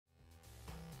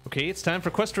Okay, it's time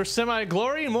for Quest for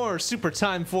Semi-Glory, more Super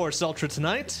Time Force Ultra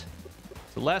tonight.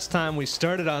 The last time we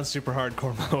started on Super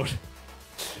Hardcore mode.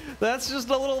 That's just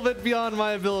a little bit beyond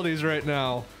my abilities right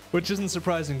now, which isn't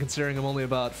surprising considering I'm only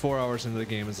about 4 hours into the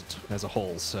game as a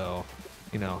whole, so,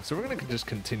 you know. So we're gonna just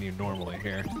continue normally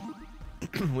here.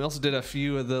 We also did a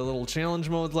few of the little challenge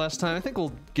modes last time. I think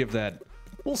we'll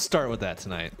start with that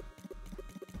tonight.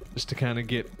 Just to kind of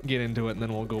get into it, and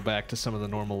then we'll go back to some of the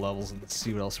normal levels and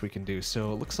see what else we can do.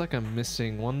 So it looks like I'm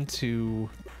missing 1, 2,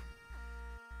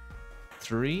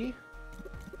 3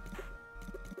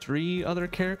 other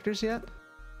characters yet?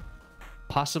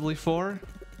 Possibly 4?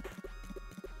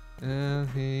 Yeah,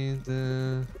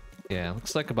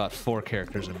 looks like about 4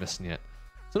 characters are missing yet.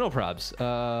 So no probs.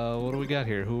 What do we got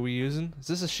here? Who are we using? Is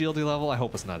this a shieldy level? I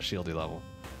hope it's not a shieldy level.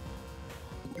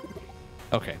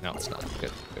 Okay, no, it's not.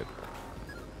 Good, good.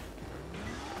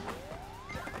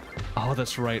 Oh,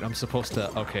 that's right. I'm supposed to.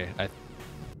 Okay, I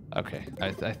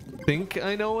think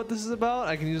I know what this is about.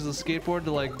 I can use the skateboard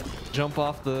to like jump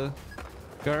off the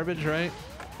garbage, right?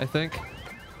 I think.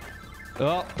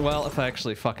 Oh, well, if I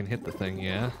actually fucking hit the thing,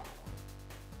 yeah.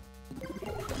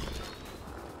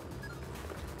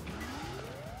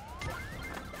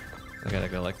 I gotta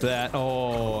go like that.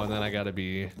 Oh, and then I gotta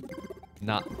be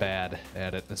not bad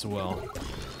at it as well,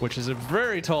 which is a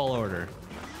very tall order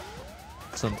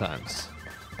sometimes.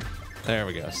 There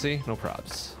we go. See? No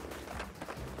probs.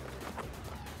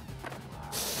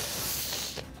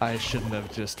 I shouldn't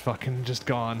have just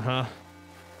gone, huh?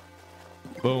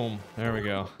 Boom. There we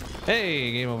go.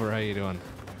 Hey, game over. How you doing?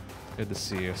 Good to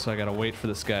see you. So I gotta wait for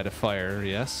this guy to fire.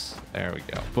 Yes. There we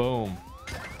go. Boom.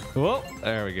 Whoa.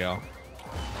 There we go.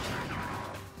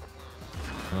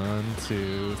 1,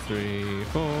 2, 3,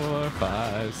 4,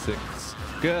 5, 6.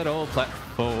 Good old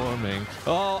platforming.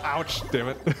 Oh, ouch. Damn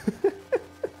it.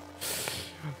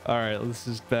 All right, let's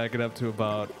just back it up to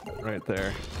about right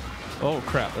there. Oh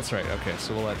crap, that's right. Okay,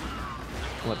 so we'll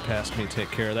let past me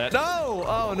take care of that. No!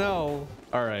 Oh no!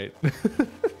 All right.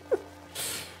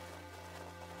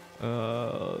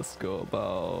 Let's go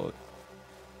about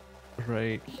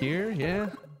right here.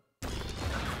 Yeah.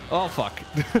 Oh fuck.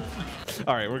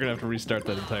 All right, we're gonna have to restart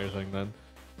that entire thing then.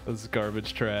 This is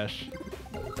garbage trash.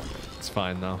 It's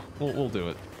fine though. We'll do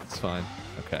it. It's fine.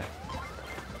 Okay.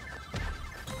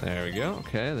 There we go.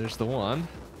 Okay, there's the one.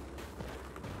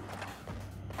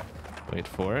 Wait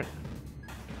for it.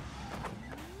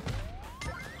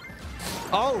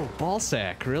 Oh, ball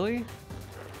sack, really?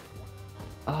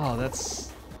 Oh,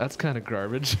 that's kind of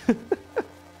garbage.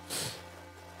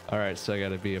 All right, so I got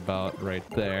to be about right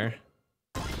there.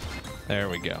 There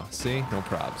we go. See? No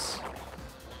probs.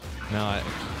 Now I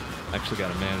actually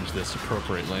got to manage this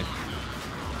appropriately.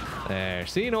 There.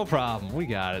 See? No problem. We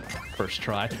got it. First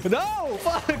try. No!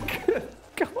 Fuck!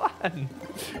 Come on!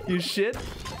 You shit?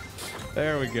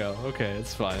 There we go. Okay,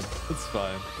 it's fine. It's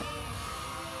fine.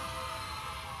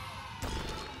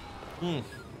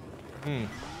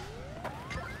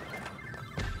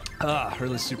 Ah,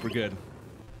 really super good.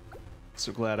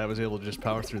 So glad I was able to just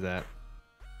power through that.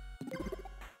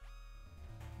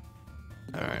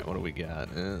 Alright, what do we got?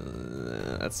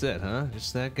 That's it, huh?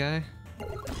 Just that guy?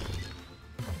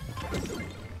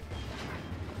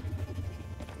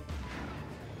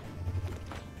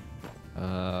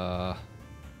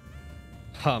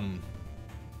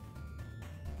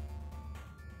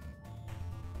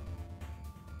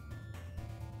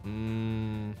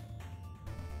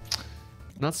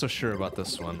 Not so sure about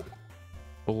this one.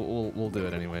 But we'll do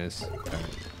it anyways.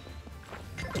 Alright.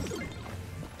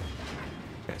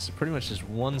 Okay, so pretty much just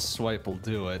one swipe will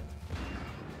do it.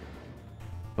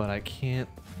 But I can't...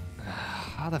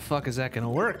 How the fuck is that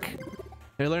gonna work?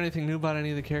 Did I learn anything new about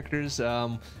any of the characters?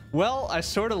 Well, I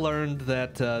sort of learned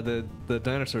that the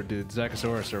dinosaur dude,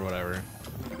 Zachosaurus or whatever,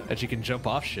 that you can jump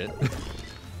off shit.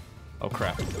 Oh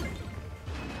crap.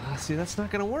 See, that's not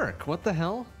gonna work. What the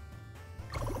hell?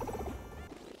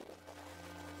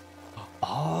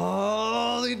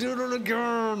 Oh, they did it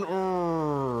again!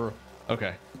 Urgh.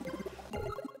 Okay.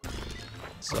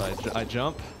 So I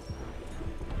jump.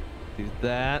 Do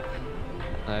that.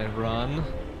 I run.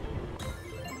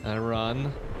 I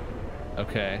run.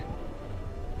 Okay.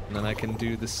 And then I can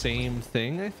do the same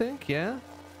thing, I think, yeah?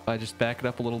 If I just back it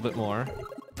up a little bit more.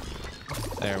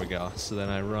 There we go. So then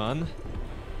I run.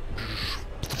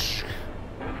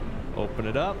 Open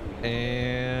it up,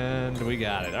 and we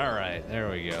got it. All right, there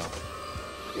we go.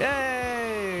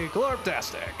 Yay!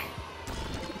 Glorptastic!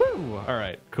 Woo! All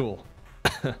right, cool.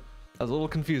 That was a little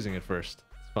confusing at first.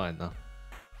 It's fine, though.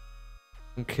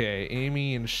 Okay,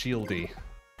 Amy and Shieldy.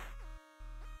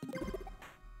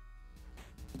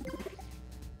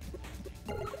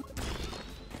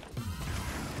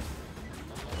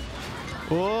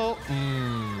 Oh,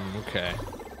 okay.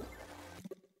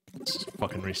 Let's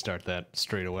fucking restart that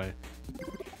straight away.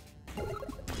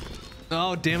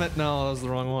 Oh, damn it. No, that was the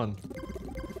wrong one.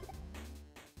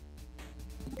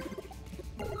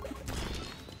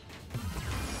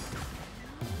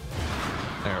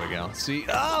 There we go. See?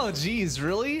 Oh, geez,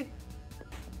 really?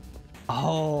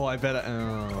 Oh, I bet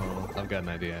I've got an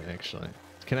idea, actually.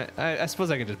 Can I suppose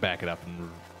I can just back it up and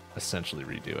essentially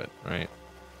redo it, right?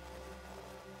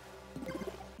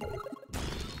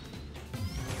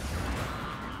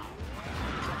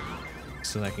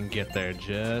 So that I can get there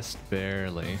just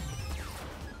barely.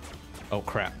 Oh,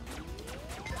 crap.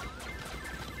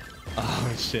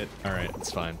 Oh, shit. All right,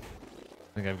 it's fine.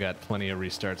 I think I've got plenty of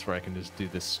restarts where I can just do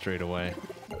this straight away.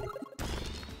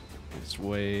 Just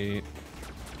wait.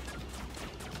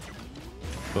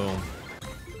 Boom.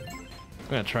 I'm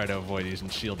gonna try to avoid using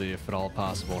shieldy if at all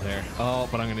possible here. Oh,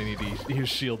 but I'm gonna need to use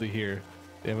shieldy here.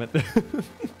 Damn it.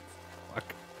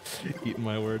 Fuck. Eating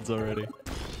my words already.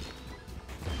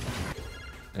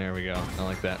 There we go. Not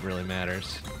like that really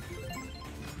matters.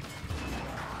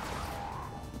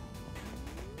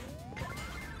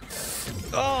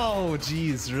 Oh,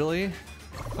 geez, really?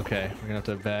 Okay, we're gonna have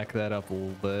to back that up a little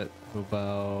bit.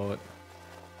 About...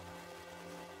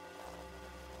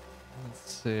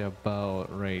 let's say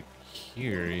about right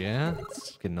here, yeah?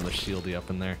 Let's get another shieldy up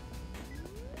in there.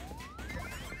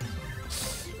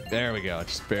 There we go,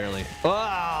 just barely.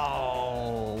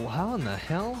 Oh, how in the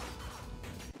hell?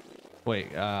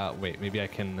 Wait, wait, maybe I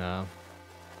can,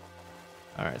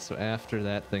 alright, so after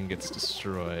that thing gets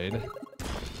destroyed...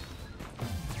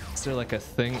 is there like a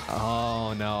thing?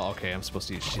 Oh, no, okay, I'm supposed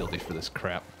to use shieldy for this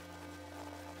crap.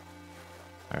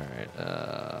 Alright,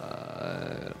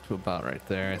 to about right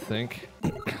there, I think.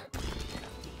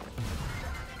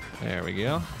 There we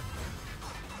go.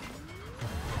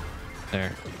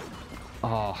 There.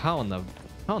 Oh, how in the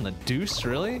deuce,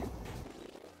 really?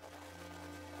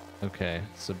 Okay,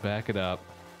 so back it up.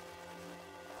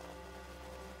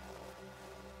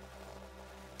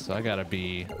 So I gotta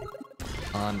be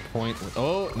on point with,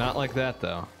 oh, not like that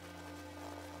though.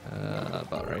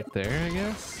 About right there, I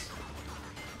guess.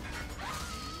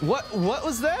 What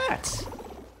was that?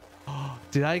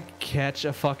 Did I catch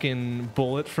a fucking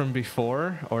bullet from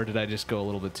before, or did I just go a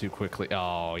little bit too quickly?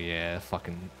 Oh yeah,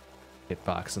 fucking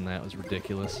hitboxing that was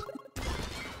ridiculous.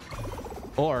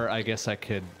 Or I guess I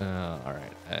could,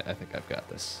 alright, I think I've got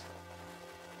this.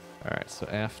 Alright, so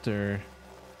after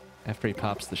he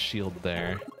pops the shield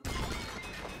there,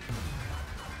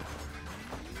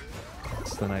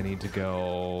 so then I need to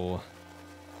go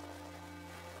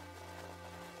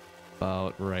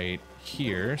about right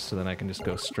here, so then I can just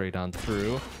go straight on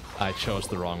through. I chose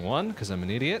the wrong one because I'm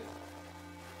an idiot.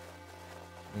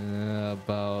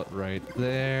 About right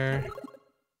there.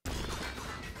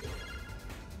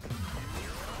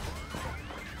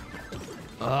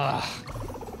 Ugh.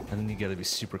 And then you gotta be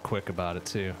super quick about it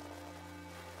too.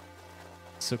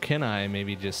 So can I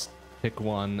maybe just pick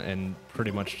one and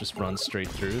pretty much just run straight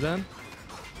through then?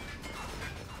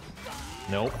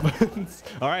 Nope.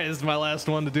 Alright, this is my last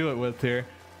one to do it with here.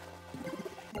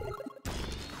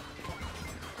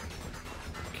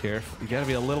 Careful. You gotta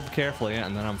be a little careful, yeah,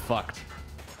 and then I'm fucked.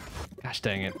 Gosh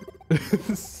dang it.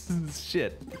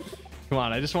 Shit. Come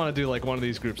on, I just want to do like one of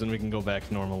these groups and we can go back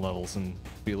to normal levels and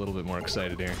be a little bit more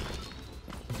excited here.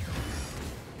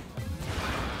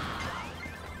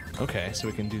 Okay, so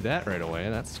we can do that right away.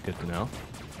 That's good to know.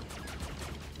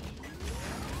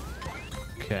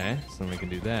 Okay, so then we can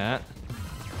do that.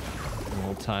 And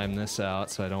we'll time this out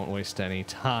so I don't waste any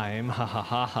time. Ha ha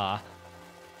ha ha.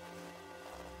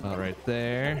 About right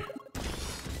there.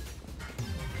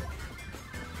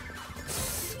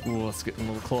 Ooh, let's get a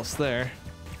little close there.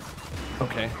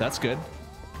 Okay, that's good.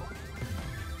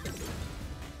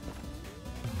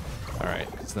 Alright,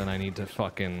 because then I need to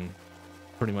fucking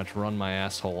pretty much run my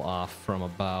asshole off from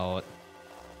about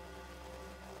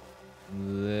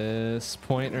this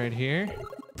point right here.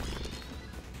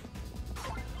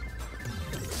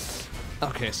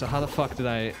 Okay, so how the fuck did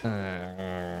I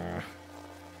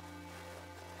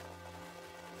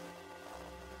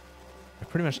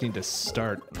pretty much need to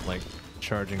start like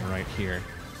charging right here.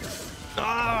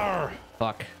 Arrgh!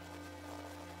 Fuck.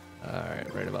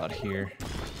 Alright, right about here.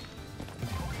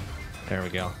 There we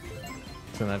go.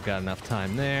 So then I've got enough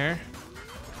time there.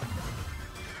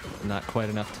 Not quite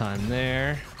enough time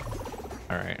there.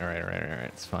 Alright,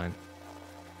 it's fine.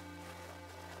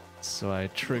 So I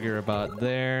trigger about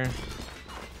there.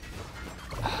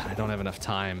 I don't have enough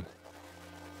time.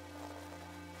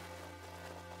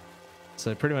 So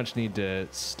I pretty much need to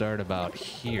start about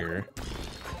here.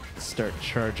 Start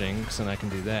charging, so then I can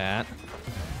do that.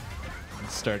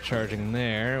 start charging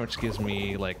there, which gives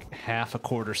me like half a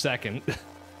quarter second.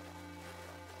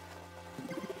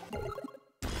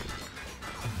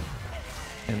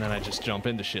 And then I just jump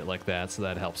into shit like that, so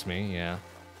that helps me, yeah.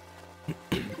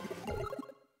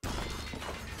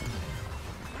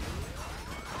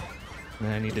 And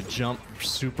I need to jump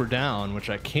super down, which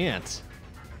I can't.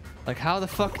 Like, how the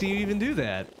fuck do you even do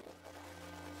that?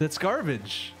 That's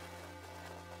garbage.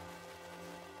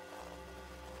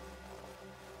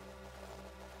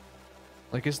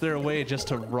 Like, is there a way just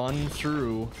to run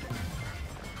through?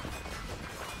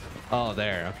 Oh,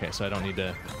 there. Okay, so I don't need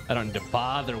to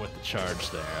bother with the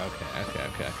charge there.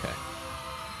 Okay.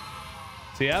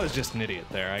 See, I was just an idiot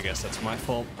there. I guess that's my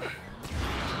fault.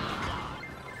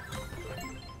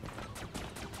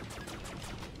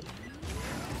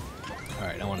 All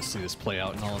right, I want to see this play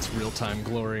out in all its real-time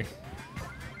glory.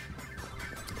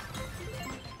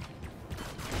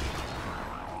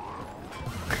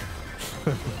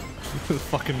 The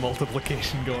fucking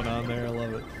multiplication going on there. I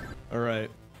love it. All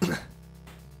right.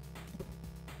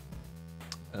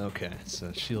 Okay, so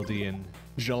shieldy and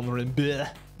genre and bleh.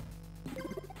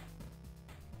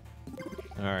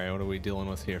 All right, what are we dealing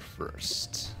with here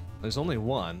first? There's only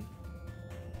one,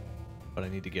 but I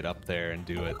need to get up there and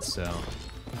do it, so.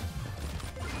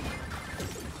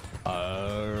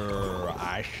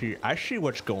 I see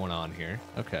what's going on here.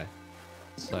 Okay.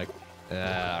 It's like, all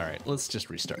right, let's just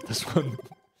restart this one.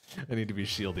 I need to be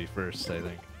shieldy first, I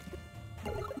think.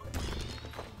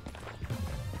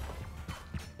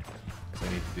 So I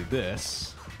need to do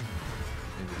this.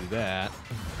 I need to do that.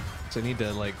 So I need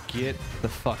to, like, get the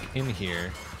fuck in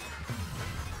here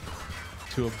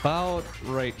to about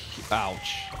right here.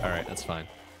 Ouch. All right, that's fine.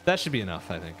 That should be enough,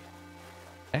 I think.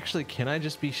 Actually, can I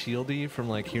just be shieldy from,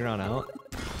 like, here on out?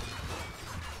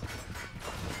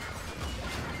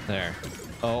 There.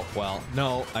 Oh, well,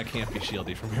 no, I can't be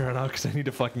shieldy from here on out because I need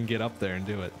to fucking get up there and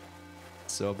do it.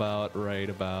 So about right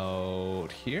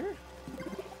about here?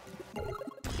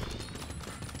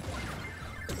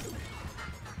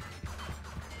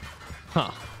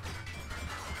 Huh.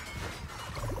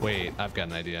 Wait, I've got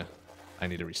an idea. I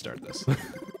need to restart this.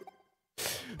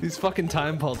 These fucking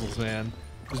time puzzles, man.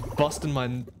 Just busting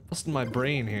my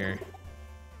brain here.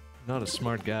 Not a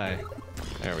smart guy.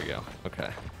 There we go.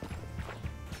 Okay.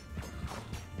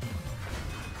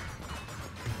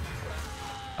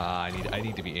 I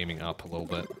need to be aiming up a little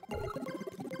bit.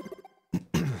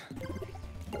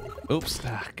 Oops.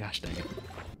 Ah, gosh dang it.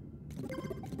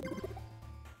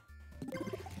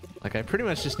 Like, I pretty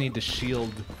much just need to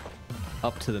shield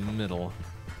up to the middle.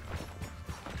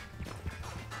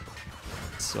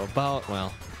 So about,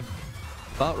 well,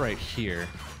 about right here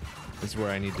is where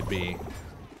I need to be.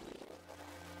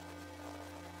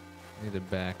 I need to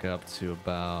back up to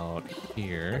about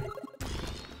here.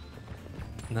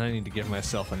 And then I need to give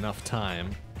myself enough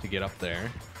time to get up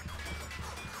there.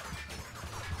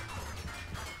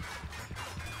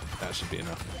 That should be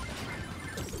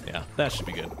enough. Yeah, that should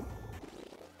be good.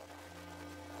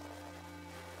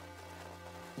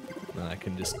 Then I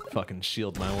can just fucking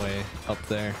shield my way up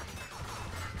there.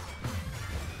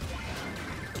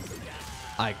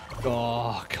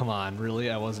 Oh, come on,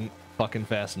 really? I wasn't fucking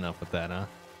fast enough with that, huh?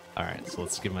 Alright, so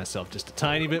let's give myself just a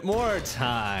tiny bit more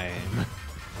time.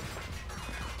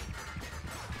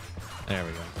 There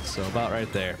we go. So about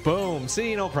right there. Boom!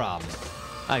 See, no problem.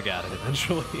 I got it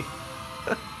eventually.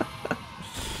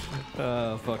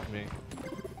 Oh, fuck me.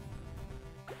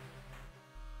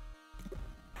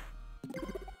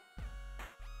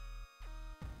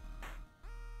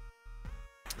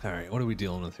 Alright, what are we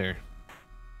dealing with here?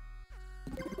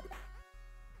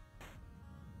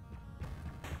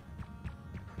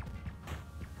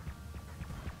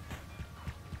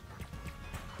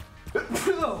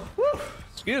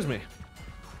 Excuse me.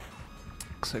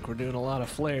 Looks like we're doing a lot of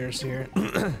flares here.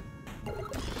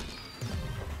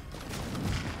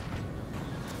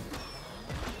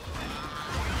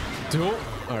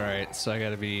 Alright, so I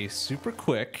gotta be super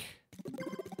quick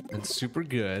and super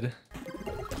good.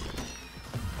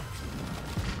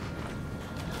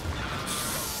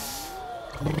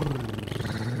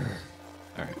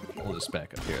 Alright, we'll just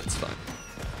back up here, it's fine.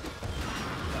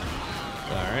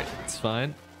 Alright, it's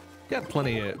fine. Got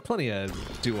plenty of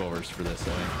do-overs for this,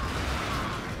 I think.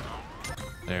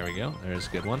 There we go. There's a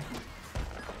good one.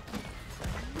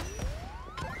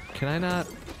 Can I not?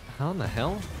 How in the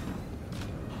hell?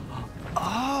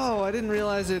 Oh, I didn't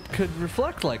realize it could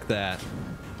reflect like that.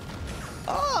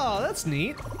 Oh, that's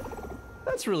neat.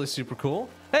 That's really super cool.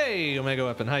 Hey, Omega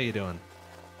Weapon, how you doing?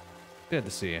 Good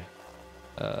to see you.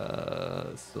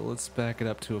 So let's back it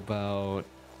up to about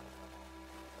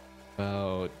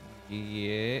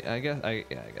Yeah, I guess I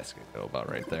could go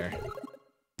about right there.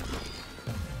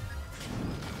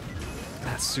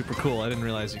 That's super cool. I didn't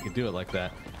realize you could do it like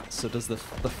that. So does the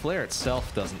flare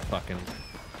itself doesn't fucking...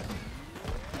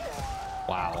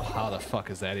 Wow, how the fuck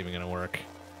is that even gonna work?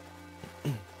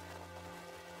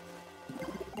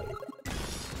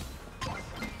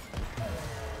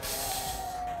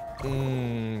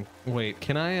 Wait,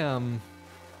 can I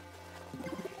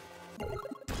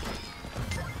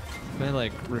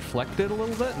like reflect it a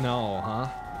little bit? No, huh?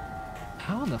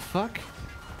 How in the fuck?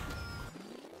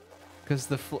 Because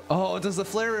oh, does the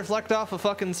flare reflect off of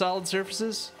fucking solid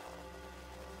surfaces?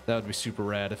 That would be super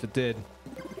rad if it did.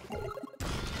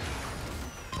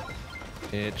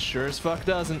 It sure as fuck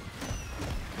doesn't.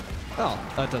 Oh,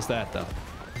 that does that though.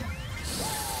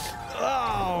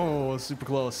 Oh, super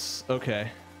close.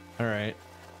 Okay. All right.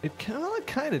 It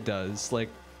kind of does, like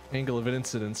angle of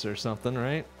incidence or something,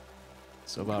 right?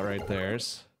 So about right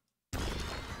there's.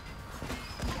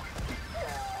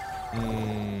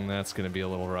 That's gonna be a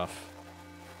little rough.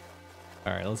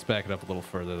 All right, let's back it up a little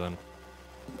further then.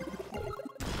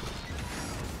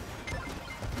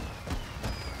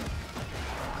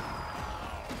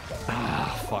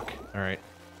 Ah, fuck. All right,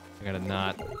 I got a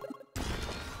knot.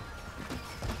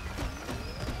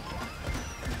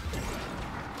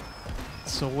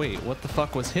 So wait, what the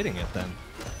fuck was hitting it then?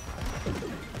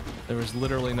 There was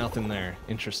literally nothing there.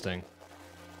 Interesting.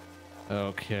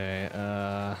 Okay,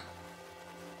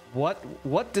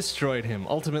 what destroyed him?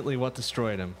 Ultimately, what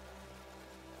destroyed him?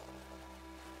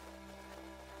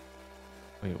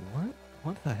 Wait, what?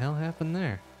 What the hell happened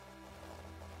there?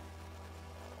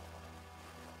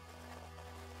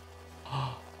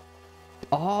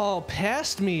 Oh,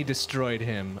 past me destroyed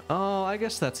him. Oh, I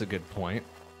guess that's a good point.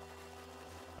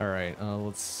 Alright,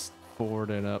 let's forward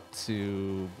it up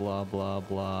to blah, blah,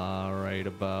 blah, right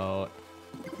about...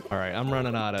 Alright, I'm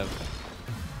running out of...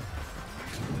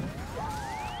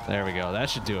 There we go,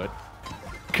 that should do it.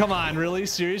 Come on, really?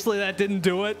 Seriously, that didn't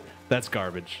do it? That's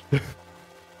garbage.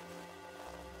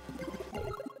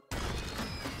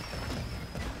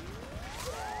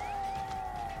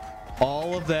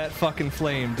 All of that fucking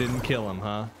flame didn't kill him,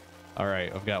 huh?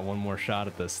 Alright, I've got one more shot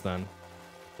at this then.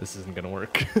 This isn't gonna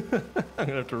work. I'm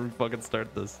gonna have to fucking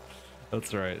start this.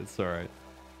 That's alright, it's alright.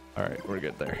 Alright, we're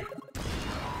good there.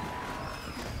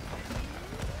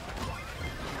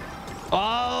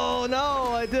 Oh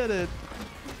no, I did it!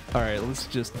 Alright, let's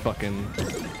just fucking...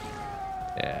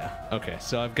 Yeah, okay,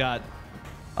 so I've got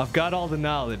all the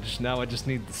knowledge, now I just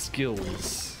need the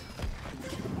skills.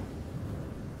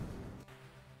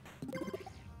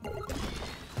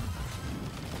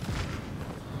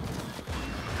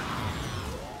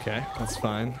 Okay, that's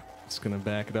fine. Just gonna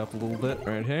back it up a little bit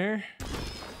right here.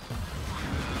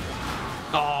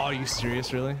 Oh, are you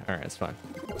serious, really? Alright, that's fine.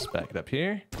 Just back it up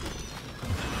here.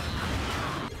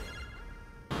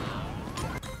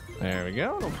 There we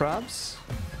go, no probs.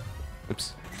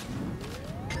 Oops.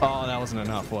 Oh, that wasn't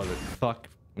enough, was it? Fuck.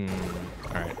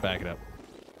 Alright, back it up.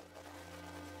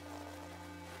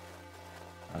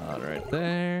 Right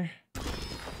there.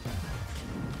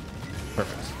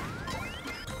 Perfect.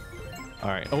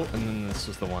 Alright, oh, and then this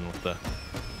was the one with the...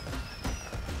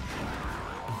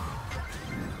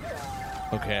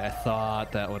 Okay, I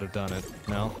thought that would have done it.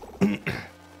 No?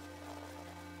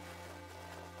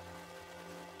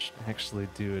 Should actually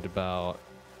do it about...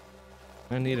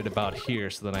 I need it about here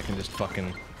so that I can just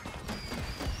fucking...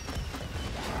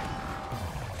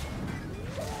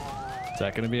 Is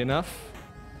that gonna be enough?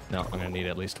 No, I'm gonna need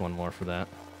at least one more for that.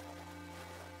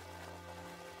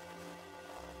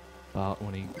 About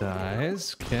when he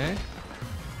dies, okay.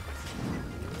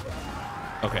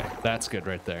 Okay, that's good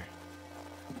right there.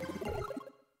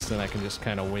 So then I can just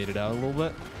kind of wait it out a little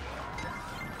bit.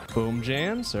 Boom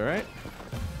jams, all right.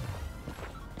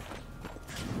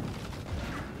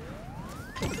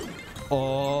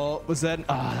 Oh, was that?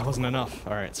 Ah, that wasn't enough.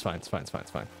 All right, it's fine, it's fine, it's fine,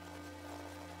 it's fine.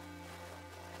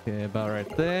 Okay, about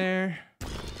right there.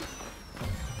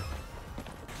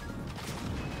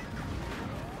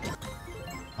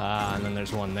 Ah, and then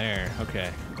there's one there. Okay.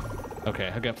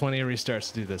 Okay, I've got plenty of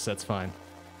restarts to do this. That's fine.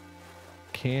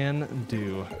 Can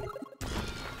do.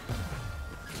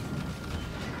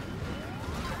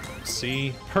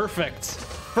 See? Perfect.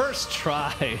 First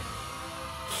try.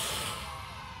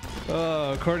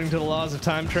 Oh, according to the laws of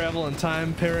time travel and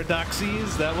time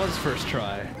paradoxes, that was first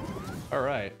try. All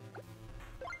right.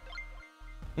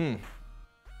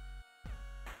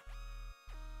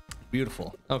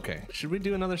 Beautiful. Okay, should we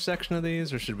do another section of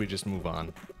these, or should we just move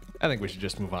on? I think we should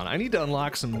just move on. I need to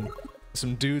unlock some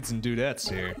dudes and dudettes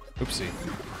here. Oopsie.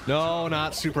 No,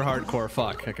 not super hardcore.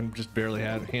 Fuck, I can just barely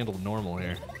handle normal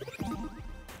here.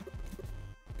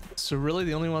 So really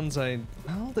the only ones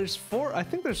well, there's 4. I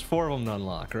think there's 4 of them to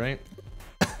unlock, right?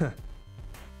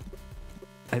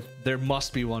 There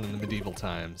must be one in the medieval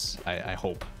times. I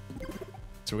hope.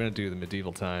 So we're gonna do the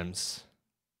medieval times.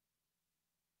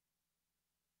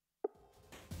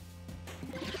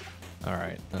 All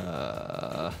right.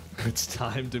 It's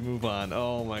time to move on.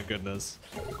 Oh my goodness.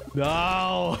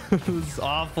 No, this is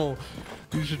awful.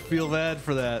 You should feel bad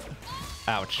for that.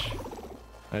 Ouch.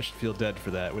 I should feel dead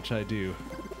for that, which I do.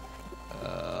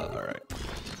 All right.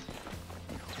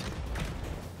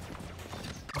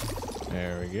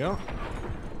 There we go.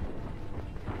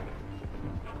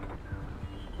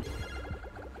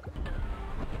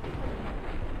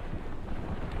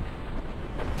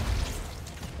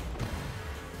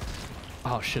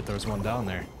 Oh shit, there was one down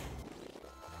there.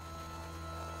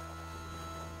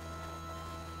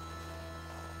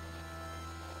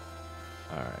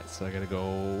 Alright, so I gotta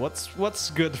go. What's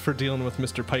good for dealing with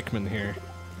Mr. Pikeman here?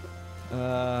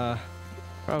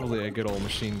 Probably a good old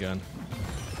machine gun.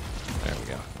 There we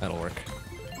go, that'll work.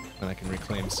 And I can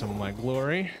reclaim some of my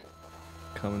glory.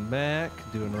 Coming back,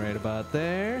 doing right about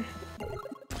there.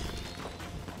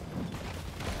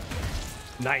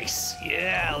 Nice.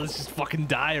 Yeah, let's just fucking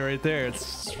die right there.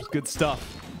 It's good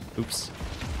stuff. Oops.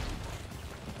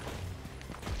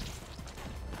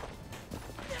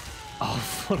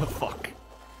 Oh, what the fuck.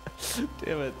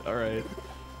 Damn it. All right.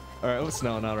 All right, what's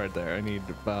now? Not right there. I need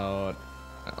about...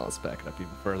 Oh, let's back it up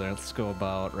even further. Let's go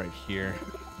about right here.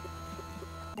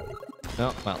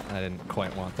 No, well, I didn't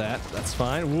quite want that. That's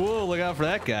fine. Whoa, look out for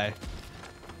that guy.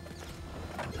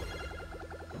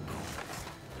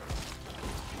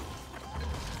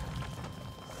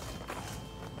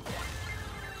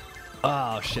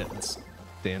 Oh shit, it's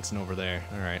dancing over there.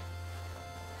 Alright.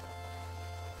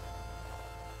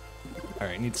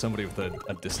 Alright, need somebody with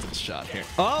a distance shot here.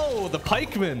 Oh, the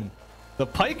pikeman! The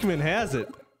pikeman has it!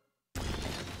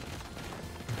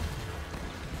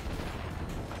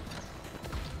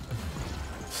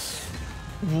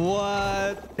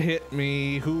 What hit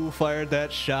me? Who fired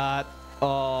that shot?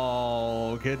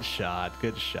 Oh, good shot,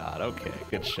 good shot. Okay,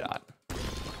 good shot.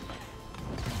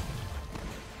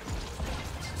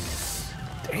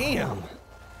 Damn!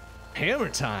 Hammer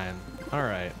time!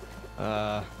 Alright.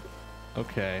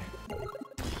 Okay.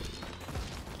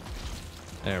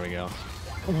 There we go.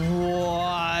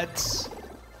 What?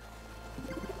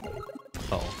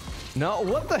 Oh. No,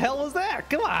 what the hell was that?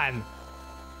 Come on!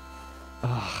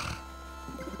 Ugh.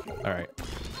 Alright.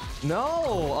 No!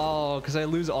 Oh, because I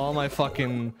lose all my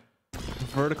fucking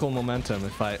vertical momentum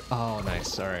if I... Oh,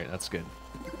 nice. Alright, that's good.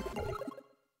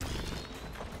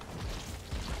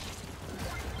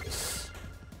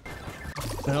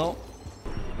 No.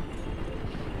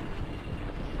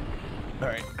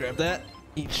 Alright, grab that.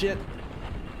 Eat shit.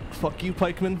 Fuck you,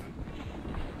 pikeman.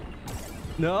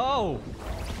 No!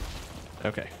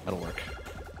 Okay, that'll work.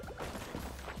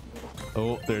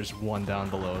 Oh, there's one down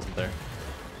below, isn't there?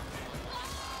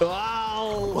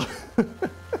 Wow!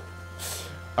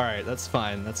 Alright, that's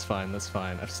fine, that's fine, that's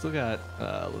fine. I've still got,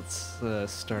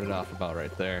 let's start it off about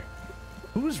right there.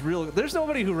 Who's real? There's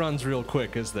nobody who runs real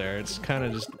quick, is there? It's kind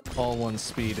of just all one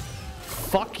speed.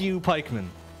 Fuck you, pikeman.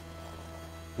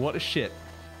 What a shit.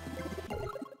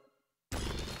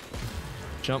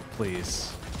 Jump,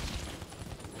 please.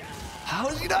 How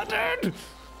is he not dead?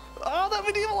 Oh, that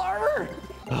medieval armor!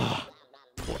 Oh,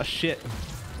 what a shit.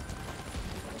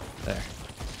 There.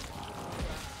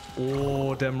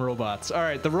 Oh, them robots.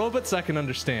 Alright, the robots I can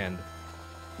understand.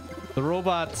 The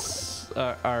robots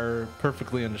are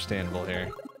perfectly understandable here.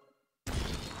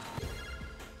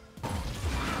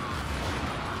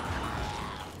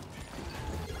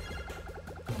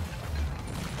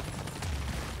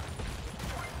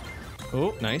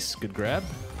 Oh, nice. Good grab.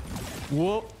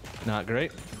 Whoa. Not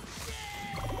great.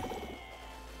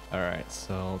 Alright,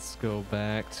 so let's go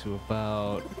back to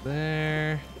about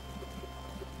there.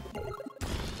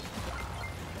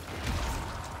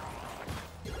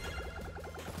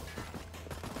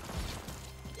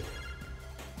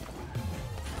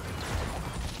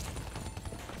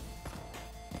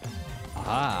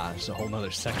 Ah, there's a whole nother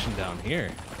section down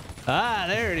here. Ah,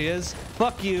 there it is.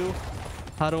 Fuck you.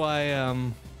 How do I,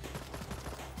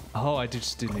 Oh, I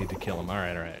just didn't need to kill him.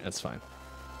 Alright, alright. That's fine.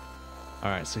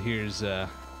 Alright, so here's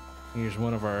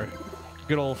one of our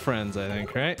good old friends, I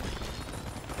think, right?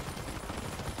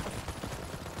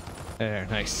 There,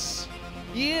 nice.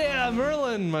 Yeah,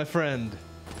 Merlin, my friend.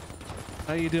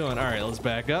 How you doing? Alright, let's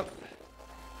back up.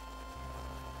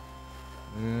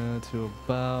 To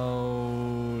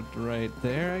about right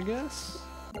there, I guess.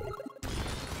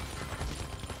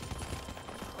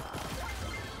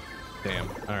 Damn.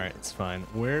 Alright, it's fine.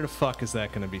 Where the fuck is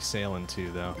that gonna be sailing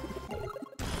to, though?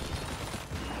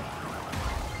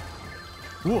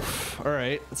 Woof.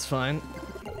 Alright, it's fine.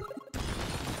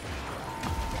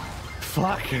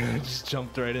 Fuck! I just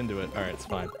jumped right into it. Alright, it's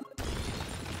fine.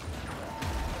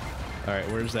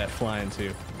 Alright, where's that flying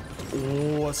to?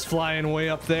 Oh, it's flying way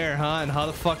up there, huh? And how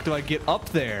the fuck do I get up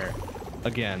there?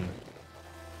 Again.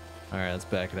 Alright, let's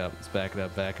back it up. Let's back it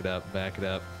up, back it up, back it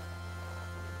up.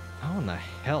 How in the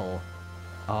hell?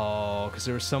 Oh, because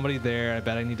there was somebody there. I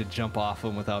bet I need to jump off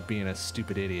him without being a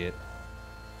stupid idiot.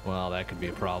 Well, that could be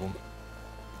a problem.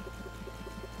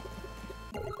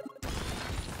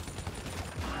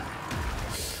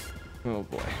 Oh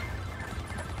boy.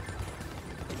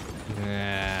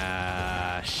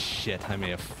 Ah, shit. I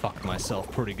may have fucked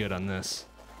myself pretty good on this.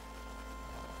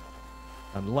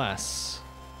 Unless...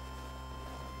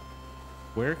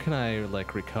 Where can I,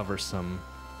 like, recover some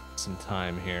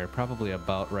time here? Probably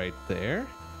about right there.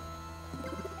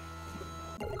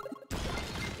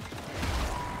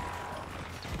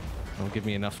 That'll give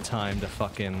me enough time to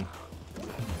fucking...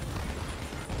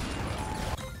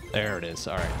 There it is.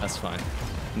 Alright, that's fine.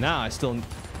 Now I still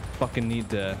fucking need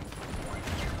to...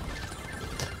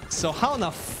 So how in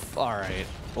the Alright.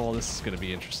 Well, this is gonna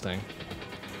be interesting.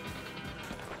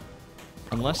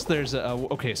 Unless there's a...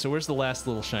 Okay, so where's the last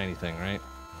little shiny thing, right?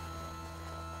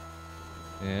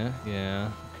 Yeah,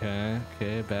 yeah. Okay,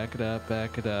 okay. Back it up,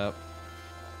 back it up.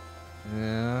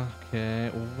 Yeah,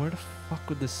 okay. Well, where the fuck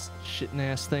would this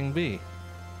shitting-ass thing be?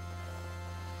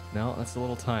 No, that's a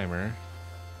little timer.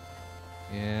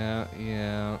 Yeah,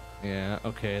 yeah, yeah.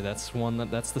 Okay, that's one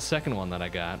that's the second one that I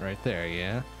got right there,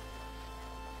 yeah?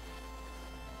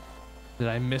 Did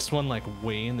I miss one, like,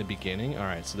 way in the beginning?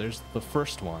 Alright, so there's the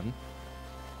first one.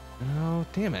 Oh,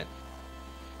 damn it.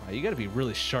 Oh, you gotta be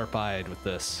really sharp-eyed with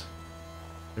this.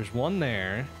 There's one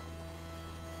there.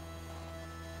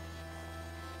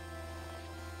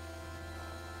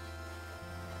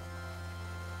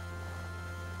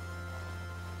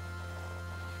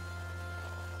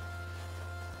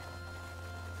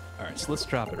 Alright, so let's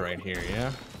drop it right here,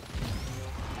 yeah?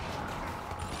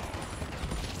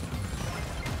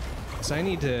 So I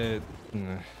need to...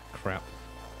 crap.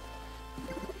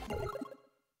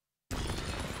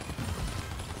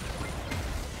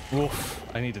 Oof.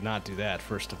 I need to not do that,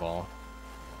 first of all.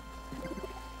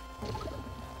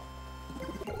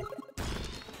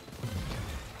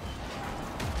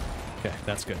 Okay,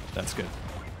 that's good. That's good.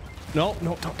 No,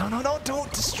 no,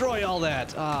 don't destroy all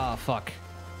that! Ah, fuck.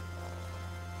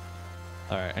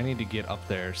 Alright, I need to get up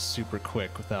there super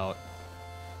quick without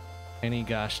any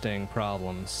gosh dang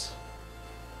problems.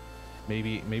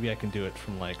 Maybe I can do it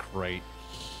from, like, right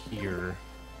here.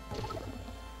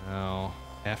 No.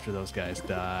 After those guys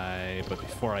die, but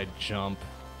before I jump.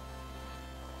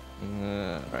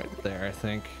 Right there, I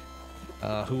think.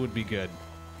 Who would be good?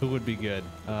 Who would be good?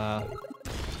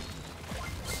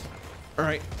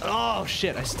 Alright. Oh,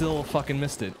 shit, I still fucking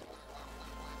missed it.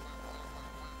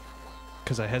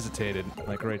 Because I hesitated,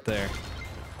 like right there.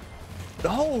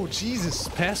 Oh, Jesus,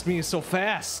 past me is so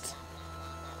fast.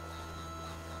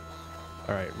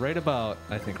 Alright, right about,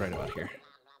 I think right about here.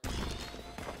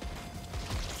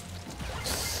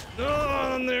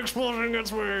 Oh, and the explosion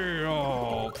gets me!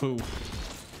 Oh, poo.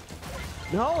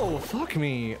 No, fuck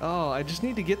me. Oh, I just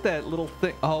need to get that little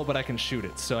thing. Oh, but I can shoot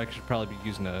it, so I should probably be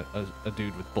using a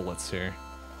dude with bullets here.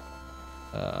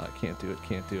 Can't do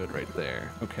it right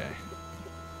there. Okay.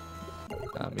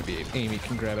 Maybe Amy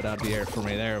can grab it out of the air for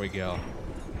me. There we go.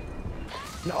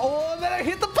 No, and then I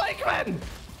hit the pikeman!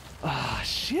 Ah,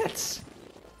 shit.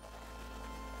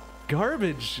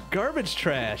 Garbage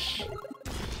trash.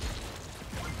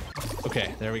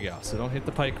 Okay, there we go. So don't hit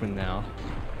the pikeman now.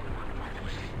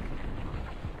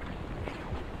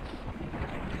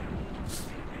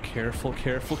 Careful,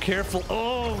 careful, careful.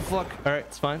 Oh, fuck. All right,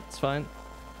 it's fine, it's fine.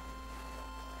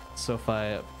 So if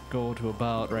I go to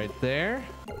about right there.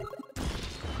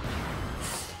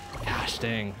 Gosh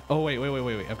dang. Oh, wait.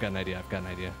 I've got an idea.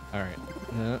 All right.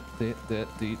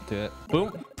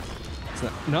 Boom.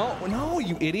 No,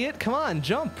 you idiot. Come on,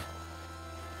 jump.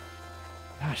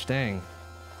 Gosh dang.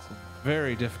 It's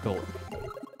very difficult.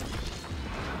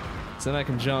 So then I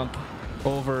can jump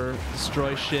over,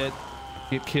 destroy shit,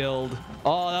 get killed.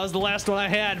 Oh, that was the last one I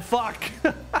had. Fuck.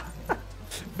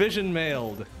 Vision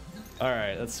mailed. All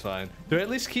right, that's fine. Do I at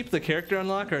least keep the character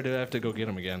unlocked, or do I have to go get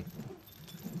him again?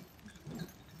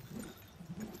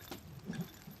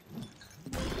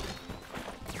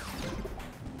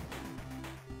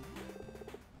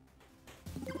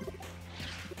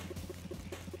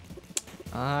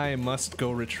 I must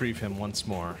go retrieve him once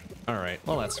more. All right,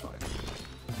 well, that's fine.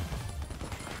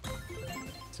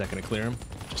 that gonna clear him?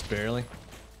 Just barely.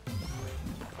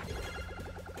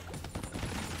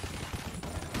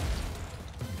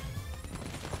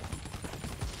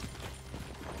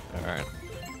 Alright.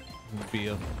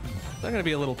 I'm gonna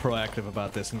be a little proactive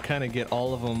about this and kind of get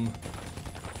all of them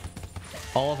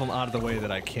out of the way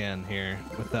that I can here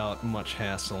without much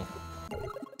hassle.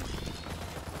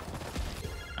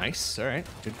 Nice, alright,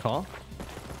 good call.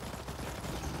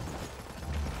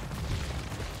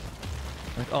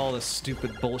 Like all this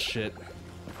stupid bullshit.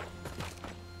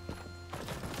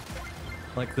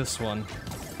 Like this one.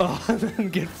 Oh, and then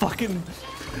get fucking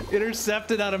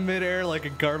intercepted out of midair like a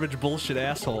garbage bullshit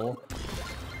asshole.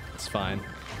 It's fine.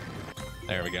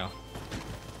 There we go.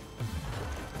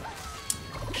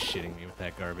 Shitting me with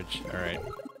that garbage. Alright.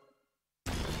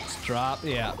 Just drop.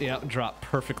 Yeah, drop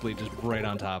perfectly just right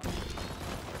on top of him.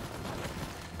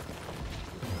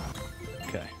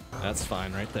 Okay, that's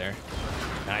fine right there.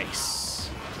 Nice.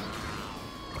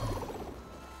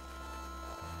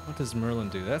 What does Merlin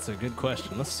do? That's a good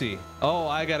question. Let's see. Oh,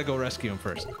 I gotta go rescue him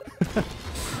first.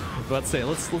 Let's say,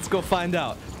 let's go find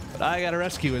out. But I gotta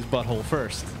rescue his butthole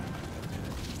first.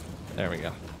 There we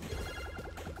go.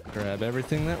 Grab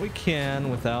everything that we can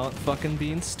without fucking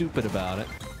being stupid about it.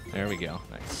 There we go.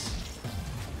 Nice.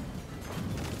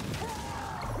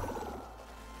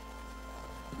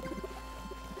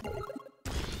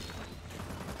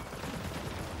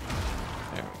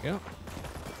 There we go.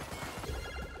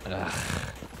 Ugh.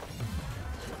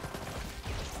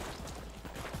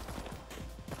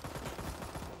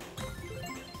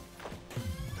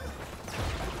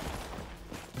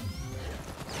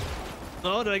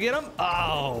 Oh, did I get him?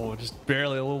 Oh, just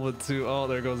barely, a little bit too. Oh,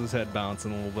 there goes his head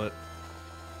bouncing a little bit.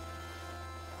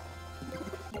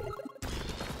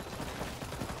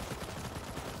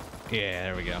 Yeah,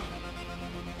 there we go.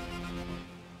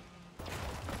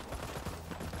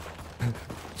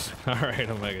 Alright,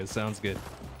 Omega, sounds good.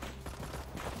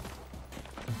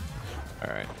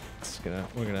 Alright,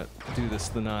 we're gonna do this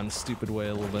the non-stupid way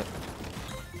a little bit.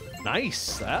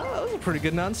 Nice! That was a pretty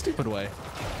good non-stupid way.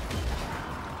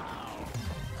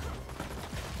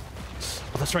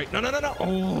 Oh, that's right. No.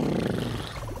 Oh.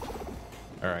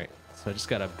 Alright, so I just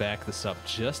gotta back this up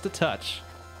just a touch.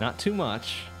 Not too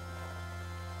much.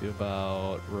 Do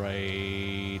about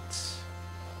right...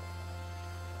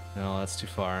 No, that's too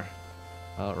far.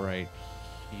 About right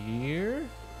here?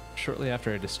 Shortly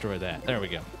after I destroy that. There we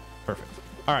go. Perfect.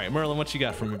 Alright, Merlin, what you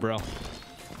got for me, bro?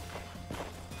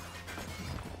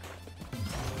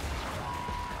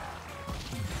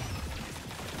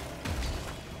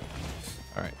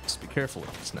 Alright, just be careful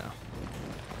with this now.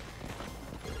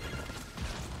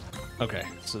 Okay,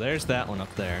 so there's that one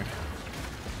up there.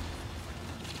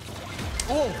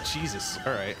 Oh, Jesus.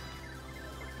 Alright.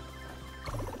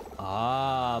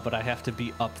 Ah, but I have to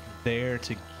be up there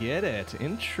to get it.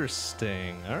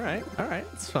 Interesting. Alright,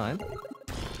 it's fine.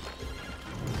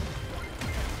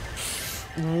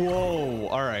 Whoa.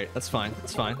 Alright, that's fine.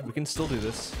 It's fine. We can still do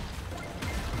this.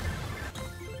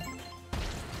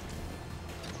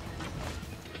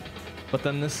 But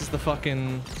then this is the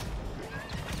fucking...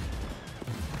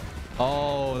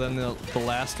 Oh, then the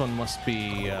last one must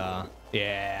be...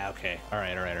 Yeah, okay.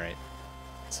 Alright.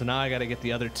 So now I gotta get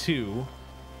the other two.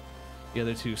 The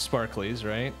other two sparklies,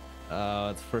 right?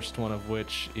 The first one of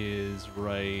which is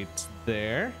right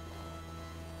there.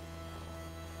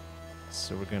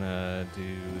 So we're gonna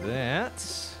do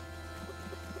that.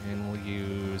 And we'll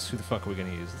use... Who the fuck are we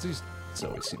gonna use? Let's use...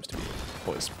 Zoe seems to be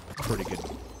always pretty good.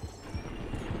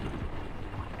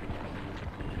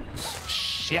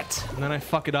 Shit! And then I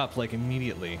fuck it up, like,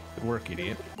 immediately. Good work,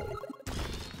 idiot.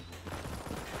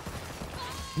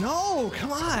 No!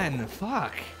 Come on!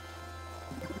 Fuck!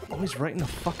 Always right in the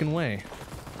fucking way.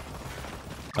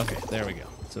 Okay, there we go.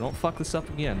 So don't fuck this up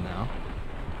again now.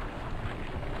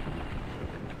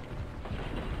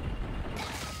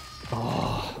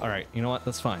 Oh, alright. You know what?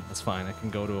 That's fine. That's fine. I can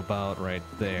go to about right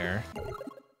there.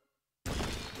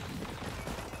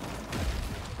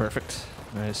 Perfect.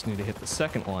 I just need to hit the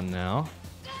second one now.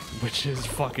 Which is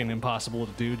fucking impossible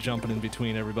to do, jumping in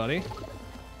between everybody.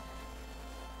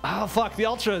 Oh, fuck, the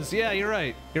ultras! Yeah, you're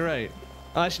right. You're right.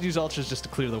 I should use ultras just to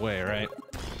clear the way, right?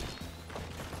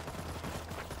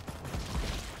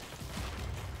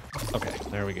 Okay,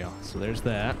 there we go. So there's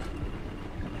that.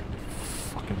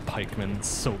 Fucking pikemen,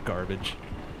 so garbage.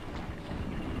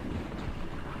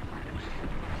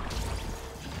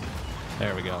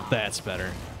 There we go. That's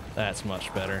better. That's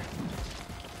much better.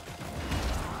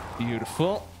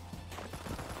 Beautiful.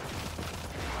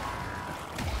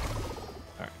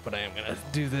 Alright, but but I am gonna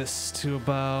do this to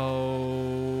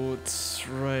about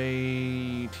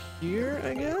right here,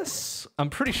 I guess. I'm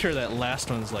pretty sure that last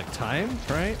one's like time,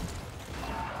 right?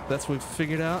 That's what we've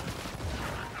figured out.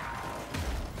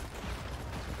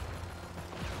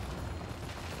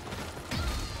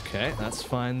 Okay, that's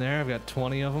fine there. I've got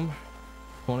 20 of them.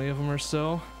 20 of them or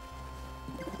so.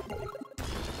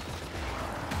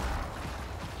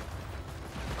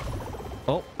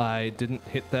 Oh, I didn't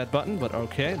hit that button, but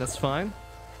okay, that's fine.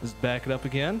 Just back it up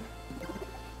again.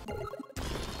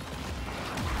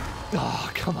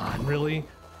 Oh, come on, really?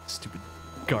 Stupid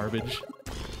garbage.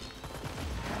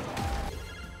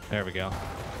 There we go.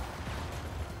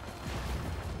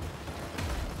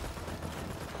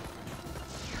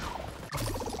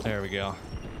 There we go.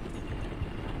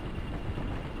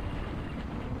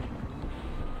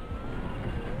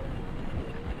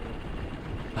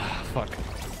 Ah, fuck.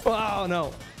 Oh,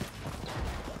 no.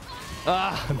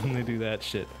 Ah, I'm gonna do that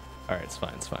shit. Alright, it's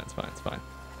fine, it's fine, it's fine, it's fine.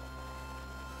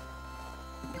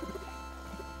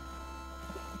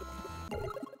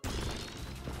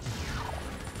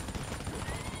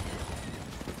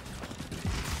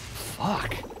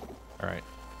 Fuck. Alright.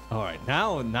 Alright,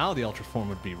 now the Ultra Form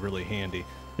would be really handy.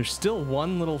 There's still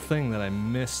one little thing that I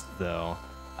missed, though.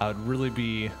 I would really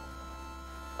be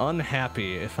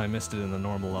unhappy if I missed it in the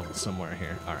normal level somewhere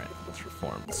here. Alright, let's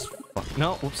reform. Fuck.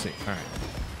 No, whoopsie. Alright.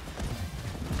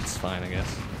 It's fine, I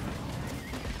guess.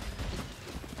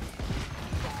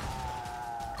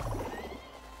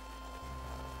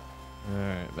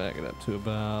 Alright, back it up to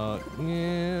about...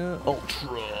 yeah...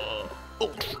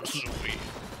 Ultra sweet.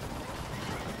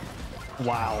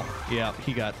 Wow. Yeah,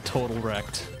 he got total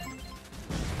wrecked.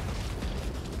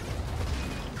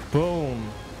 Boom.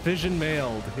 Vision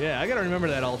mailed. Yeah, I gotta remember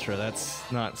that Ultra. That's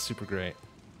not super great.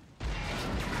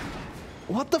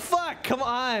 What the fuck? Come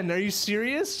on. Are you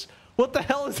serious? What the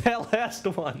hell is that last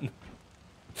one?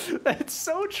 That's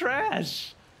so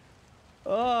trash.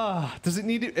 Oh, does it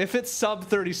need to... if it's sub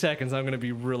 30 seconds, I'm gonna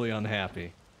be really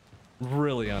unhappy.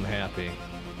 Really unhappy.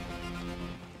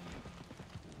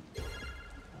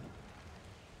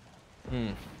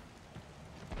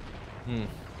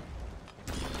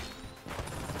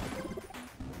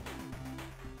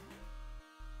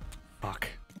 Fuck.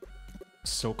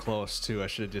 So close, too. I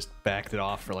should have just backed it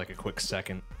off for like a quick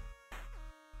second.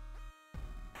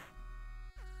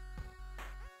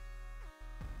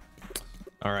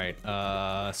 Alright,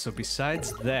 so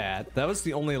besides that, that was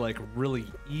the only like really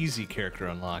easy character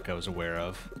unlock I was aware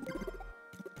of.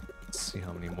 Let's see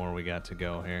how many more we got to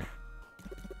go here.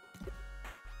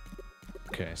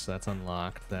 Okay, so that's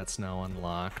unlocked. That's now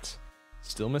unlocked.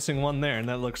 Still missing one there, and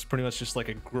that looks pretty much just like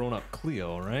a grown-up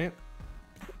Cleo, right?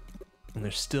 And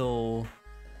there's still...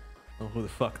 oh, who the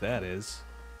fuck that is.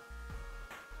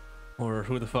 Or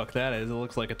who the fuck that is. It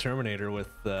looks like a Terminator with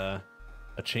a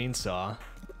chainsaw.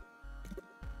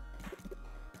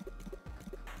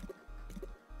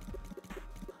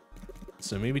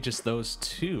 So maybe just those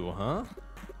two, huh?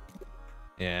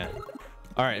 Yeah.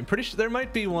 Alright, I'm pretty sure there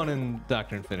might be one in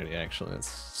Dr. Infinity, actually. Let's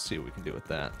see what we can do with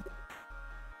that.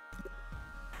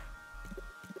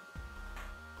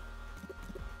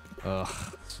 Ugh,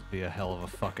 this would be a hell of a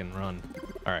fucking run.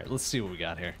 Alright, let's see what we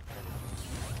got here.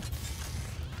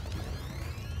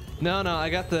 No, I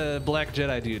got the Black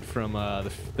Jedi dude from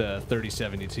the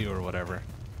 3072 or whatever,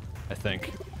 I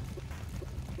think.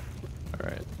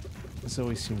 Alright. This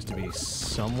always seems to be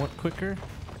somewhat quicker.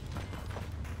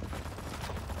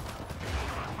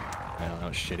 Well, that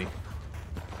was shitty.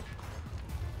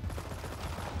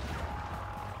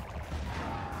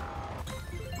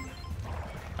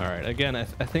 Alright, again, I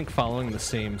think following the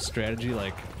same strategy,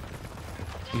 like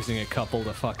using a couple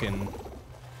to fucking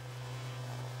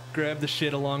grab the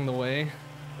shit along the way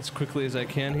as quickly as I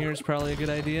can here is probably a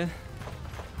good idea.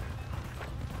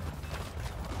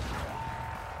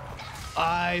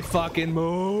 I fucking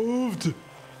moved!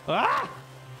 Ah!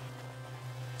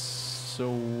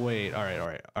 So wait, all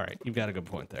right. You've got a good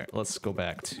point there. Let's go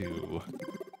back to...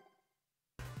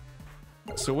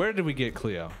 so where did we get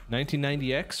Cleo?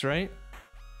 1990X, right?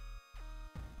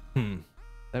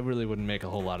 That really wouldn't make a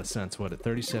whole lot of sense, would it?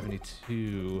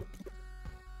 3072...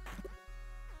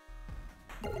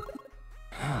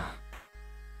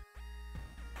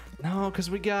 no, because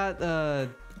we got,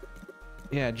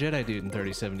 yeah, Jedi Dude in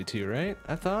 3072, right?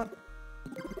 I thought?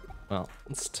 Well,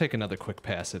 let's take another quick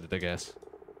pass at it, I guess.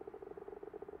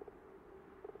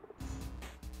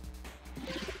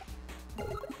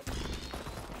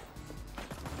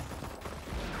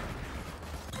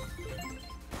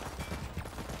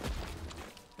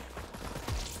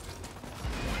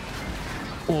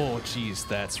 Oh, jeez,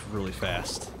 that's really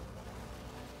fast.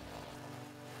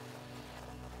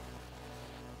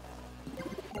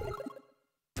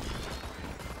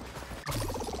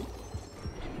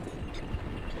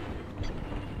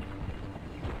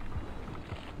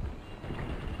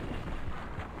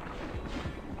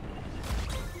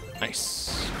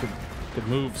 Nice. Good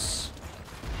moves.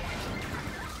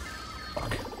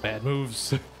 Fuck. Bad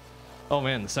moves. Oh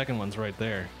man, the second one's right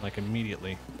there. Like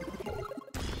immediately.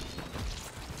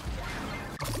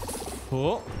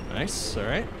 Oh, nice.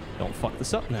 Alright. Don't fuck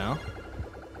this up now.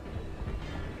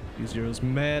 Use Zero's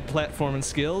mad platforming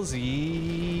skills.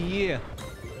 Yeah.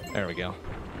 There we go.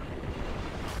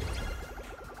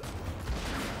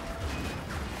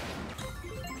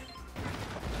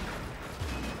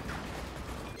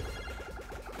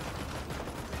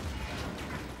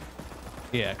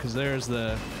 Yeah, because there's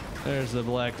the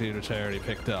black dude which I already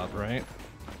picked up, right?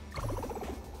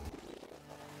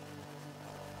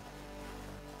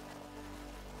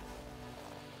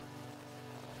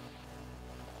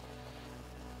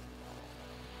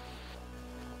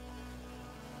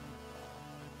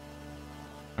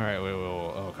 Alright, wait.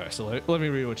 Okay, so let me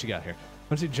read what you got here.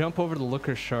 Once you jump over the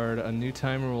looker shard, a new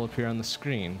timer will appear on the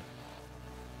screen.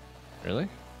 Really?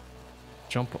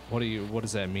 Jump, what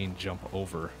does that mean, jump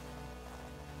over?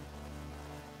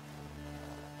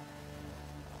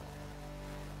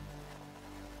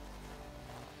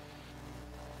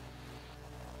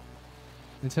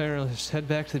 The timer will just head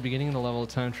back to the beginning of the level of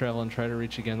time travel and try to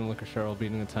reach again the looker shard while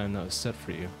beating the time that was set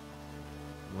for you.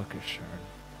 Looker shard.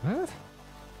 What?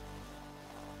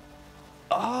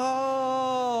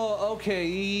 Oh, okay,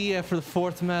 yeah, for the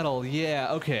fourth medal.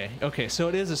 Yeah, okay, so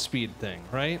it is a speed thing,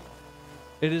 right?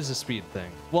 It is a speed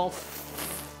thing. Well,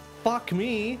 fuck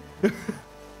me.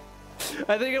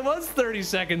 I think it was 30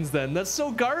 seconds then. That's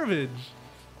so garbage.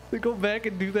 To go back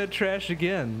and do that trash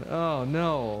again. Oh,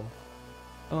 no.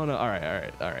 Oh, no. All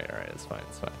right. It's fine.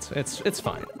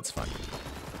 It's fine.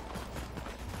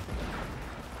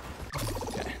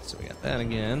 Okay, so we got that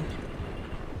again.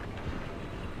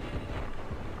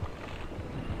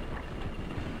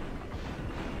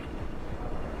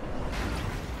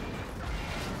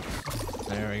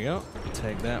 There we go.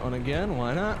 Take that one again.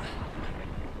 Why not?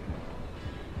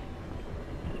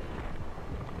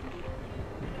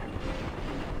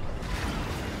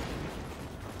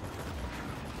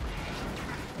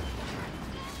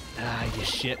 Ah, you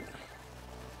shit.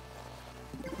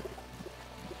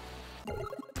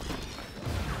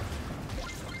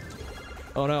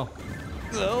 Oh no.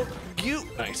 Oh, you.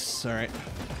 Nice. All right.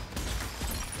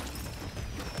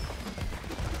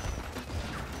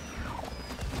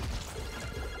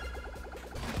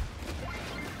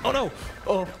 Oh no!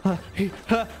 Oh,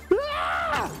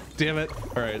 damn it!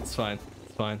 All right, it's fine.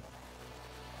 It's fine.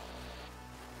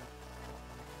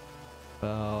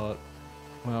 Well,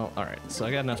 all right. So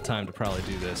I got enough time to probably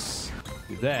do this.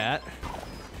 Do that.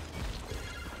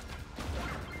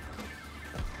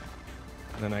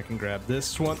 And then I can grab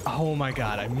this one. Oh my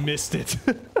god, I missed it.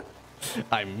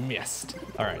 I missed.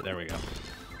 All right, there we go.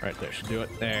 Right there should do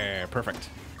it. There, perfect.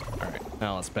 All right,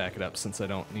 now let's back it up since I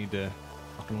don't need to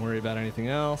fucking worry about anything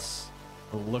else.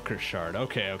 The looker shard.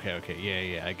 Okay.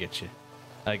 Yeah, I get you.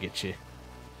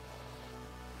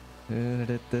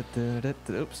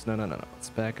 Oops, no. Let's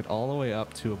back it all the way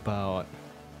up to about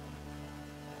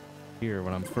here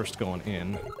when I'm first going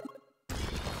in.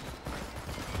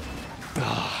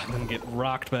 I'm gonna get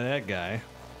rocked by that guy.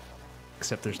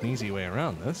 Except there's an easy way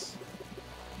around this.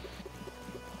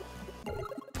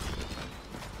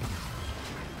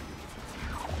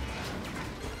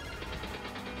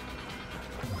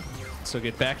 So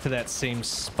get back to that same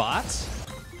spot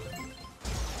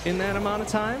in that amount of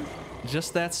time?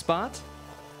 Just that spot?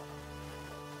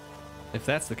 If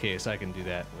that's the case, I can do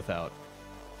that without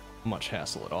much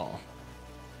hassle at all.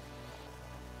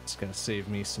 It's gonna save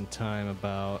me some time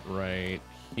about right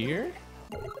here.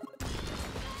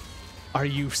 Are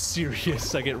you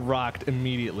serious? I get rocked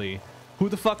immediately. Who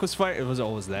the fuck was firing? It was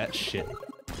always that shit.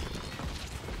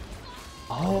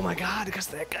 Oh my god, because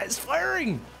that guy's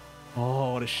firing!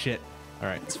 Oh, what a shit.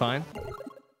 Alright, it's fine.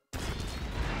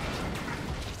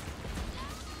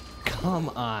 Come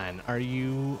on, are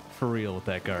you for real with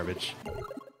that garbage?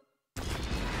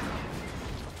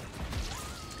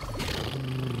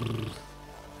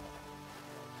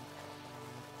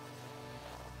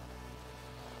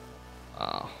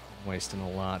 Oh, I'm wasting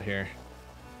a lot here.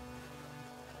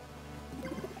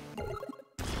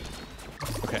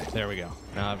 Okay, there we go.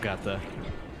 Now I've got the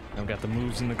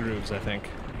moves and the grooves, I think.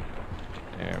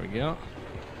 There we go.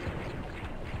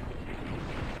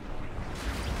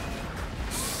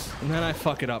 And then I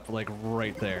fuck it up like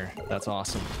right there. That's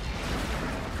awesome.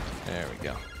 There we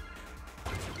go.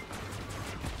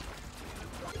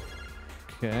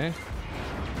 Okay.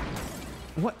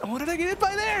 What did I get hit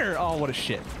by there? Oh, what a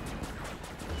shit.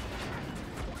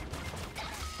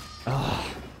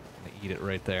 Oh, I eat it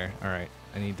right there. All right,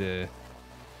 I need to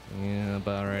Yeah,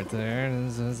 about right there.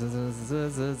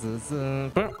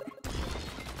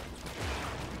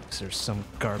 There's some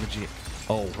garbagey.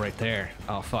 Oh, right there.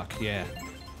 Oh, fuck, yeah.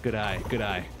 Good eye, good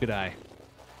eye, good eye.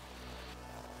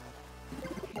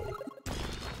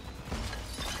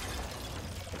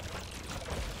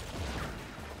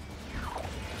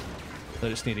 I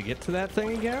just need to get to that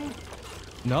thing again?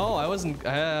 No, I wasn't.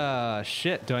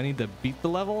 Shit. Do I need to beat the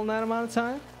level in that amount of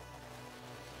time?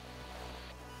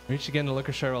 Reach again to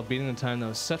liquor shard while beating the time that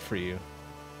was set for you.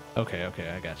 Okay, okay,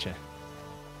 I gotcha.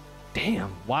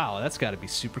 Damn, wow, that's got to be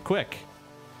super quick.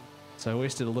 So I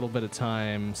wasted a little bit of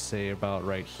time, say about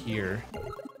right here.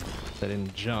 I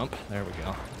didn't jump. There we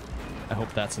go. I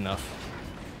hope that's enough.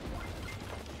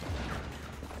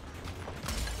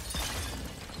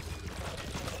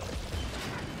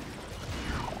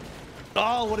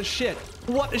 Oh, what a shit.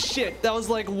 What a shit. That was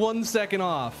like 1 second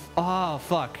off. Oh,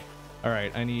 fuck. All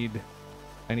right, I need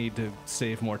to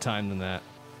save more time than that.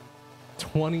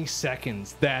 20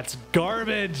 seconds. That's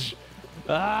garbage.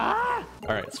 Ah!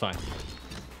 All right, it's fine.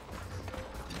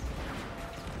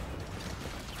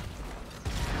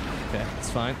 Okay, it's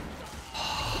fine.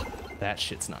 That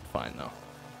shit's not fine, though.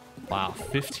 Wow,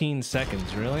 15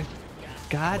 seconds, really?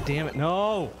 God damn it, no!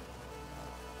 All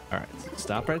right,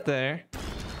 stop right there.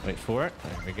 Wait for it.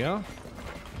 There we go.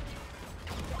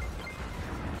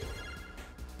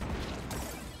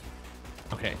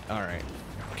 Okay, all right.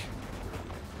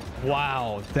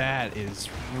 Wow, that is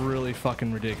really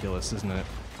fucking ridiculous, isn't it?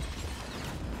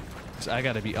 'Cause I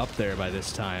gotta be up there by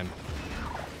this time.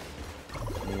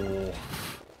 Whoa.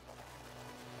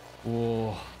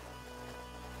 Whoa.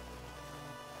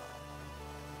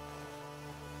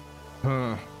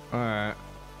 Huh. Alright.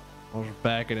 I'll just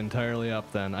back it entirely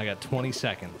up then. I got 20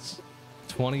 seconds.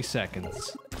 20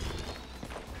 seconds.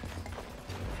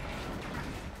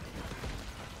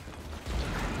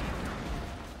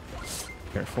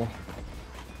 Careful.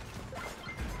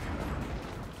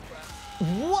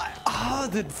 What? Oh,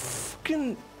 the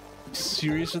fucking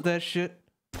serious with that shit?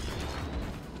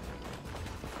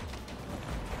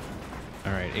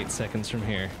 Alright, 8 seconds from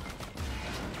here.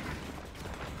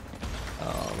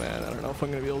 Oh man, I don't know if I'm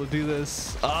gonna be able to do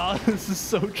this. Oh, this is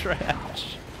so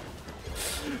trash.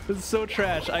 This is so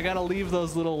trash. I gotta leave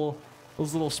those little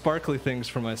sparkly things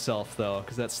for myself though,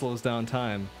 because that slows down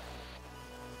time.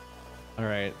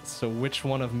 Alright, so which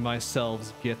one of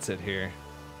myselves gets it here?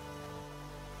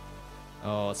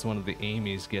 Oh, it's one of the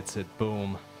Amy's gets it.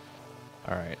 Boom.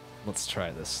 Alright, let's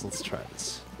try this. Let's try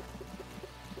this.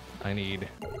 I need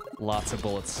lots of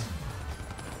bullets.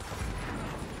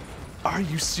 Are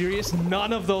you serious?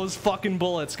 None of those fucking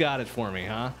bullets got it for me,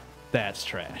 huh? That's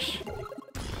trash.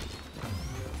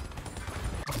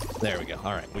 There we go.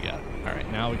 Alright, we got it.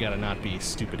 Alright, now we gotta not be a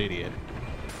stupid idiot.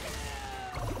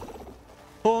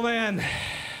 Oh man.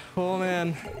 Oh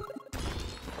man.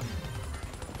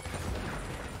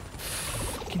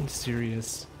 Fucking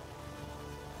serious.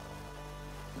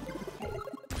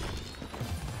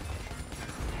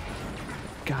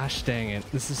 Gosh dang it.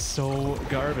 This is so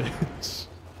garbage.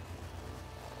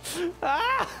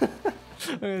 Ah!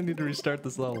 I'm gonna need to restart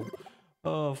this level.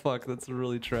 Oh fuck, that's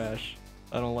really trash.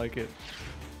 I don't like it.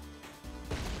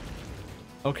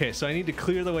 Okay, so I need to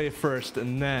clear the way first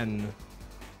and then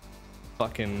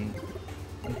fucking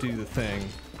do the thing.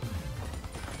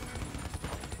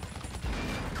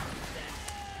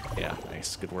 Yeah,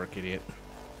 nice. Good work, idiot.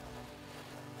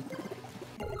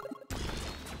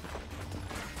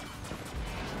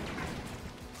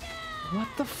 What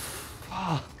the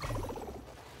fuck?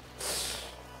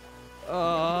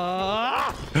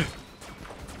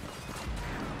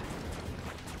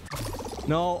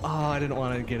 No, oh, I didn't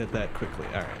want to get it that quickly.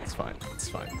 Alright, it's fine. It's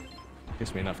fine.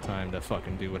 Gives me enough time to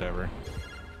fucking do whatever.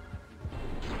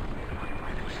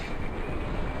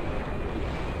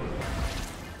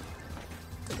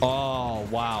 Oh,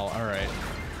 wow. Alright.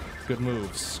 Good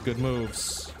moves. Good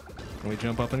moves. Can we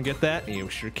jump up and get that? You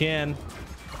sure can.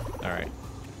 Alright.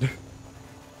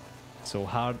 So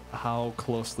how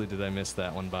closely did I miss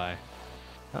that one by?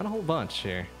 Not a whole bunch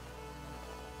here.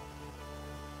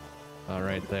 Oh,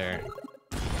 right there.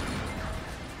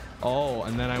 Oh,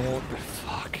 and then I won't...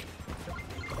 Fuck.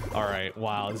 Alright,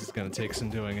 wow, this is gonna take some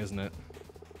doing, isn't it?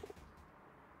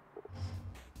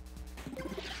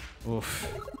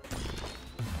 Oof.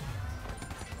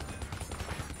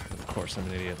 Of course I'm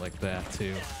an idiot like that,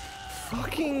 too.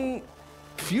 Fucking...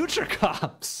 Future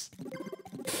cops!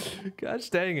 Gosh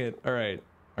dang it. Alright,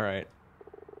 alright.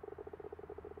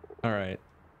 Alright,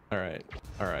 alright,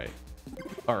 alright.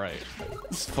 Alright.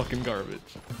 This is fucking garbage.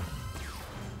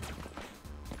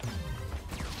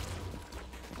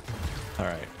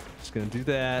 Alright, just gonna do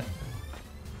that.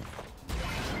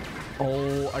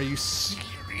 Oh, are you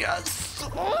serious?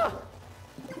 Oh!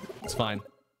 It's fine.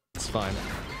 It's fine.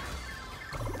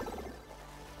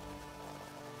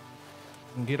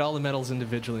 You can get all the medals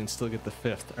individually and still get the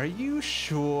 5th. Are you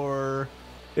sure?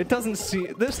 It doesn't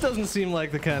seem... This doesn't seem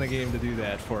like the kind of game to do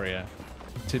that for you.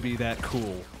 To be that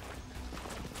cool.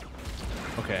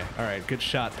 Okay, alright. Good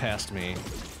shot past me.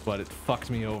 But it fucked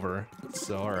me over.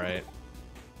 So, alright.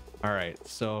 Alright,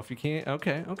 so if you can't...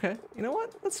 Okay, okay. You know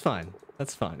what? That's fine.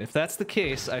 That's fine. If that's the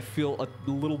case, I feel a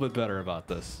little bit better about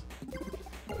this.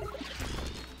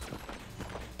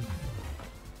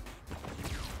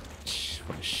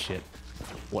 What a shit.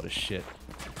 What a shit.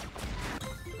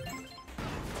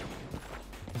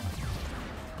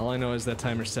 All I know is that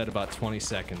timer set about 20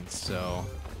 seconds, so...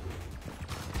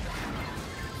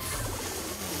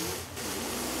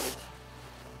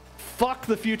 Fuck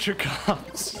the future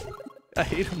cops! I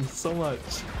hate them so much.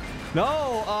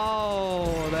 No!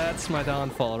 Oh, that's my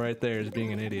downfall right there, is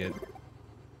being an idiot.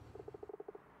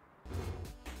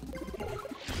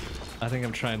 I think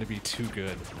I'm trying to be too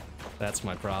good. That's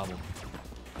my problem.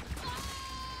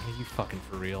 Are you fucking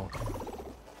for real?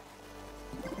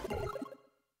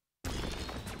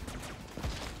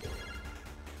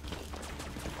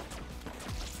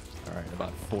 Alright,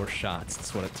 about 4 shots.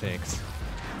 That's what it takes.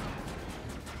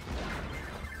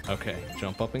 Okay,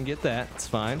 jump up and get that. It's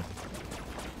fine.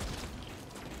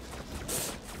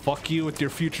 Fuck you with your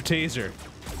future taser.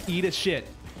 Eat a shit.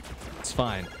 It's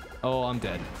fine. Oh, I'm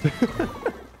dead.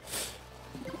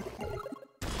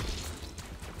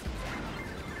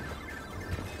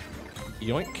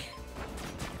 Yoink.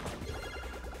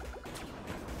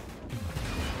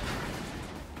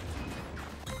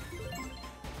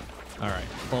 Alright.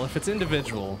 Well, if it's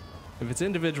individual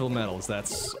medals,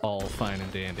 that's all fine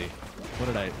and dandy. What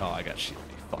did I... Oh, I got Shieldy.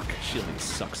 Fuck. Shieldy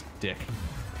sucks dick.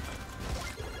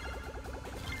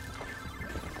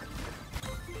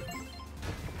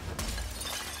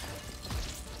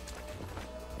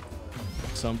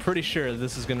 So I'm pretty sure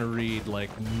this is gonna read like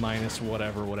minus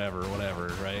whatever,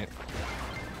 right?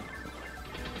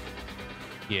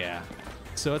 Yeah.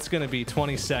 So it's gonna be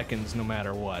 20 seconds no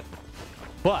matter what.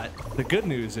 But the good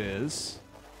news is,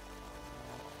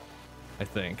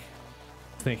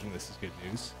 thinking this is good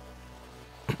news,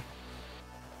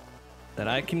 that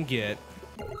I can get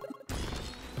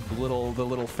the little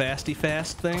fasty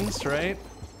fast things, right?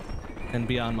 And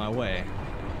be on my way.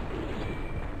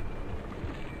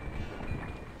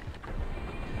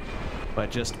 By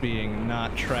just being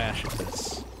not trash at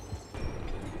this.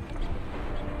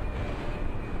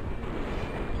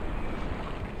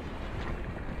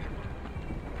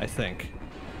 I think.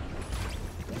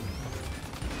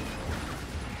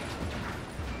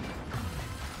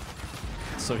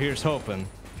 So here's hoping.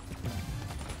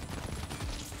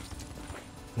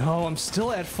 No, I'm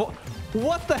still at 4.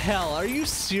 What the hell? Are you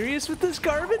serious with this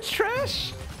garbage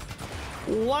trash?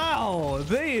 Wow,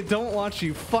 they don't want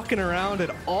you fucking around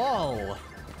at all.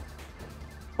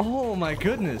 Oh my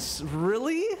goodness,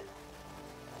 really?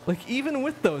 Like, even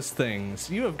with those things,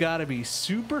 you have got to be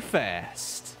super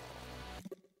fast.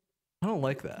 I don't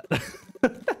like that.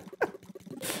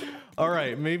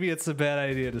 Alright, maybe it's a bad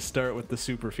idea to start with the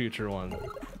super future one.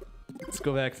 Let's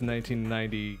go back to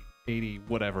 1990, 80,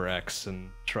 whatever X and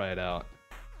try it out.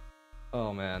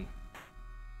 Oh man.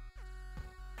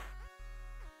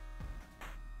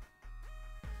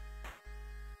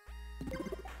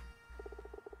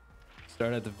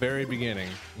 Start at the very beginning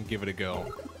and give it a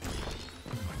go.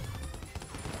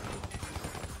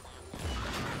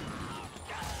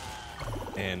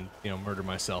 And, you know, murder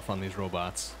myself on these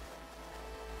robots.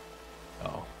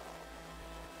 Oh.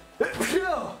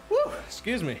 Woo!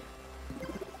 Excuse me.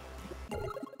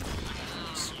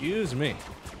 Excuse me.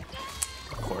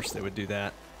 Of course they would do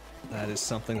that. That is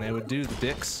something they would do, the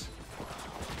dicks.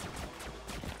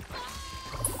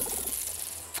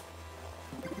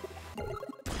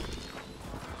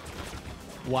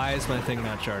 Why is my thing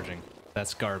not charging?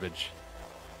 That's garbage.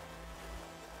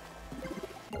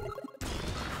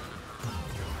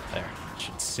 There.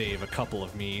 Should save a couple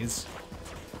of me's.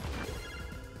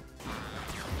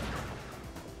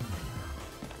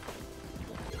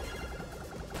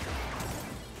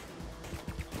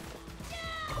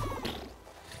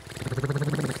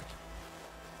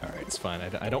 Alright, it's fine.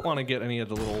 I don't want to get any of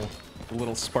the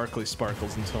little sparkly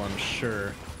sparkles until I'm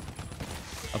sure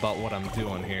about what I'm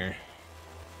doing here.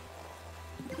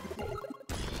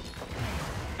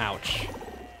 Ouch.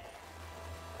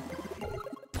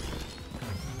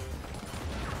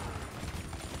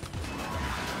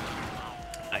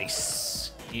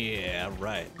 Nice. Yeah,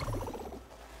 right.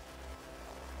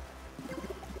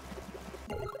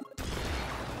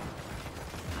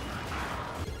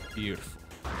 Beautiful.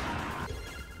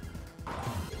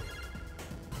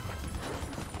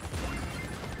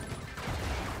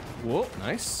 Whoa,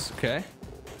 nice. Okay.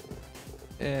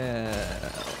 Yeah,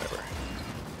 whatever.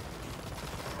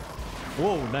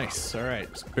 Whoa, nice. All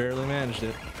right, just barely managed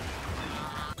it.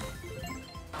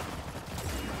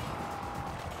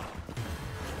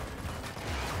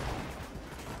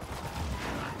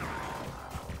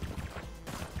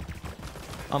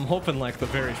 I'm hoping like the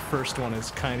very first one is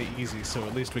kind of easy, so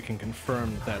at least we can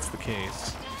confirm that that's the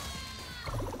case.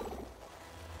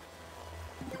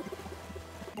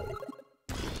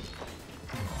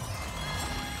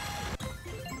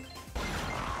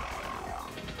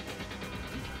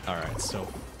 Alright, so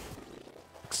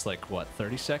looks like what,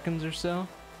 30 seconds or so?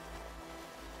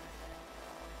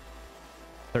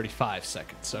 35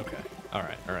 seconds, okay.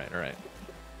 Alright, alright, alright.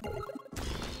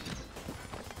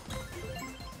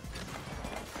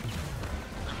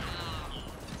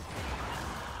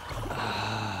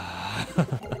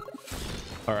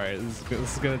 Alright, this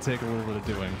is gonna take a little bit of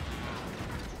doing.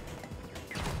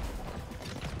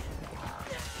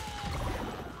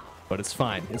 But it's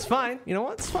fine. It's fine. You know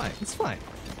what? It's fine. It's fine.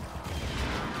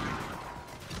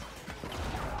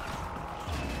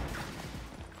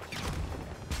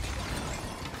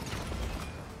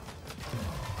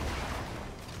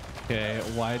 Okay,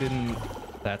 why didn't...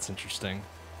 That's interesting.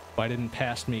 Why didn't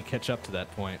past me catch up to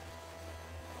that point?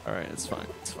 Alright, it's fine.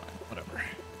 It's fine. Whatever.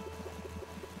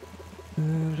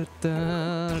 There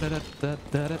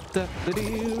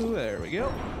we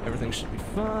go. Everything should be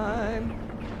fine.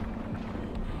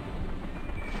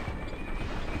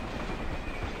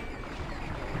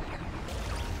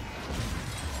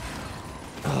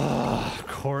 Of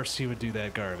course he would do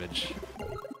that garbage.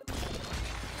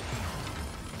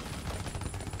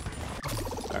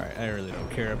 Alright, I really don't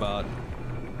care about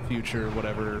future,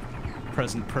 whatever,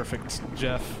 present perfect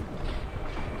Jeff.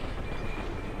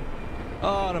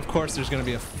 Oh, and of course there's gonna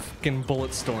be a fucking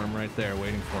bullet storm right there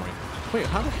waiting for me. Wait,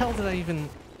 how the hell did I even...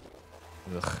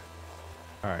 Ugh.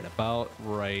 Alright, about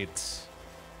right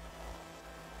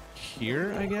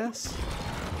here, I guess?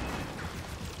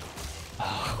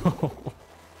 Oh.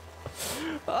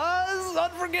 This is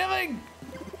unforgiving!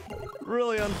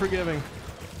 Really unforgiving.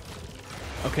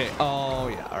 Okay, oh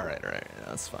yeah, alright, alright, yeah,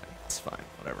 that's fine, it's fine,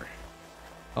 whatever.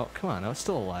 Oh, come on, I was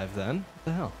still alive then. What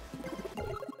the hell?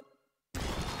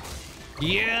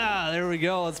 Yeah, there we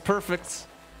go, that's perfect.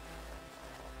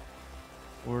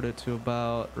 Word it to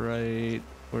about right,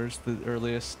 where's the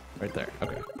earliest? Right there,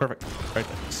 okay, perfect, right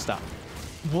there, stop.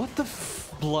 What the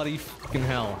bloody fucking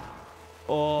hell?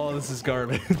 Oh, this is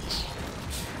garbage.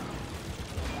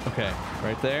 Okay,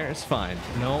 right there, it's fine.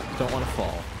 Nope, don't want to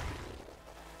fall.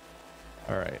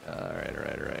 Alright,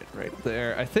 alright, right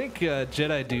there. I think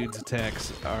Jedi Dude's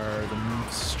attacks are the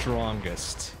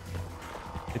strongest.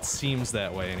 It seems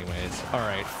that way anyways.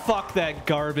 Alright, fuck that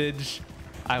garbage.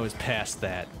 I was past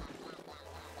that.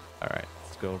 Alright,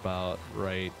 let's go about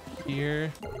right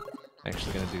here. I'm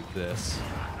actually gonna do this.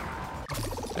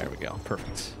 There we go,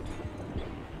 perfect.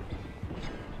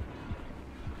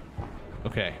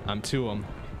 Okay, I'm to him.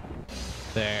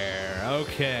 There,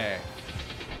 okay.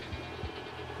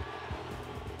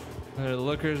 The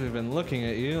lookers have been looking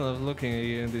at you, love looking at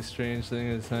you and do strange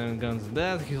things as time guns and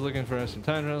death. He's looking for us some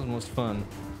time trails, most fun.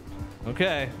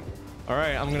 Okay.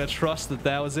 Alright, I'm gonna trust that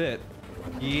that was it.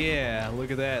 Yeah, look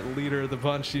at that, leader of the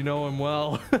bunch, you know him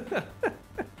well.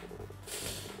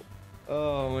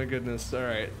 Oh my goodness,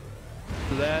 alright.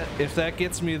 So that, if that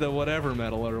gets me the whatever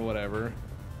medal or whatever.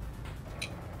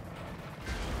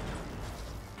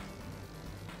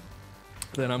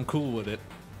 Then I'm cool with it.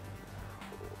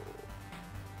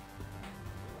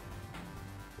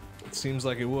 It seems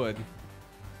like it would.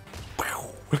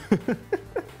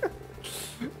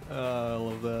 I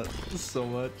love that so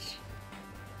much.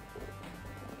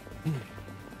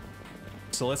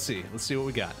 So let's see what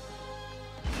we got.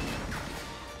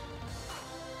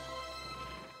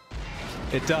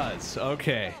 It does.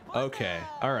 Okay. Okay.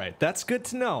 All right. That's good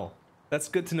to know. That's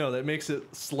good to know. That makes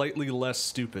it slightly less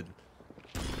stupid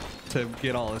to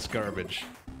get all this garbage.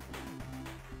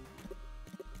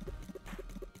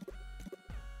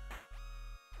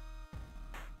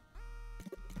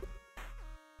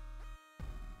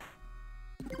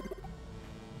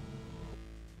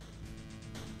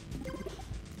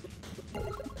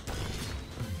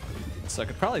 So I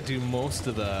could probably do most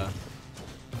of the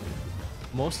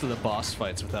boss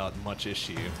fights without much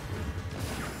issue,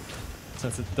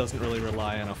 since it doesn't really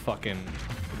rely on a fucking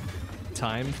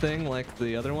time thing like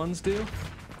the other ones do.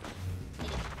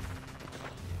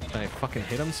 I fucking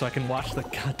hit him so I can watch the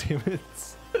goddamn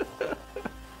hits.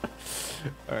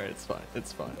 Alright, it's fine.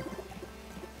 It's fine.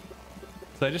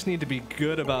 So I just need to be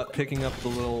good about picking up the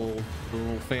little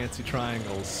fancy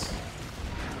triangles.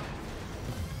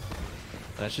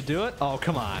 That should do it. Oh,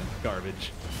 come on.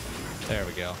 Garbage. There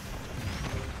we go.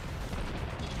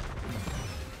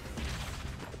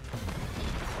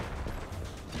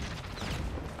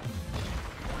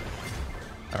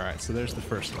 All right, so there's the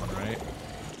first one, right?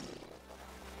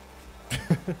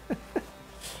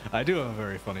 I do have a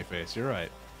very funny face. You're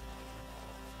right.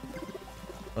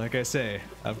 Like I say,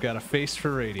 I've got a face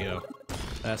for radio.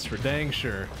 That's for dang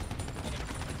sure.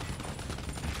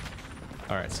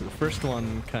 Alright, so the first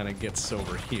one kind of gets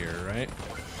over here, right?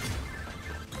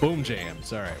 Boom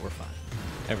jams. Alright, we're fine.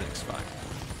 Everything's fine.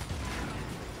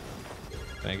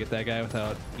 Can I get that guy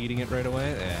without eating it right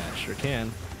away? Yeah, sure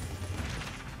can.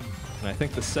 And I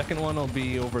think the second one will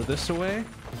be over this way.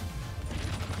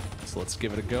 So let's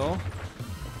give it a go.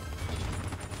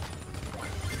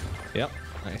 Yep.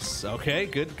 Nice. Okay,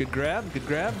 good grab, good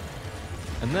grab.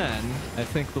 And then, I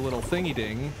think the little thingy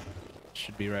ding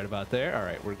should be right about there.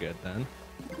 Alright, we're good then.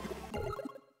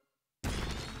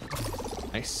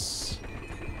 Nice.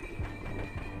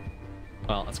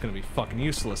 Well, that's gonna be fucking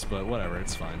useless, but whatever,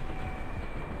 it's fine.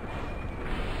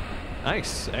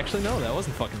 Nice. Actually, no, that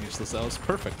wasn't fucking useless. That was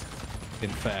perfect,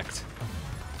 in fact.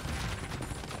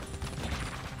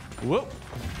 Whoop.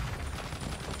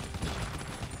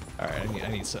 Alright,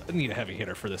 I need a heavy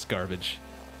hitter for this garbage.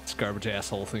 This garbage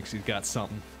asshole thinks he's got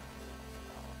something.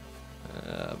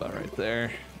 About right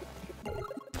there.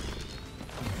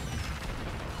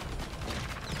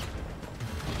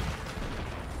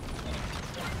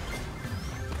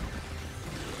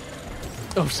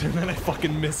 Oh shit, man, I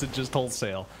fucking miss it just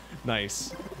wholesale.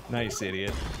 Nice. Nice,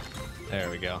 idiot. There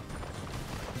we go.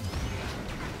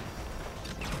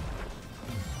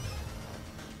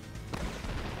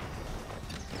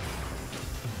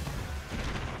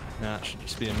 Nah, it should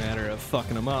just be a matter of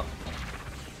fucking them up.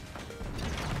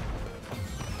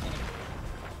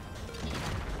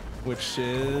 Which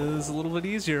is a little bit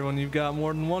easier when you've got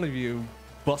more than one of you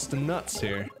busting nuts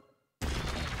here.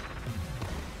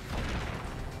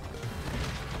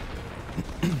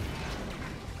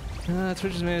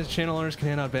 Twitch's managed channel owners can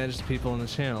hand out badges to people in the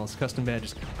channels, custom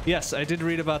badges. Yes, I did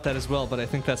read about that as well, but I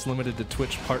think that's limited to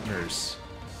Twitch partners.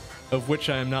 Of which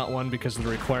I am not one because the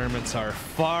requirements are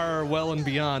far well and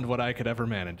beyond what I could ever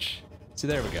manage. See,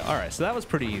 there we go. Alright, so that was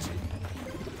pretty easy.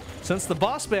 Since the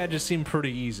boss badges seem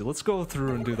pretty easy, let's go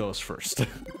through and do those first.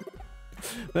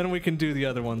 Then we can do the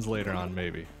other ones later on,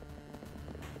 maybe.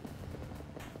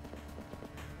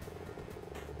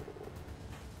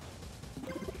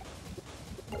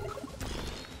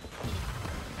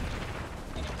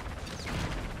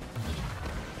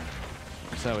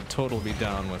 I would totally be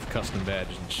down with custom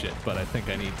badges and shit, but I think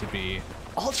I need to be...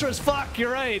 Ultras, fuck,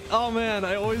 you're right! Oh man,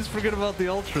 I always forget about the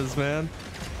Ultras, man.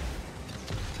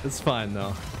 It's fine,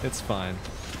 though. It's fine.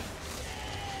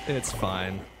 It's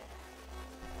fine.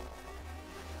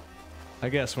 I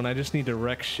guess when I just need to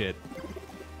wreck shit,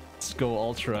 let's go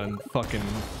Ultra and fucking...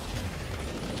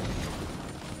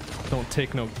 don't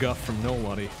take no guff from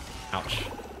nobody. Ouch.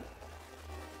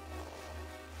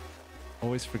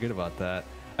 Always forget about that.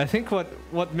 I think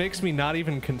what makes me not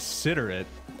even consider it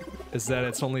is that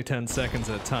it's only 10 seconds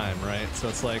at a time, right? So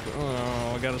it's like,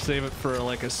 oh, I gotta save it for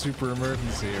like a super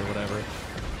emergency or whatever.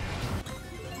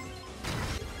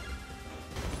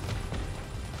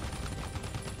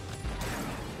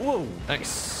 Whoa,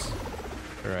 nice.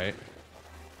 Alright.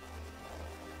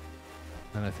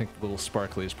 And I think the little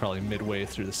sparkly is probably midway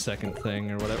through the second thing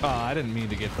or whatever. Oh, I didn't mean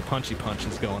to get the punchy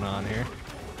punches going on here.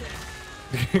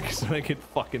 Because I get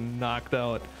fucking knocked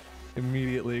out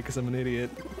immediately because I'm an idiot.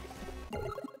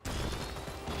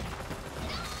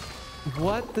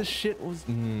 What the shit was...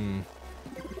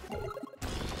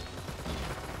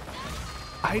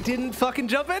 I didn't fucking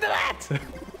jump into that!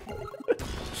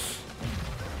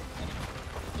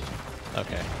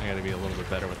 Okay, I gotta be a little bit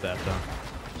better with that though.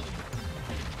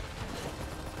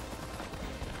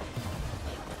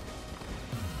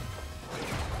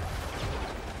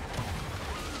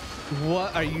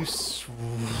 What are you...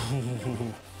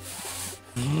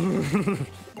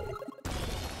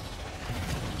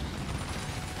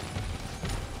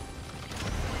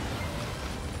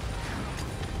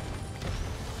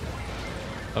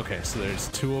 Okay, so there's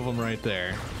two of them right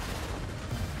there.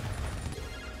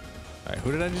 Alright,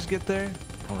 who did I just get there?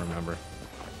 I don't remember.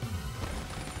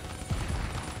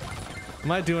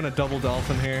 Am I doing a double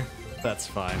dolphin here? That's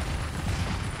fine.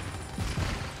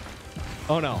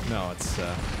 Oh no, it's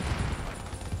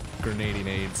grenading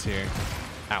aids here.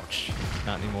 Ouch.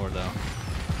 Not anymore though.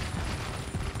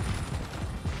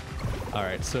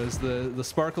 Alright, so is the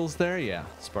Sparkles there? Yeah,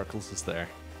 Sparkles is there.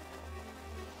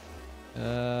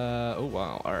 Oh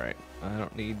wow, alright. I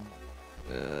don't need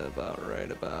about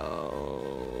right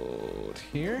about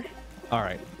here.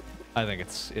 Alright. I think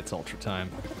it's ultra time.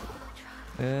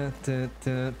 There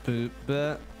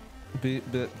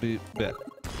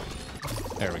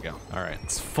we go. Alright,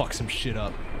 let's fuck some shit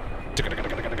up.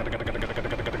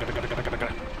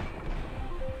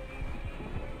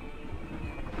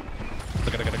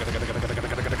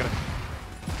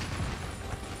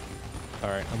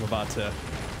 Alright, I'm about to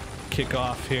kick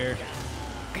off here.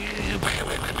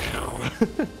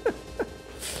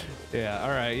 Yeah,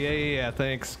 alright, yeah,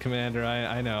 thanks, Commander.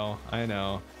 I know.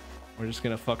 We're just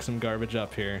gonna fuck some garbage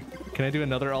up here. Can I do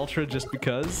another ultra just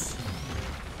because?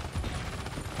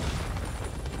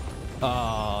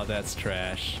 Oh, that's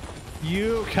trash.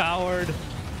 You coward!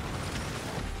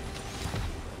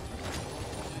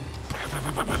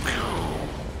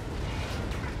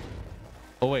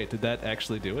 Oh wait, did that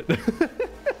actually do it?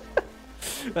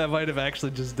 That might have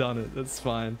actually just done it. That's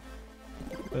fine.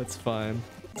 That's fine.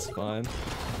 It's fine.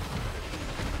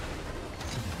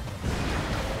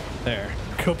 There.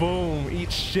 Kaboom!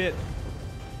 Eat shit.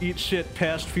 Eat shit,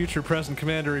 past, future, present,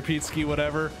 commander, repeat, ski,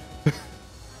 whatever.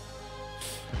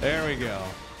 There we go.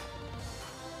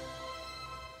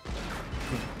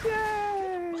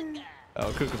 Yay!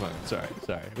 Oh, Kukumon.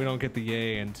 Sorry. We don't get the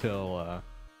yay until,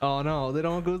 oh no, they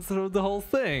don't go through the whole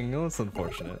thing. Oh, that's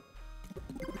unfortunate.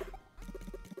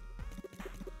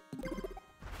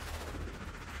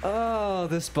 Oh,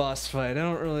 this boss fight. I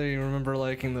don't really remember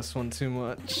liking this one too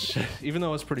much. Even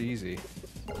though it's pretty easy.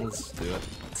 Let's do it.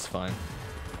 It's fine.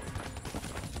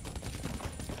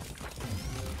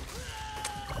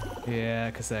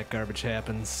 Yeah, because that garbage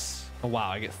happens. Oh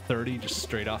wow, I get 30 just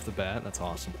straight off the bat. That's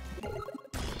awesome.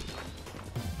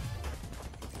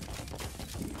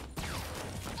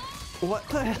 What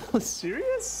the hell?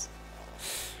 Serious?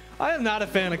 I am not a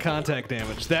fan of contact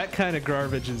damage. That kind of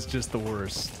garbage is just the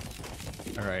worst.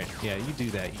 Alright, yeah, you do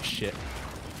that, you shit.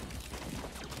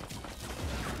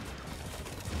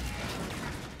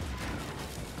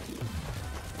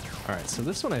 Alright, so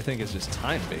this one I think is just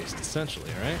time-based, essentially,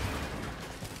 right?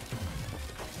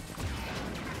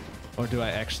 Or do I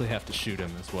actually have to shoot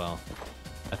him as well?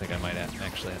 I think I might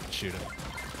actually have to shoot him.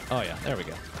 Oh yeah, there we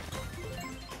go.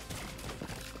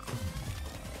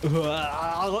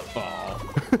 Oh.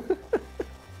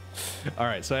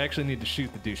 Alright, so I actually need to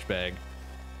shoot the douchebag.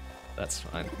 That's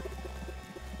fine.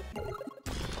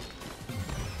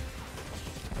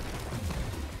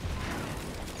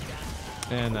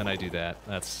 And then I do that.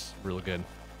 That's really good.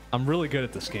 I'm really good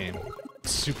at this game.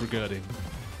 Super good. And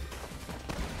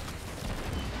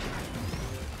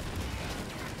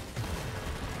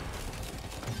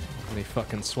he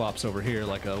fucking swaps over here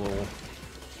like a little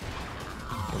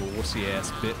wussy ass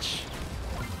bitch.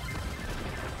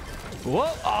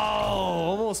 Whoa! Oh,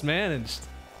 almost managed.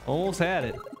 Almost had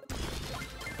it.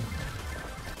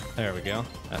 There we go.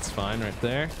 That's fine right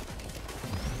there.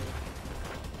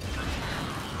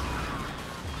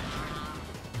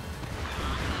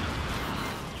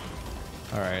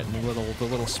 All right, and the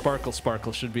little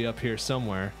sparkle should be up here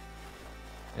somewhere.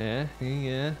 Yeah.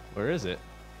 Where is it?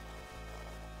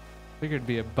 Figured it'd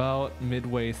be about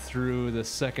midway through the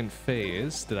second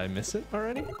phase. Did I miss it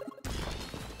already? I don't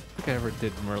think I ever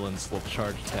did Merlin's little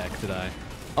charge attack, did I?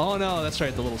 Oh no, that's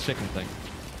right, the little chicken thing.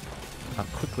 How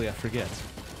quickly I forget.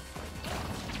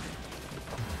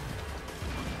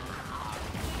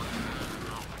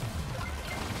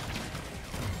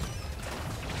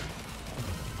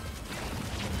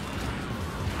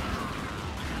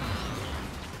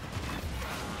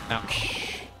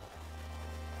 Ouch.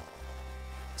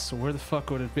 So where the fuck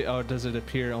would it be? Oh, does it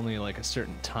appear only like a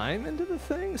certain time into the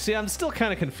thing? See, I'm still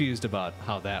kind of confused about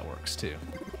how that works too.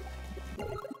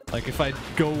 Like if I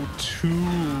go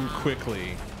too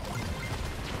quickly,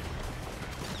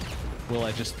 will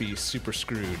I just be super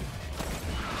screwed?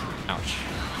 Ouch.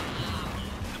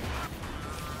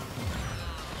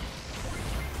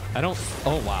 I don't...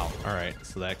 Oh, wow. Alright,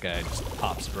 so that guy just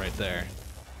pops it right there.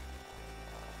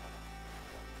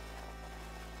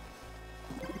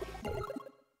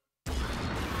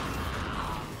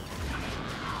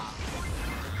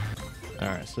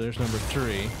 Alright, so there's number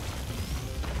 3.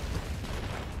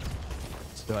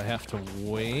 So do I have to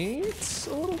wait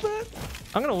a little bit?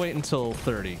 I'm gonna wait until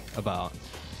 30, about.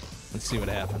 Let's see what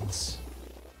happens.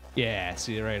 Yeah,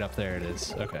 see, right up there it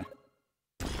is. Okay.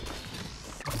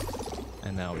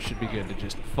 And now we should be good to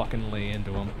just fucking lay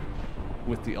into him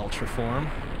with the ultra form.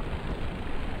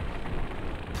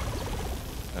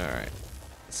 Alright.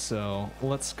 So,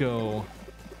 let's go...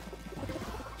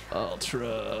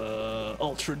 Ultra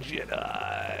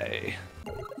Jedi.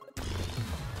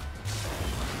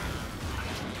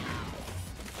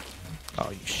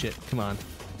 Oh, you shit. Come on.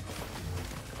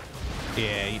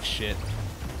 Yeah, eat shit.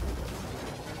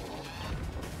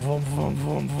 Vroom, vroom,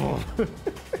 vroom, vroom.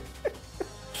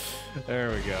 There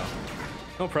we go.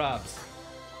 No props.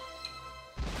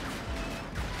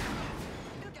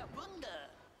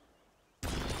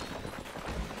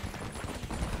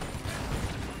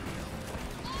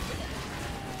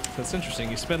 That's interesting.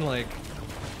 You spend like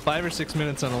 5 or 6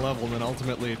 minutes on a level, and then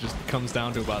ultimately it just comes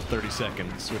down to about 30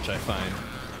 seconds, which I find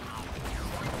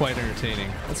quite entertaining.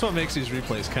 That's what makes these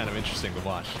replays kind of interesting to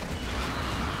watch.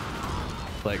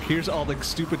 Like, here's all the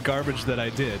stupid garbage that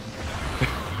I did.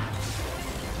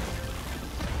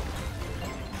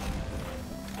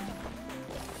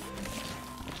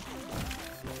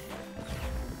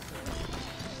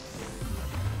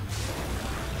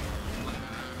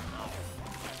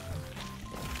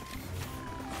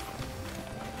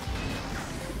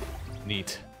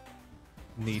 Neat.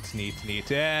 Neat, neat, neat.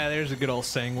 Yeah, there's a good old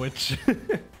sandwich.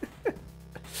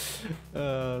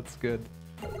 That's good.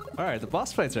 Alright, the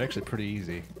boss fights are actually pretty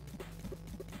easy.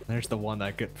 There's the one that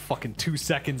I got fucking 2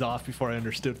 seconds off before I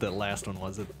understood what that last one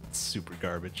was. It's super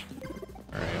garbage.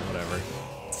 Alright, whatever.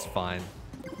 It's fine.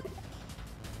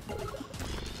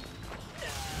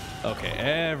 Okay,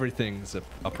 everything's a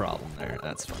problem there.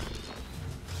 That's fine.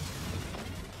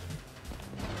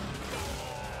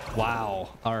 Wow.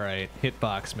 Alright.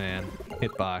 Hitbox, man.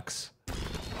 Hitbox.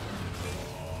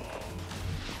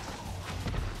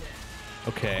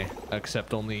 Okay.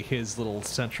 Except only his little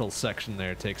central section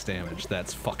there takes damage.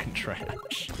 That's fucking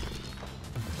trash.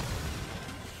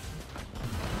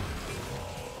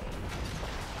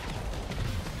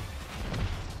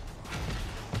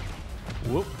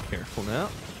 Whoop. Careful now.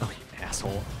 Oh, you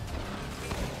asshole.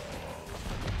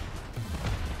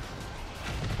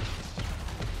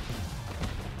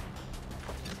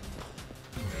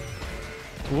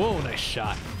 Whoa, nice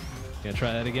shot. Gonna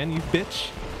try that again, you bitch?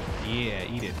 Yeah,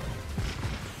 eat it.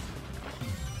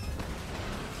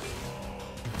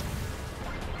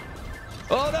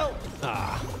 Oh no!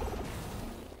 Ah.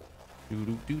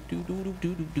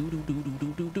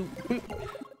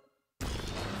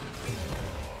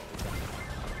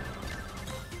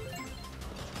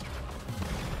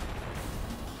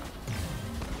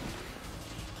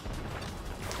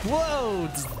 Whoa!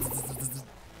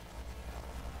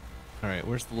 Alright,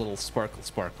 where's the little sparkle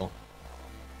sparkle?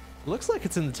 Looks like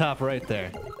it's in the top right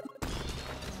there.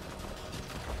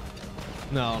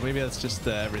 No, maybe that's just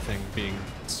everything being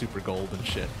super gold and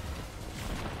shit.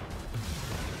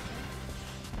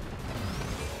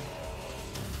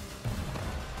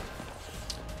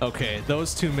 Okay,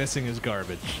 those two missing is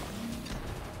garbage.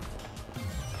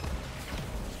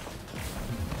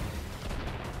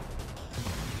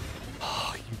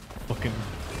 Oh, you fucking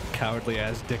cowardly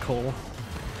ass dickhole.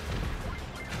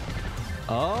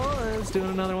 Oh, it's doing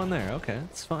another one there. Okay,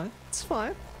 it's fine. It's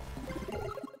fine.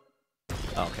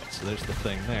 Okay, so there's the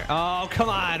thing there. Oh, come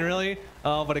on, really?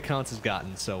 Oh, but it counts as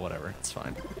gotten, so whatever. It's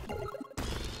fine.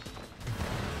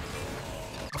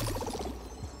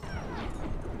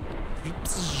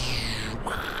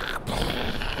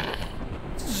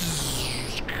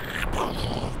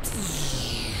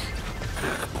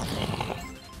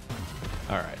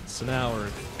 Alright, so now we're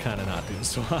kind of not doing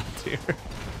so hot here.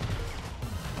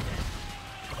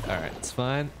 Alright, it's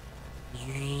fine.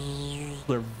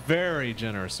 They're very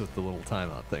generous with the little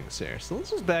timeout things here. So let's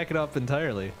just back it up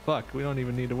entirely. Fuck, we don't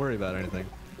even need to worry about anything.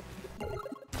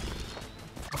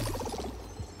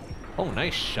 Oh,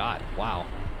 nice shot. Wow.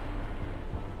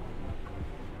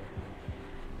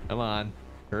 Come on.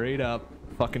 Hurry it up.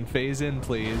 Fucking phase in,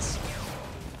 please.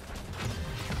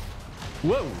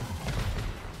 Whoa!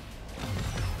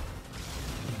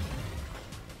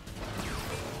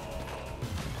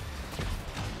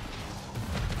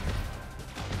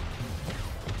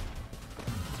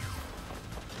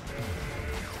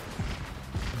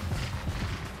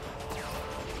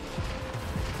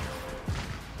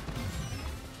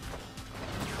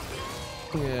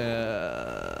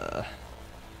 Yeah.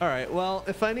 Alright, well,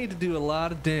 if I need to do a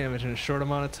lot of damage in a short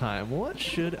amount of time, what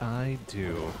should I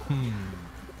do?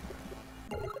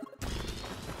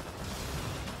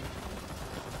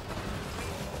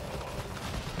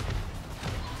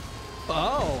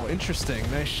 Oh, interesting.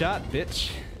 Nice shot,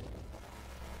 bitch.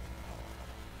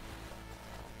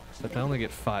 Except I only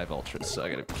get 5 ultras, so I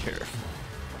gotta be careful.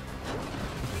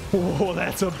 Whoa,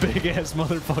 that's a big ass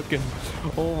motherfucking.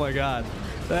 Oh my god.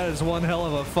 That is one hell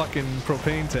of a fucking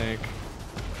propane tank.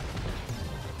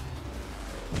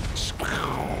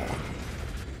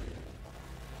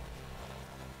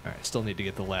 Alright, still need to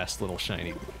get the last little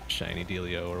shiny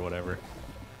dealio or whatever.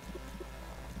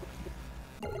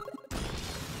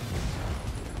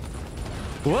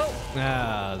 Whoa!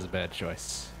 Ah, that was a bad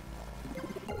choice.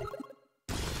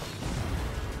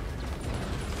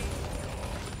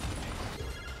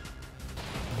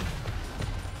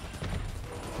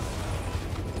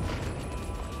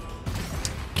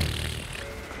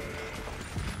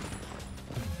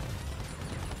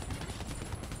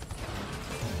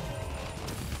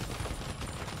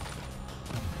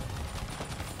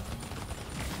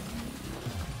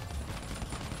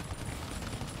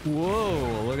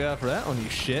 Whoa, look out for that one, you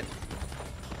shit.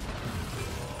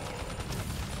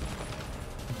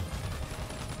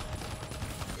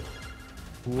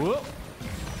 Whoa.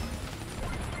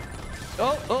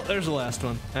 Oh, there's the last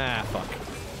one. Ah, fuck.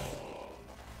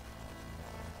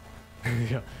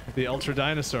 Yeah, the Ultra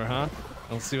Dinosaur, huh?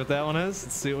 Let's see what that one is.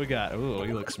 Let's see what we got. Ooh,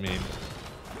 he looks mean.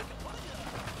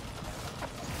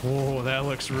 Whoa, that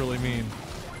looks really mean.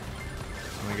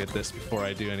 I'm gonna get this before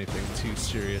I do anything too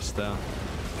serious, though.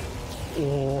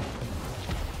 Oh.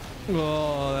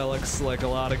 Oh, that looks like a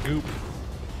lot of goop.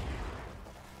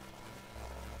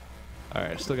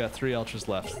 Alright, still got 3 ultras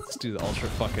left. Let's do the ultra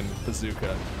fucking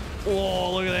bazooka.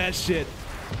 Oh, look at that shit.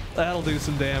 That'll do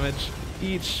some damage.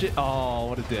 Eat shit. Oh,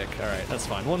 what a dick. Alright, that's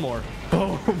fine. One more.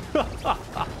 Boom.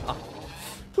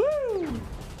 Woo!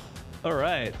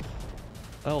 Alright.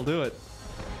 That'll do it.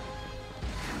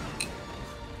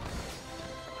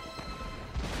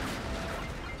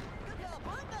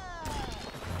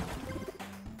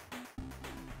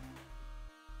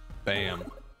 Bam.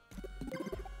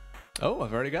 Oh,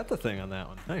 I've already got the thing on that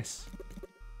one. Nice.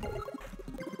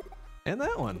 And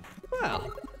that one.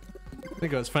 Wow. I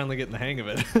think I was finally getting the hang of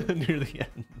it near the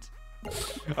end.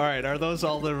 Alright, are those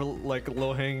all the like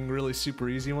low-hanging, really super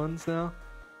easy ones now?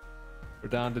 We're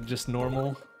down to just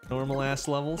normal ass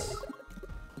levels.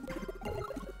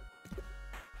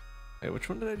 Hey, which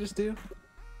one did I just do?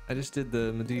 I just did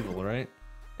the medieval, right?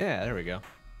 Yeah, there we go.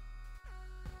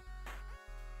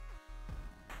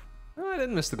 Oh, I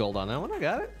didn't miss the gold on that one. I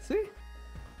got it. See?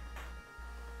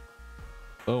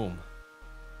 Boom.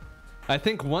 I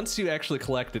think once you actually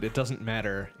collect it, it doesn't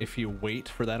matter if you wait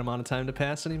for that amount of time to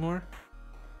pass anymore,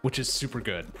 which is super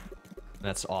good.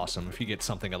 That's awesome. If you get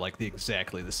something at like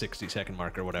exactly the 60-second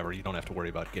mark or whatever, you don't have to worry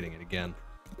about getting it again,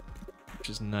 which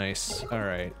is nice. All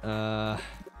right. Yeah.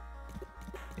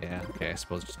 Okay. I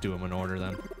suppose just do them in order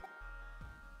then.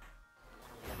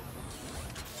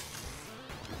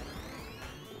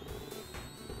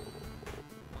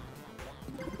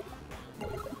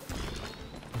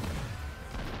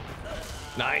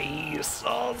 Nice!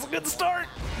 Oh, it's a good start!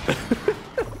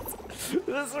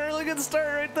 That's a really good start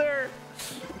right there!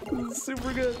 This is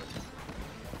super good.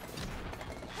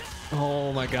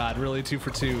 Oh my god, really 2 for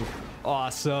 2.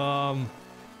 Awesome!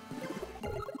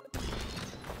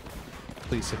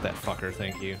 Please hit that fucker,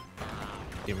 thank you.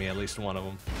 Give me at least one of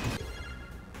them.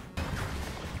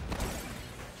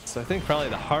 So I think probably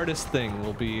the hardest thing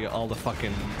will be all the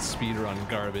fucking speedrun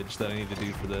garbage that I need to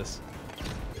do for this.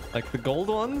 Like, the gold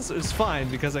ones is fine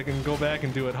because I can go back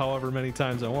and do it however many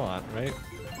times I want, right?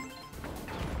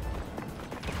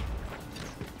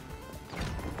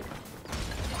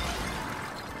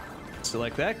 So,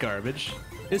 like, that garbage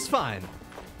is fine.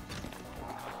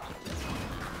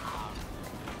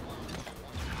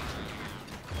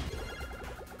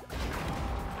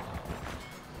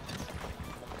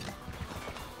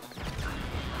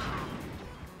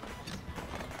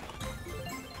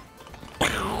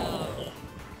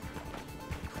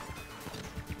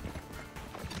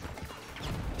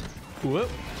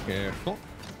 Whoop, careful.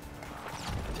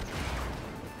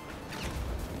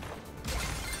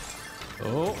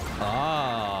 Oh,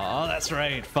 that's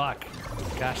right. Fuck.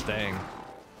 Gosh dang.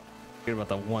 Forget about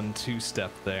the 1-2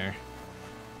 step there.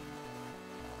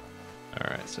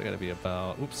 Alright, so I gotta be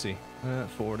about, oopsie,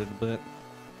 forwarded a bit.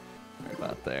 Right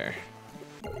about there.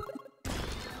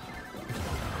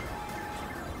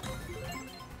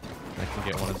 I can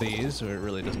get one of these, or it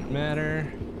really doesn't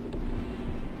matter.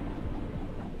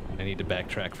 I need to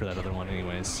backtrack for that other one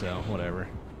anyways, so whatever.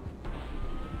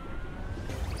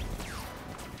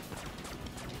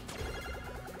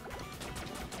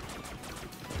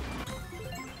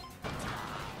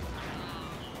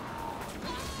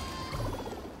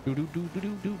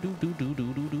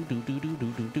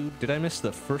 Did I miss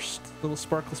the first little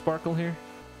sparkle here?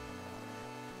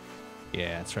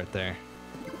 Yeah, it's right there.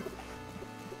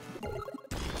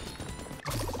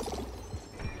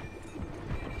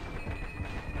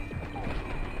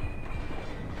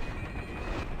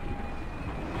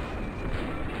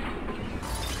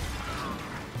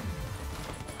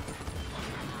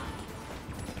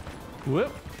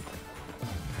 Whoop.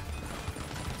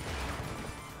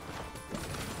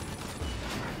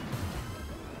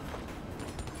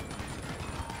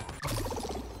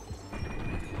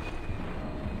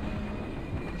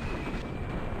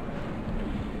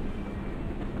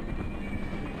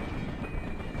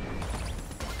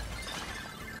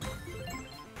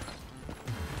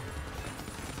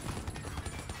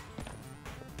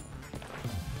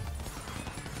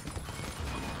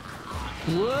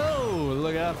 Whoa,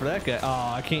 look out for that guy.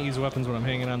 Oh, I can't use weapons when I'm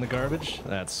hanging on the garbage.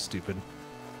 That's stupid.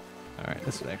 Alright,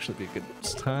 this would actually be a good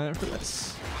time for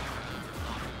this.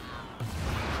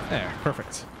 There,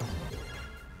 perfect.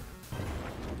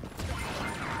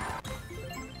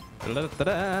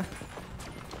 Da-da-da-da.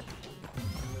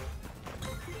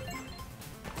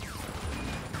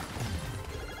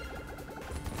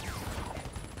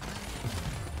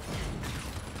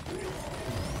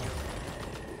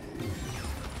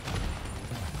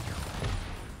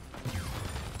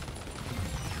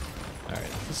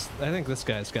 I think this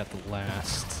guy's got the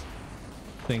last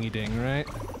thingy ding, right?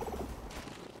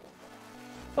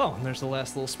 Oh, and there's the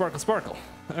last little sparkle.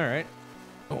 All right.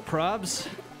 Oh, probs.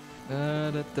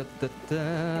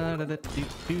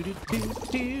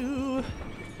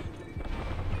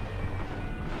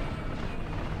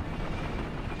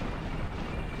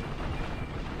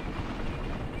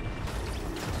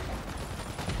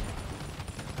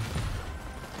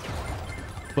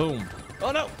 Boom.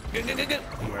 Oh no! Good.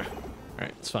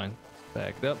 Alright, it's fine.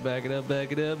 Back it up, back it up,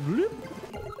 back it up. Bloop.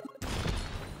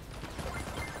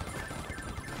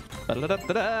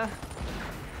 Ba-da-da-da-da.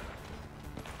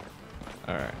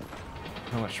 Alright.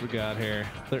 How much we got here?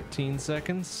 13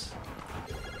 seconds.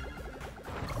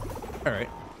 Alright.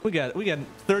 We got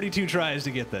 32 tries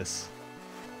to get this.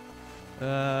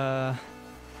 Where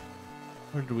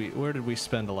did we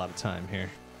spend a lot of time here?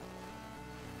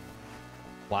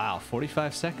 Wow,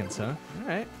 45 seconds, huh?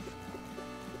 Alright.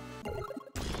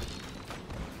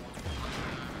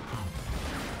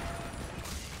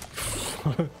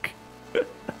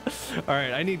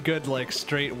 Alright, I need good, like,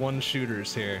 straight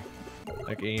one-shooters here.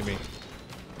 Like Amy.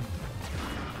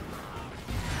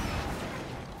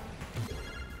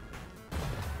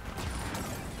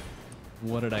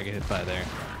 What did I get hit by there?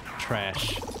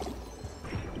 Trash.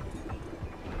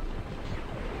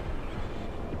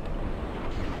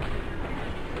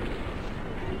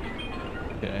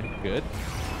 Okay, good.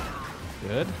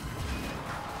 Good.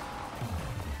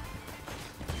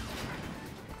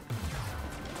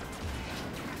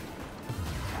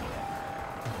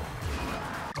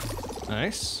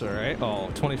 Nice. All right.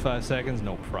 Oh, 25 seconds.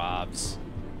 No probs.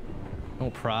 No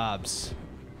probs.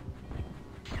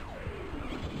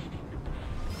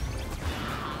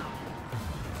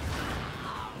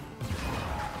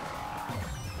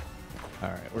 All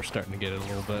right. We're starting to get it a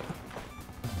little bit.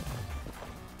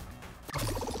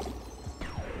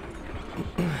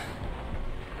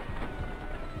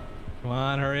 Come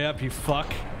on, hurry up, you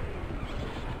fuck.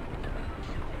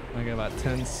 I got about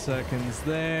 10 seconds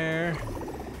there.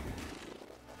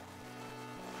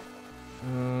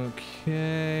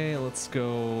 Okay, let's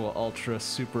go ultra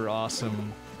super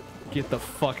awesome. Get the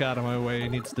fuck out of my way,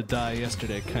 needs to die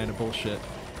yesterday kind of bullshit.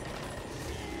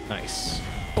 Nice.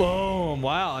 Boom!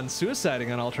 Wow, and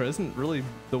suiciding on ultra isn't really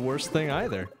the worst thing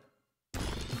either.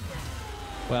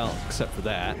 Well, except for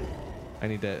that. I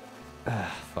need to...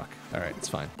 fuck. Alright, it's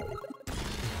fine.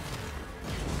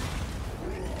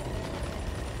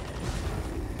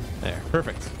 There,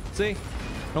 perfect. See?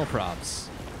 No probs.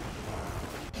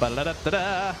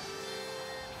 Ba-da-da-da-da!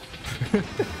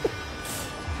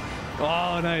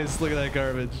 Oh, nice. Look at that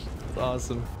garbage. It's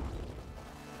awesome.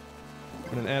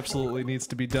 And it absolutely needs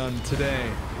to be done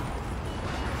today.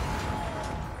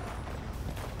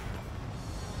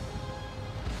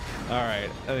 Alright,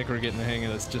 I think we're getting the hang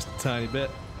of this just a tiny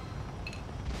bit.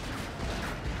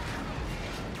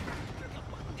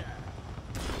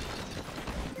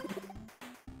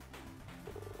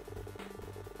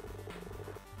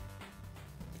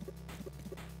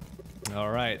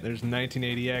 Alright, there's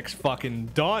 1980X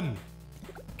fucking done!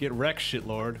 Get wrecked,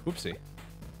 shitlord. Whoopsie.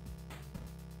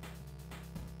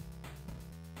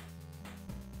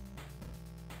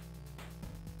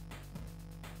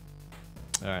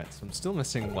 Alright, so I'm still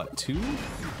missing, what, 2?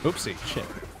 Oopsie, shit.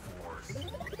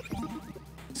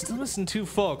 Still missing 2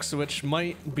 folks, which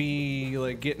might be,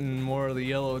 like, getting more of the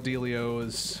yellow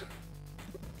dealios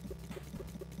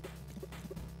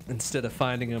instead of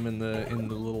finding them in the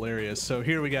little areas. So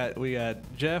here we got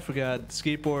Jeff, we got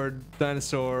Skateboard,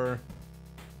 Dinosaur.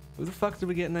 Who the fuck did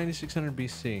we get in 9600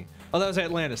 BC? Oh, that was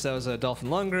Atlantis. That was Dolphin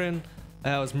Lundgren.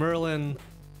 That was Merlin.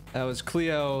 That was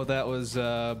Cleo. That was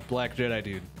Black Jedi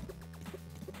Dude.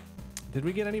 Did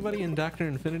we get anybody in Dr.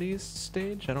 Infinity's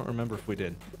stage? I don't remember if we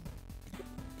did.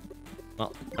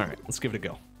 Well, alright, let's give it a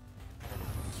go.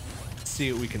 Let's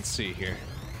see what we can see here.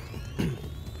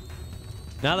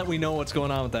 Now that we know what's going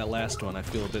on with that last one, I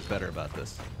feel a bit better about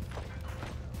this.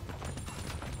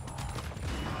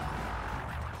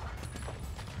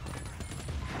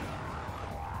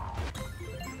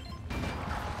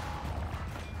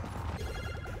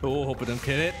 Oh, hope I don't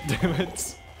get it. Damn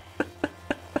it.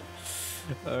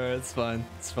 Alright, it's fine.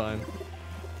 It's fine.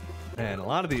 Man, a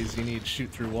lot of these you need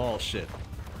shoot through wall shit.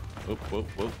 Whoop, whoop,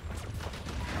 whoop.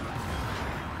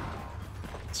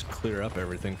 Let's clear up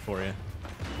everything for you.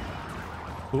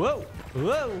 Whoa!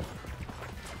 Whoa!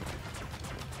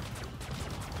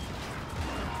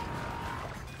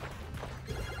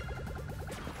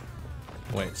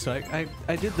 Wait, so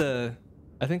I did the...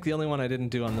 I think the only one I didn't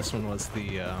do on this one was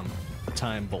the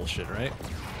time bullshit, right?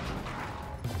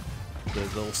 The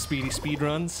little speed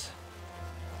runs.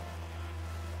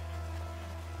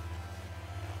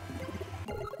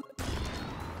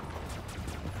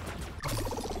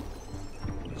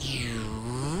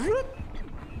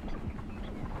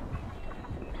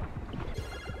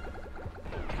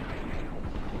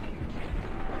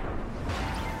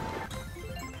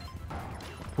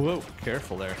 Whoa,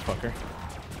 careful there, fucker.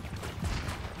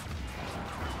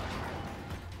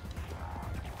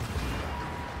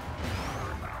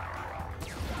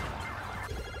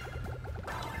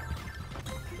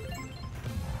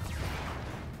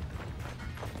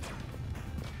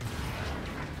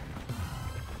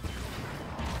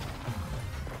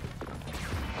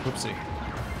 Whoopsie.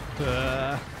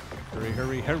 Hurry,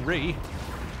 hurry, hurry.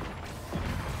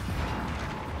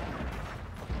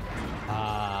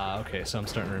 Okay, so I'm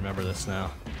starting to remember this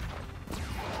now.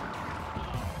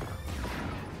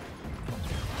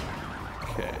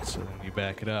 Okay, so then you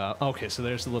back it up. Okay, so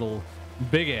there's the little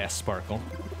big-ass sparkle.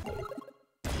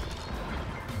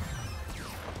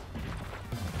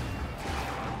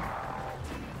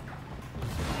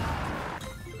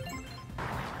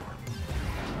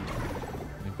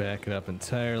 You back it up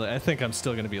entirely. I think I'm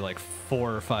still going to be like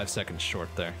 4 or 5 seconds short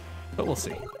there, but we'll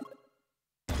see.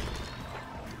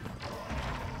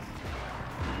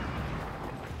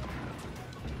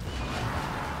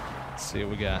 See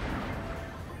what we got.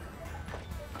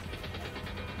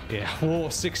 Yeah, whoa,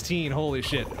 16, holy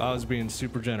shit. I was being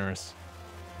super generous.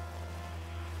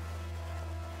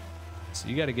 So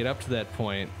you gotta get up to that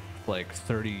point, like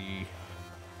 30,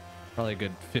 probably a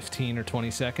good 15 or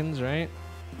 20 seconds, right?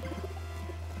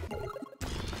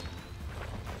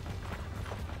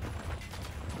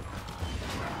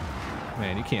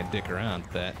 Man, you can't dick around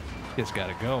with that. You just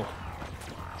gotta go.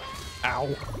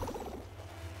 Ow.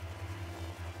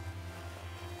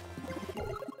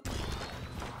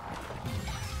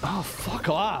 Oh, fuck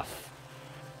off.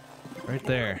 Right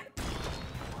there.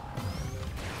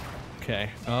 Okay.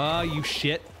 Oh, you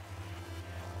shit.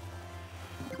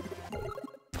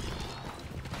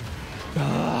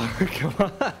 Oh, come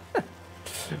on.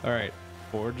 Alright.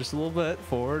 Forward just a little bit.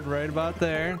 Forward right about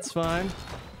there. It's fine.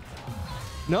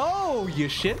 No, you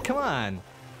shit. Come on.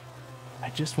 I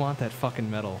just want that fucking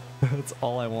medal. That's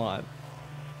all I want.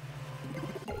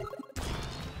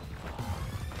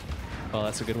 Well,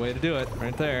 that's a good way to do it,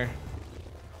 right there.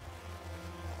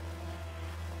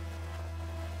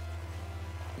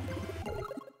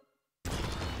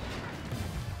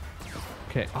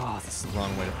 Okay, oh, this is a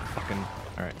long way to fucking...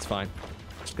 Alright, it's fine.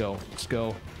 Let's go, let's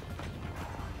go.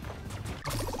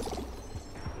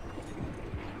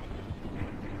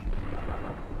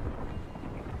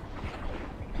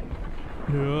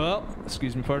 Oh,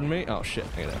 excuse me, pardon me. Oh shit,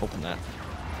 I gotta open that.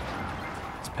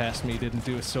 Past me didn't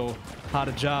do so hot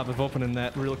a job of opening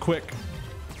that real quick.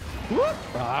 Whoop!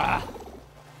 Ah!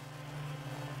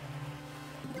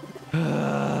 There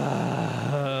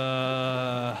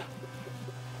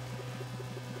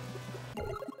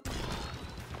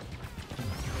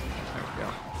we go.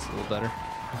 It's a little better.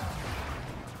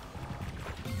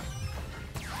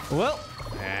 Well,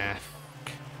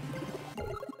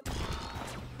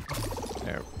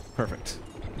 there, perfect.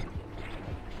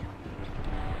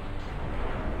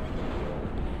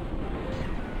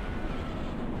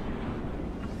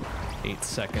 8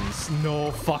 seconds. No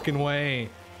fucking way.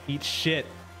 Eat shit.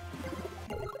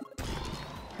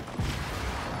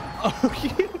 Oh,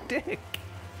 you dick.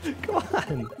 Come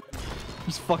on.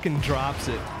 Just fucking drops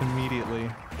it immediately.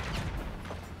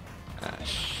 Ah,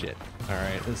 shit.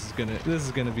 Alright, this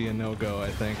is gonna be a no-go, I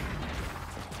think.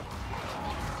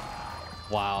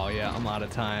 Wow, yeah, I'm out of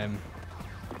time.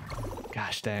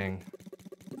 Gosh dang.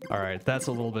 Alright, that's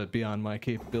a little bit beyond my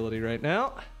capability right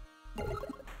now.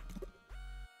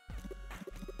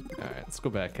 Alright, let's go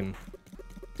back and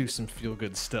do some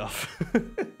feel-good stuff.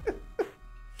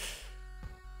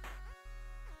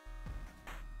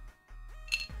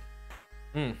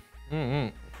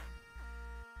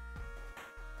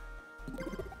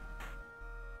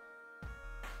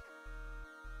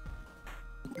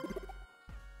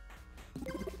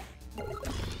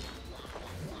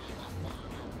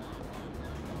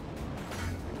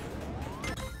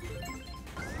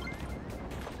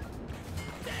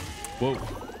 Whoa.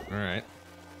 Alright.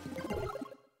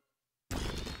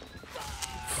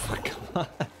 Come on.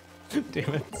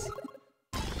 Damn it.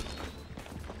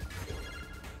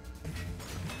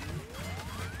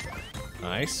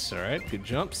 Nice. Alright, good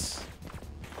jumps.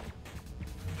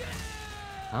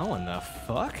 How in the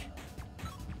fuck?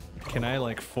 Can I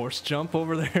like force jump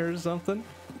over there or something?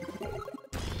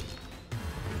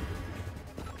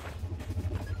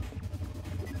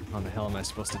 How the hell am I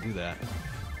supposed to do that?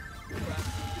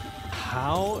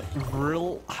 How?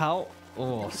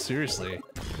 Oh, seriously.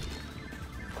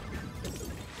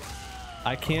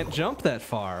 I can't jump that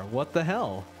far. What the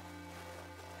hell?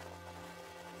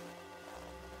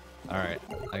 Alright,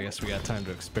 I guess we got time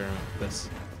to experiment with this.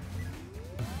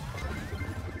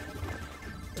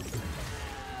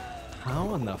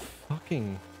 How in the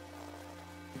fucking...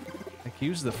 Like,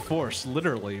 use the force,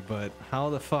 literally, but how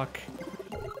the fuck...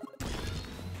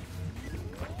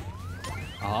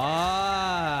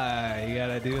 Ah, you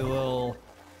gotta do a little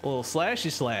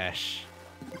slashy slash.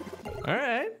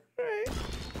 Alright, alright.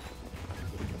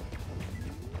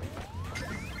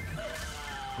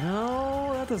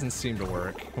 No, that doesn't seem to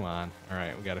work. Come on.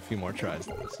 Alright, we got a few more tries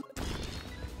of this.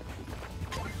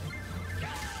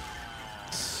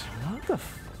 What the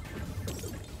f...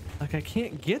 Like, I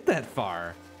can't get that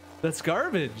far. That's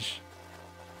garbage.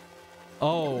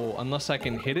 Oh, unless I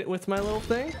can hit it with my little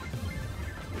thing?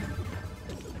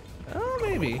 Oh,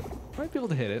 maybe. Might be able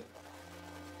to hit it.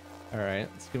 Alright,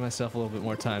 let's give myself a little bit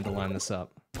more time to line this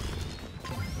up.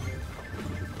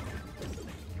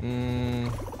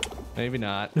 Maybe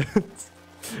not.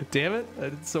 Damn it, I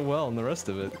did so well in the rest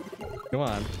of it. Come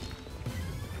on.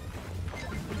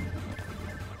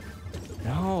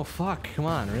 No, fuck, come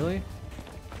on, really?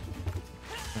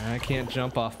 I can't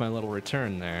jump off my little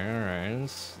return there. Alright,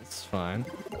 it's fine.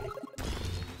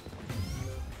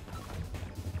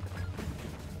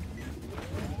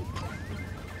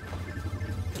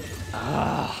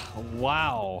 Ah,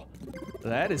 wow.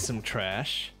 That is some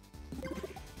trash.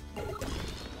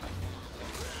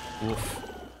 Oof.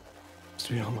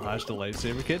 Sweet homage to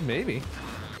Lightsaber Kid? Maybe.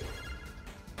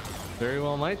 Very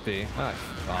well might be. Ah,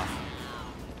 off.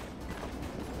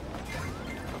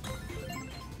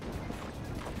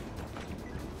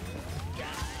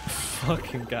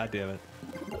 Fucking goddamn it.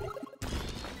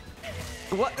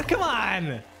 What? Come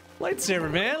on!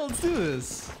 Lightsaber, man, let's do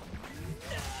this.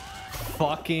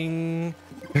 Fucking...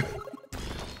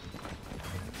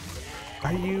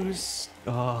 Are you...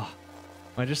 Oh.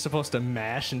 Am I just supposed to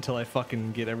mash until I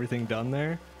fucking get everything done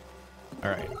there?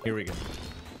 Alright, here we go.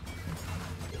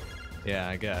 Yeah,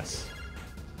 I guess.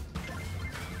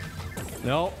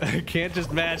 No, I can't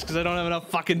just mash because I don't have enough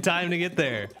fucking time to get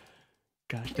there.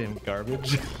 Gosh damn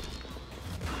garbage.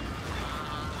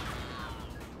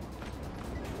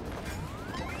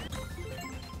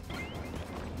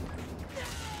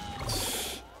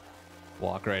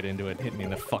 Walk right into it, hit me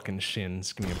in the fucking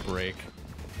shins. Give me a break.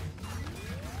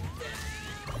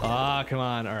 Ah, come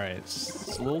on. Alright,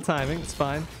 it's a little timing. It's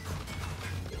fine.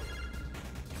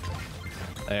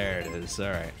 There it is.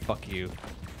 Alright, fuck you.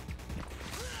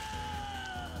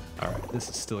 Alright, this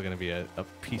is still gonna be a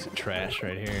piece of trash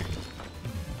right here.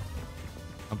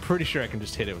 I'm pretty sure I can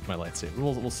just hit it with my lightsaber.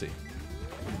 We'll see.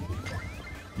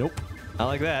 Nope. Not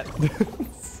like that.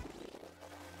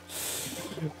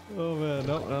 Oh man,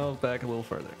 no, back a little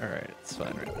further. Alright, it's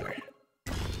fine right there.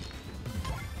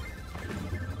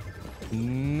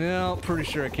 No, pretty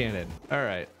sure I can't hit.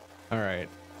 Alright, alright.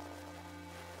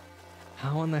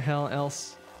 How in the hell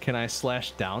else can I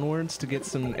slash downwards to get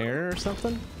some air or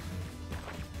something?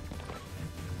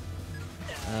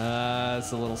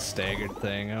 It's a little staggered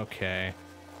thing, okay.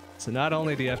 So not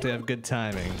only do you have to have good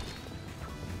timing.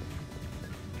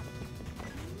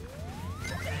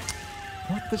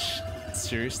 What the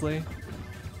seriously?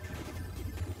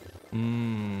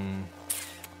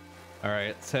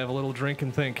 Alright, let's have a little drink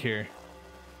and think here.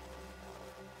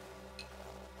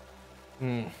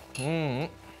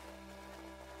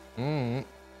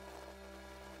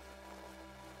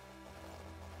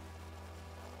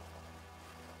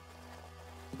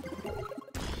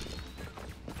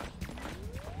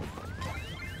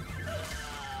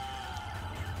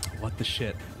 What the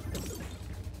shit?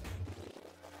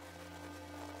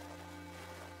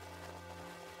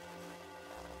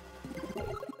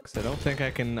 Because I don't think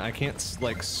I can't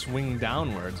like swing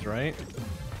downwards, right?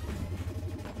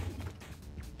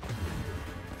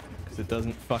 Because it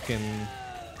doesn't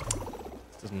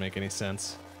doesn't make any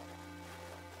sense.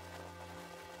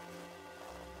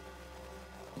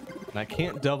 And I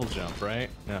can't double jump, right?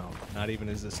 No, not even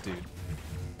as this dude.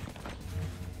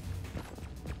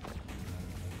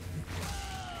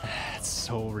 It's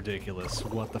so ridiculous.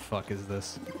 What the fuck is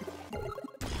this?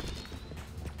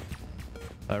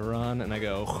 I run and I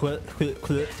go. Whit, whit,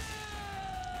 whit.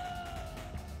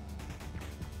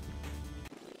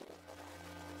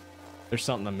 There's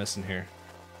something I'm missing here,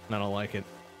 and I don't like it.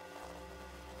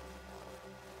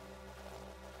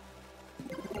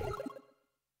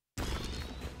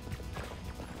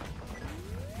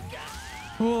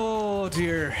 Oh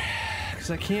dear,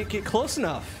 because I can't get close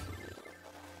enough.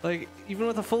 Like, even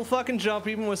with a full fucking jump,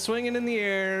 even with swinging in the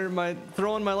air,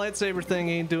 throwing my lightsaber thing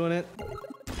ain't doing it.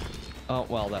 Oh,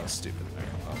 well, that was stupid. All right,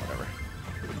 well, whatever.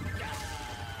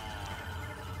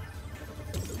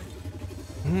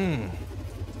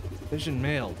 Vision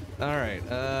mailed. All right,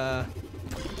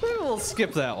 maybe we'll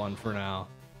skip that one for now.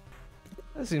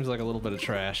 That seems like a little bit of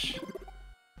trash.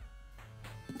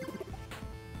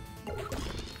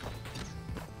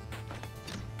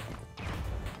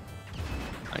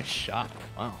 Nice shot.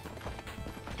 Wow.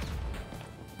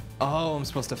 Oh, I'm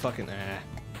supposed to fucking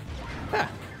Ah,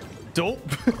 dope.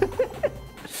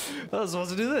 I was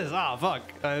supposed to do this. Ah, fuck.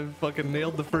 I fucking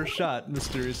nailed the first shot,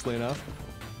 mysteriously enough.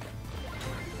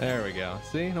 There we go.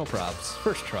 See? No props.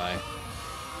 First try.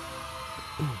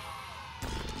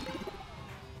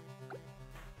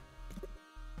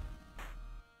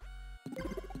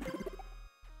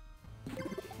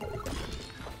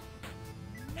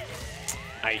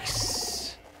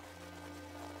 Nice.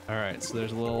 All right, so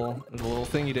there's a little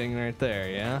thingy ding right there,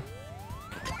 yeah?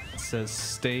 It says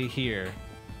stay here.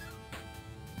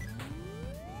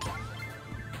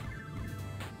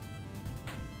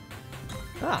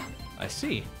 Ah, I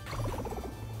see.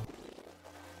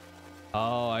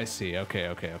 Oh, I see. Okay,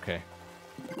 okay, okay.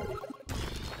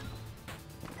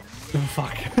 Oh,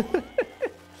 fuck.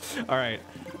 All right,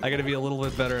 I gotta be a little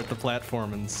bit better at the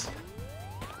platformings.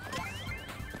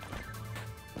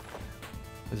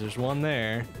 There's one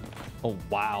there. Oh,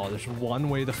 wow. There's one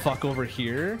way the fuck over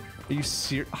here? Are you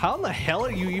serious? How in the hell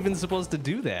are you even supposed to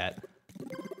do that?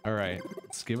 All right,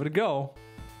 let's give it a go.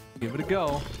 Give it a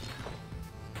go.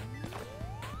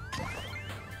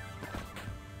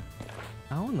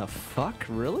 How in the fuck?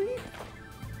 Really?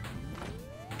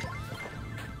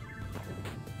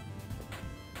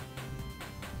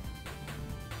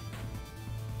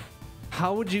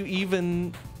 How would you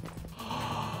even...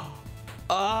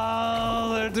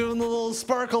 Oh, they're doing the little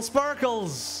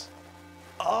sparkles.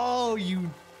 Oh, you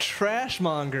trash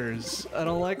mongers. I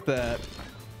don't like that.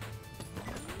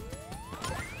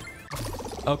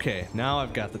 Okay, now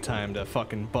I've got the time to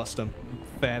fucking bust a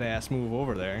fat ass move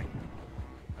over there.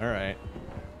 All right.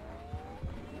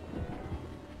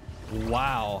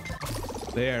 Wow.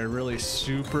 They are really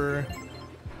super...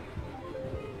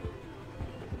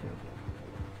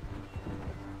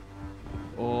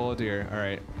 Oh dear. All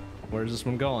right. Where's this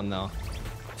one going though?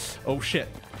 Oh shit.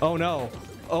 Oh no.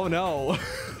 Oh no.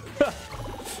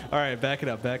 All right, back it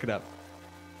up, back it up.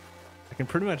 I can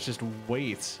pretty much just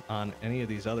wait on any of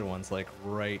these other ones, like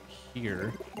right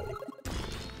here.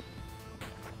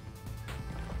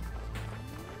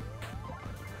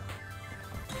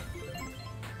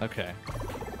 Okay,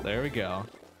 there we go.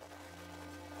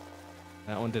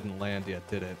 That one didn't land yet,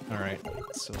 did it? All right,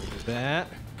 so we'll do that.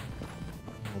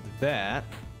 We'll do that.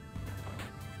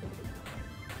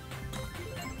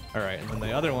 All right, and then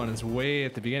the other one is way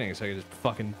at the beginning, so I can just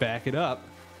fucking back it up.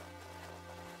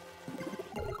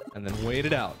 And then wait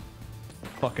it out.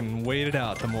 Fucking wait it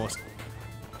out. The most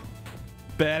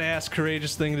badass,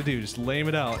 courageous thing to do. Just lame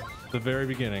it out at the very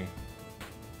beginning.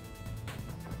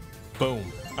 Boom.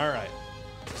 All right.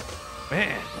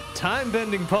 Man,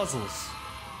 time-bending puzzles.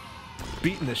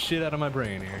 Beating the shit out of my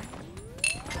brain here.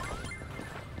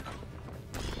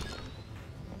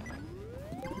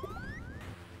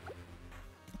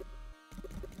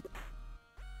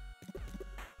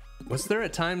 Was there a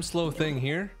time slow thing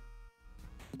here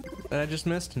that I just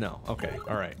missed? No. Okay.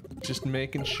 All right. Just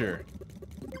making sure.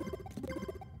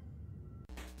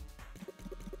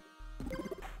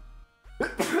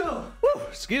 Woo,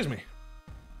 excuse me.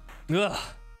 Ugh.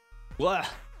 Blah.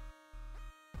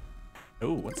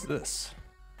 Oh, what's this?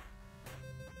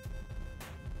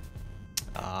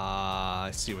 Ah,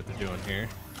 I see what they're doing here.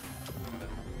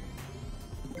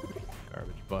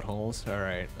 Garbage buttholes. All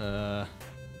right.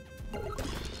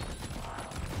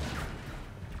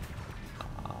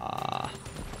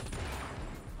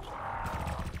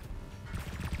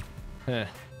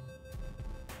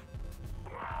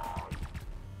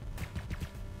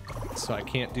 So I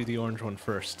can't do the orange one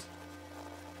first.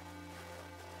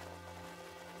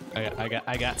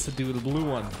 I got to do the blue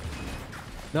one.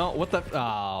 No, what the?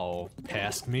 Oh,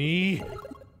 past me.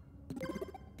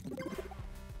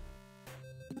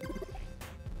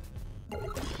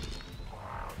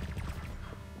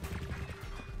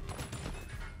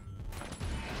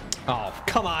 Oh,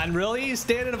 come on, really? You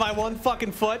standing by one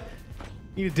fucking foot?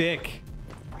 You dick.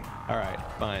 Alright,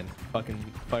 fine. Fucking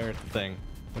fire at the thing.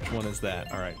 Which one is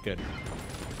that? Alright, good.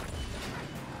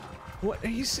 What are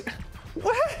you...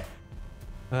 What?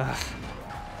 Ugh.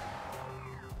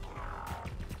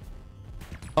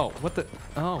 Oh, what the...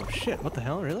 Oh, shit. What the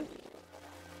hell? Really?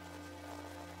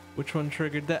 Which one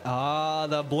triggered that? Ah,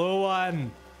 the blue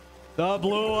one! The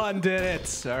blue one did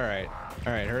it! Alright.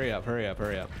 Alright, hurry up, hurry up,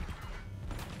 hurry up.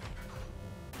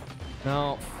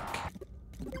 No.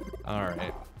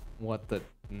 Alright. What the...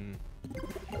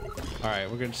 Alright,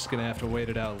 we're just gonna have to wait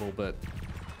it out a little bit.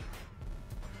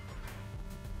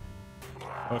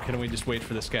 Or can we just wait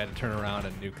for this guy to turn around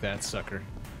and nuke that sucker?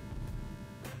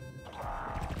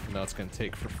 No, it's gonna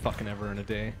take for fucking ever and a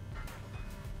day.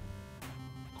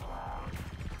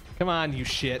 Come on, you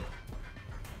shit.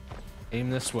 Aim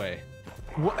this way.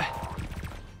 What?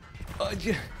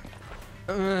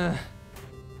 Yeah.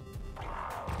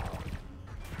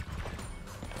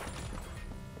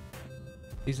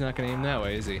 He's not gonna aim that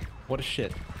way, is he? What a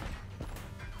shit.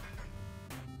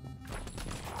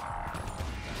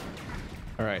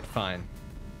 Alright, fine.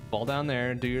 Fall down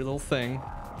there and do your little thing.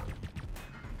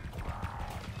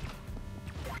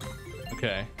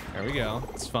 Okay, there we go.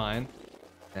 It's fine.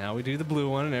 Now we do the blue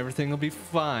one and everything will be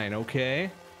fine,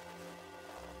 okay?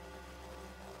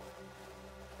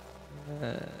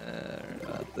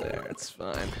 About there, it's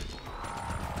fine.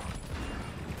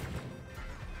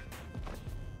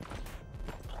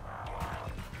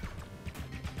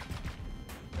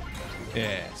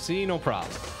 Yeah, see, no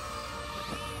problem.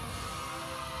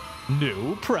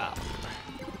 No problem.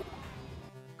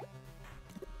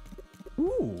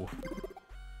 Ooh.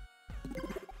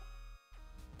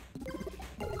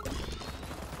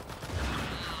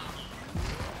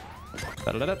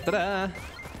 Da-da-da-da-da.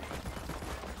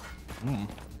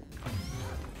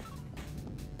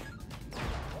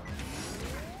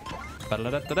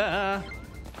 Ba-da-da-da-da.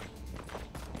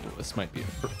 Oh, this might be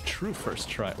a true first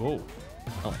try. Oh,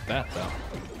 not like that though.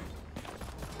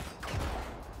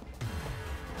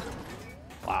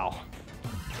 Wow.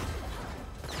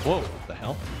 Whoa, what the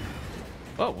hell?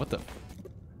 Whoa, what the?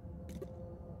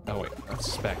 Oh wait, let's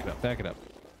just back it up, back it up.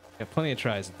 Got plenty of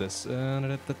tries at this.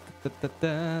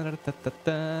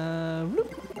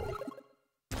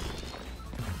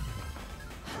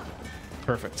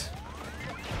 Perfect.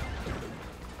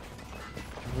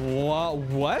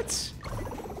 What?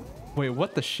 Wait,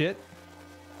 what the shit?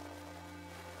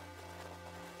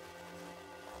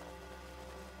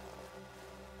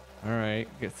 Alright,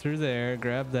 get through there,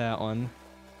 grab that one.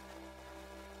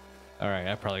 Alright,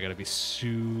 I probably gotta be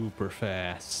super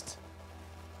fast.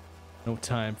 No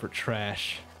time for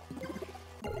trash.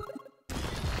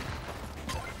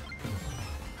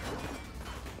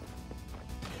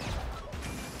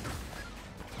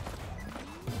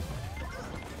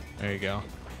 There you go.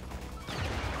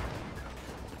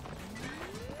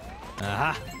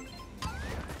 Aha!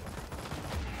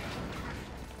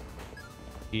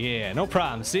 Yeah, no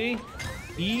problem, see?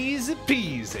 Easy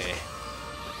peasy.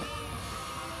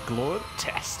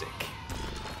 Glortastic.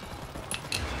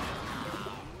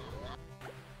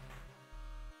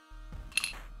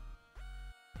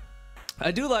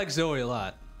 I do like Zoe a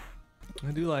lot.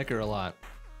 I do like her a lot.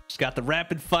 She's got the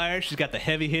rapid fire, she's got the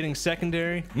heavy hitting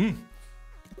secondary.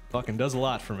 Fucking does a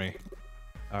lot for me.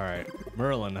 Alright,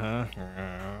 Merlin, huh?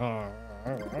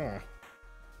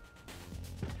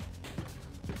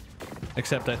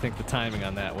 Except I think the timing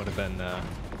on that would have been a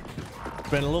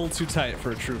little too tight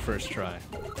for a true first try.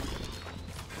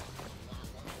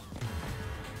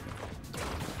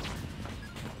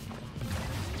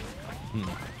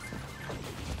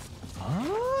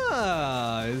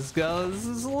 Ah, he's got this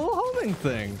little homing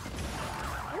thing.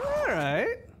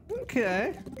 Alright,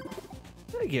 okay.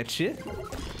 I get you.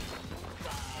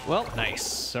 Well,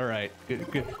 nice. Alright,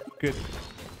 good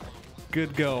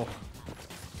go.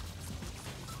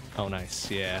 Oh, nice,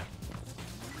 yeah.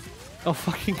 Oh,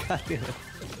 fucking goddamn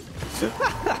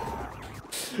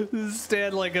it.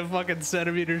 Stand like a fucking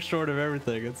centimeter short of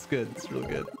everything. It's good. It's real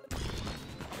good.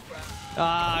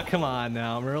 Ah, come on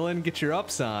now, Merlin. Get your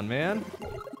ups on, man.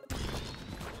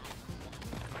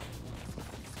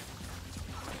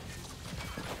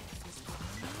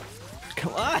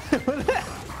 Come on.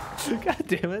 God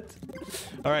damn it.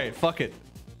 Alright, fuck it.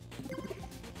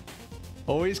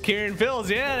 Always carrying pills.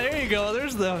 Yeah, there you go.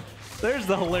 There's the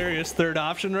hilarious third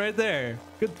option right there.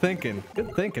 Good thinking.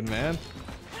 Good thinking, man.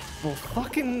 Well,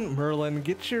 fucking Merlin,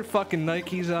 get your fucking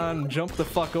Nikes on and jump the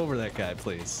fuck over that guy,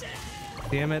 please.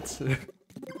 Damn it.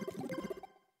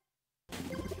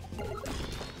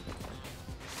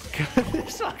 God,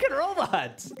 this fucking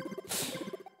robot.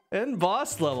 And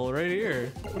boss level right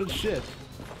here. What a shit.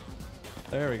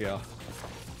 There we go.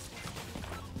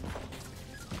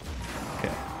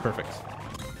 Okay, perfect.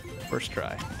 First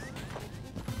try.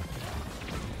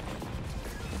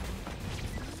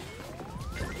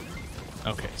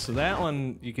 Okay, so that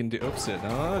one you can do. Oops, it.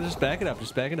 No, just back it up.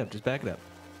 Just back it up. Just back it up.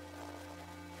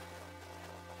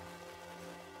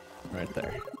 Right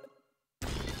there.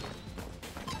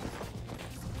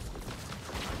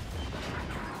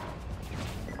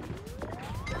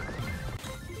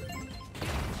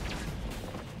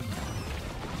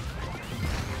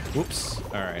 Whoops.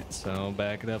 All right, so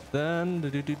back it up then.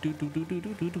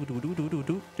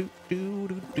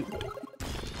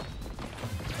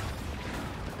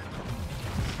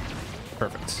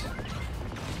 Perfect.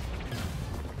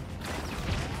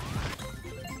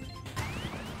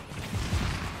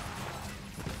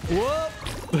 Whoop!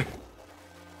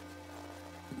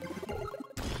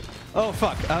 Oh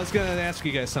fuck! I was gonna ask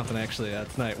you guys something actually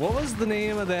tonight. What was the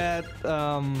name of that?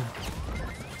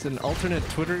 It's an alternate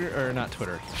Twitter or not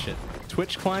Twitter? Shit,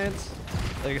 Twitch client.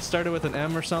 Like it started with an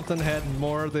M or something. Had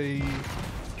more of the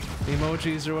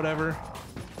emojis or whatever.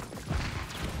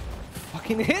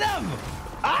 Fucking hit him!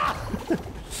 Ah! I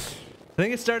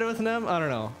think it started with an M. I don't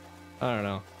know. I don't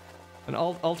know. An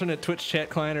alternate Twitch chat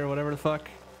client or whatever the fuck.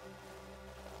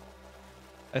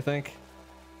 I think.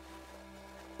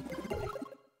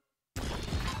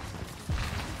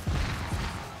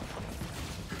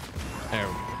 There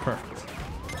we go. Perfect.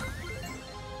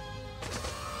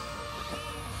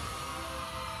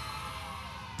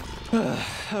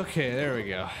 Okay, there we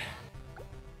go.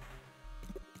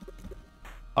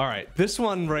 All right, this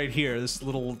one right here, this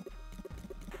little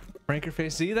pranker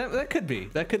face. See, that could be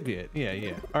it. Yeah,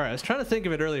 yeah. All right, I was trying to think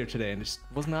of it earlier today and it just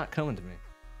was not coming to me.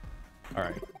 All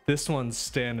right, this one's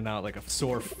standing out like a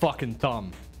sore fucking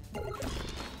thumb.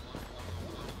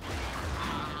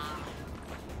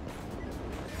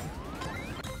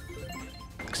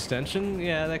 Extension?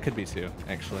 Yeah, that could be too,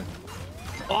 actually.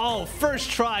 Oh, first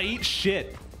try, eat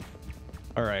shit.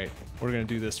 All right, we're gonna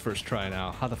do this first try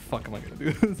now. How the fuck am I gonna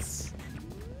do this?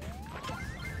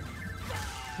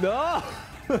 No!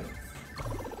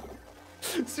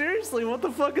 Seriously, what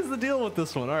the fuck is the deal with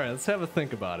this one? All right, let's have a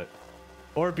think about it.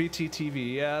 Or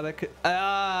BTTV, yeah, that could.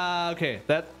 Okay,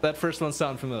 that first one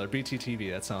sounded familiar. BTTV,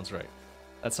 that sounds right.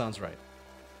 That sounds right.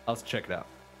 I'll check it out.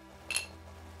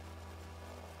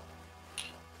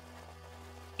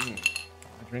 My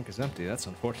drink is empty. That's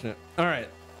unfortunate. All right,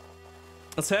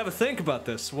 let's have a think about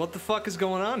this. What the fuck is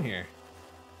going on here?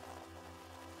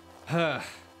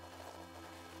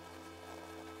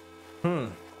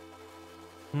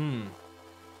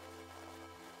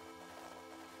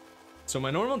 So my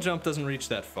normal jump doesn't reach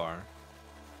that far.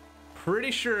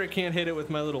 Pretty sure I can't hit it with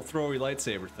my little throwy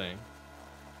lightsaber thing.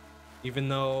 Even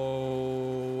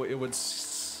though it would,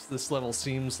 this level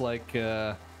seems like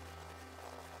it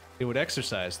would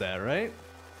exercise that, right?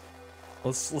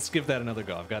 Let's give that another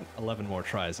go. I've got 11 more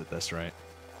tries at this, right?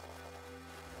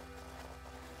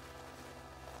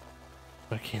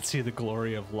 I can't see the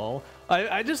glory of lol.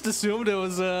 I just assumed it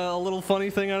was a little funny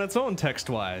thing on its own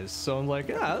text-wise. So I'm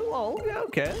like, ah, lol, yeah,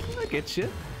 okay, I get you.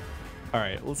 All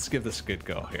right, let's give this a good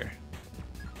go here.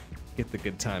 Get the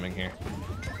good timing here.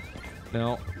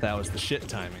 No, that was the shit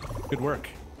timing. Good work.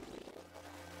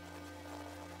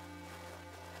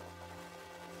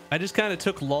 I just kind of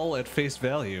took lol at face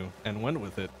value and went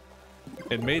with it.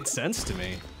 It made sense to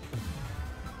me.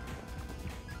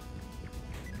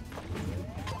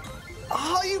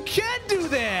 Oh, you can do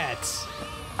that!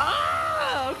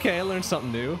 Ah, okay, I learned something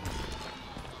new.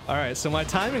 All right, so my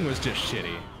timing was just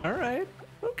shitty. All right,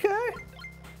 okay.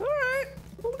 All right,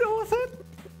 we'll go with it.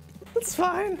 That's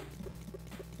fine.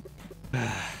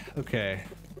 Okay,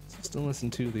 still listen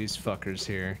to these fuckers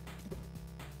here.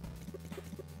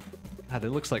 God,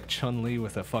 it looks like Chun-Li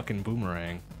with a fucking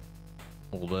boomerang.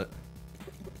 A little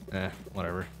bit.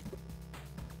 Whatever.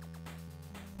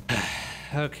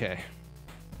 Okay.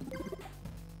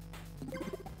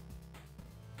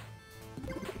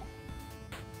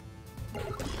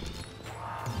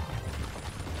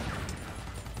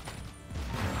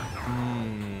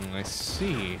 I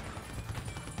see.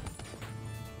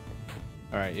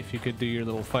 Alright, if you could do your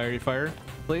little fiery fire,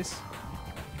 please.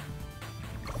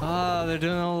 Ah, they're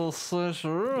doing a little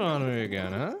slasher on me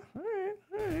again, huh?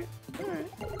 Alright.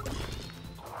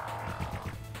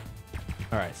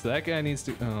 Alright, so that guy needs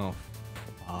to... Well,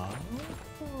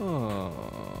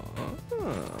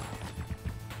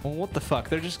 what the fuck?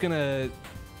 They're just gonna...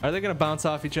 Are they gonna bounce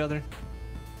off each other?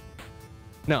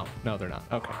 No, they're not.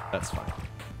 Okay, that's fine.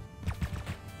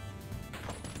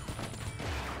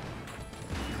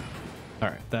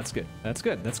 Alright. That's good. That's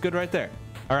good. That's good right there.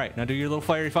 All right, now do your little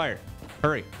fiery fire.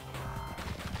 Hurry.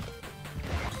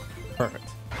 Perfect.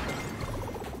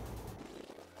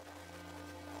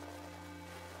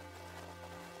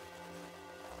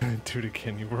 Do it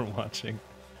again. You weren't watching.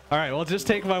 All right, well, just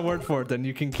take my word for it. Then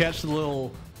you can catch the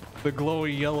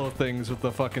glowy yellow things with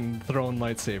the fucking thrown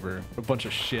lightsaber. A bunch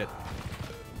of shit.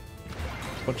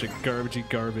 Bunch of garbagey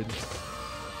garbage.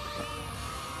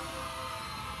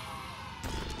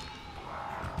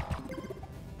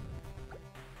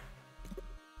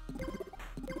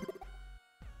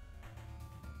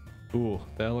 Ooh,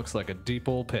 that looks like a deep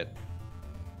old pit.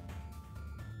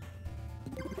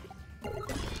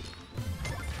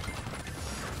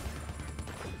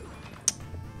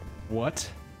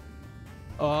 What?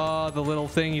 Oh, the little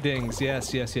thingy dings.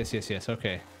 Yes, yes, yes, yes, yes.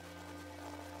 Okay.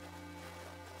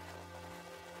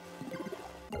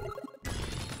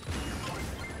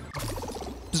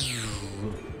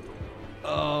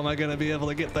 Oh, am I gonna be able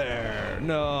to get there?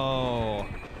 No.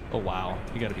 Oh, wow.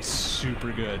 You gotta be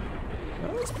super good.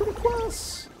 Oh, that's pretty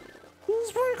close.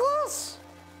 That's pretty close.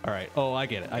 All right. Oh, I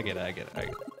get it. I get it. I get it. I get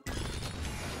it.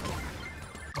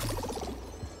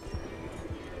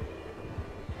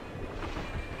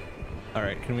 All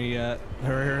right, can we hurry,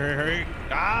 hurry, hurry?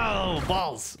 Oh,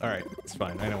 balls! All right, it's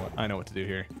fine. I know what to do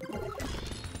here.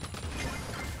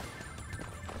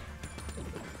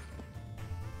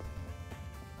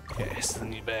 Okay, so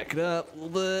then you back it up a little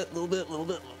bit, little bit, little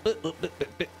bit, little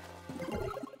bit.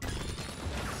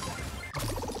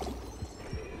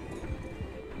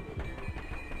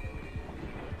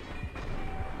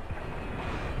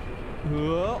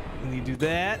 Whoa, and you do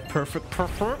that. Perfect,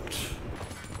 perfect.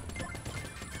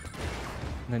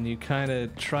 And then you kind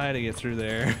of try to get through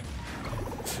there. And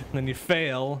then you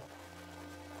fail.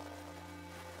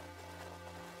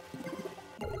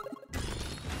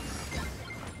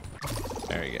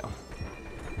 There you go.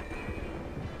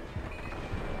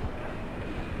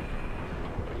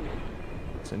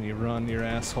 So then you run your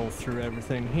asshole through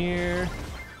everything here.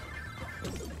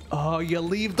 Oh, you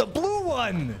leave the blue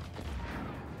one!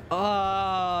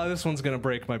 Ah, this one's gonna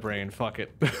break my brain. Fuck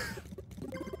it.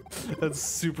 That's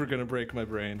super gonna break my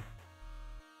brain.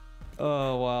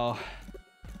 Oh, wow.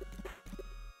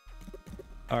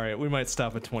 Alright, we might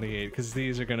stop at 28, because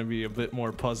these are gonna be a bit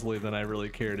more puzzly than I really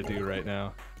care to do right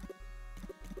now.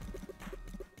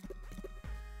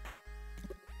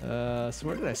 So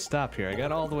where did I stop here? I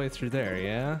got all the way through there,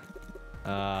 yeah?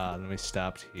 Then we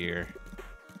stopped here.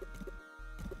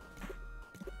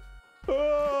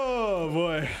 Oh,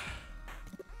 boy.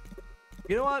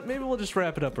 You know what? Maybe we'll just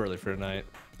wrap it up early for tonight.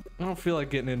 I don't feel like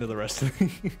getting into the rest of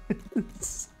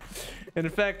these. And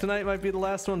in fact, tonight might be the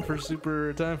last one for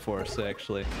Super Time Force,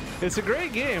 actually. It's a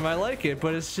great game, I like it,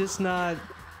 but it's just not...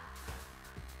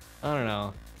 I don't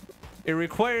know. It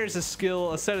requires a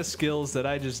set of skills that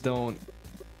I just don't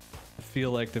feel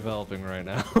like developing right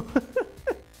now.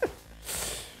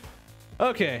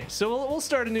 Okay, so we'll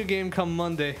start a new game come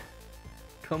Monday.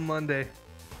 Come Monday.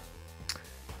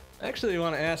 Actually, I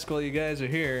want to ask while you guys are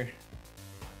here.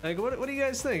 Like, what do you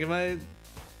guys think? Am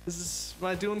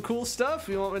I doing cool stuff?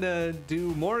 You want me to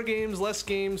do more games, less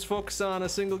games, focus on a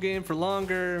single game for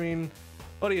longer? I mean,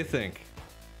 what do you think?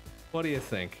 What do you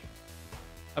think?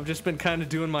 I've just been kind of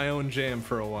doing my own jam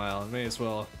for a while. I may as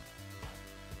well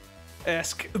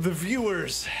ask the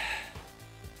viewers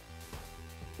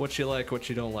what you like, what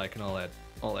you don't like, and all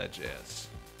that jazz.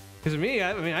 Because me,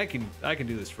 I mean, I can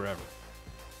do this forever.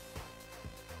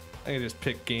 I can just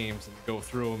pick games and go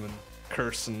through them and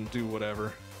curse and do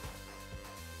whatever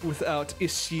without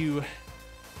issue.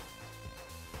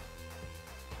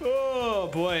 Oh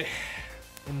boy.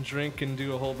 And drink and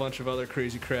do a whole bunch of other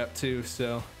crazy crap too,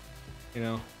 so, you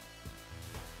know.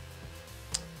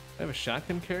 I have a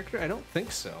shotgun character? I don't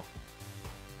think so.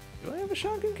 Do I have a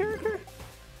shotgun character?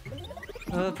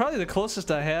 Probably the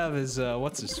closest I have is,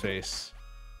 what's his face?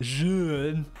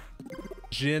 Jean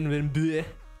Van Bleh.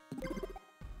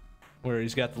 Where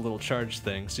he's got the little charge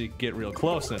thing, so you can get real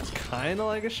close, and it's kind of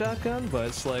like a shotgun, but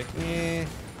it's like, eh.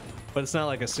 But it's not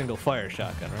like a single fire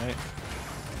shotgun, right?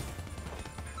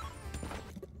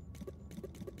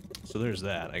 So there's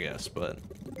that, I guess, but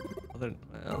other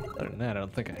than that, I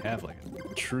don't think I have like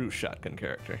a true shotgun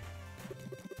character.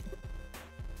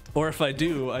 Or if I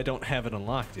do, I don't have it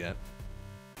unlocked yet.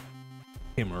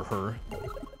 Him or her.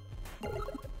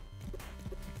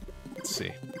 Let's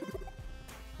see.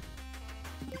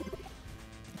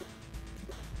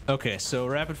 Okay, so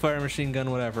rapid fire, machine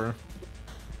gun, whatever.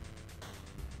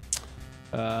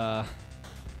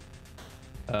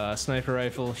 Sniper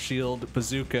rifle, shield,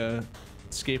 bazooka,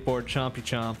 skateboard, chompy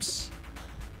chomps,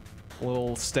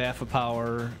 little staff of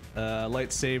power,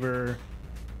 lightsaber,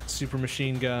 super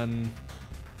machine gun,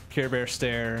 Care Bear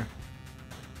stare,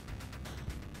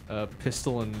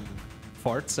 pistol and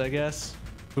farts, I guess,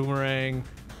 boomerang,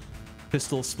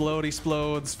 pistol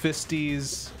explodes,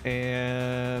 fisties,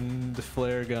 and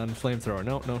flare gun, flamethrower.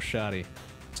 No shoddy.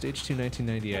 Stage 2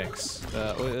 1990X.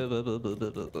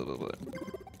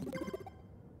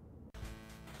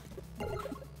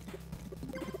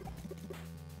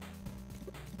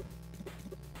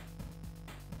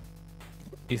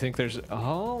 You think there's...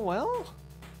 Oh, well...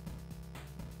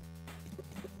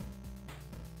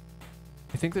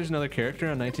 You think there's another character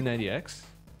on 1990X?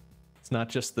 It's not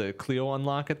just the Clio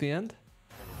unlock at the end?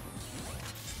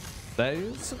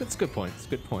 That's a good point. It's a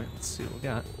good point. Let's see what we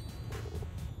got.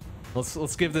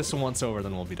 Let's give this a once over,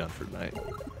 then we'll be done for tonight.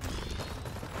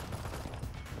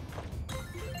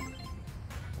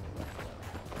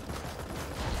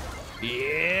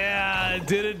 Yeah,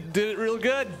 did it real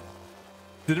good.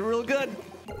 Did it real good.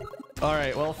 All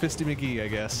right, well, Fisty McGee, I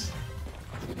guess.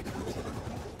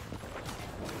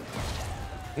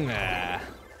 Nah. I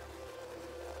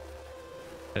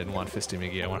didn't want Fisty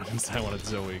McGee. I wanted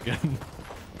Zoe again.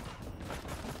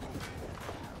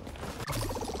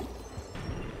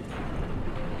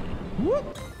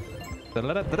 Whoop! Da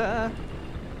da da da da.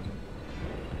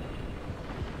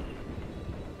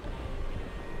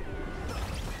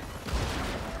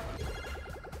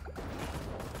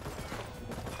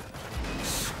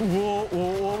 Whoa,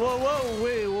 whoa, whoa, whoa, whoa,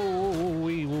 wait, whoa, whoa,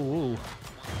 whoa, whoa, whoa.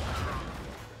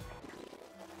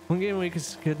 One game a week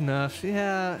is good enough.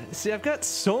 Yeah, see, I've got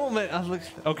so many.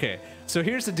 Okay, so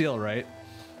here's the deal, right?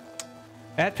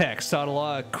 At PAX taught a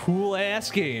lot of cool ass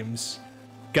games.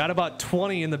 Got about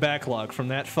 20 in the backlog from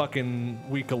that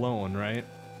fucking week alone, right?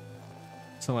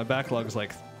 So my backlog is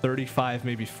like 35,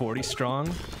 maybe 40 strong.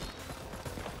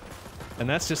 And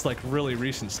that's just like really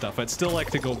recent stuff. I'd still like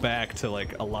to go back to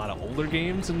like a lot of older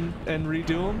games and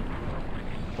redo them.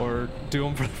 Or do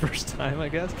them for the first time, I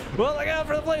guess. Well, I got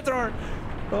for the flamethrower!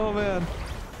 Oh man.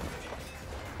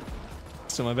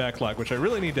 So my backlog, which I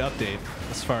really need to update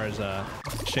as far as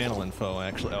channel info,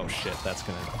 actually. Oh shit, that's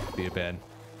gonna be a bad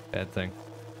thing.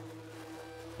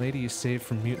 Lady you saved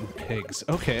from mutant pigs.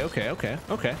 Okay.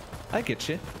 I get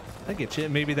you.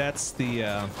 Maybe that's the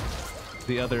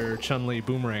other Chun-Li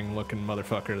boomerang looking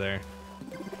motherfucker there.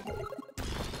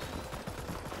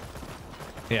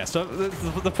 Yeah, so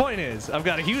the point is, I've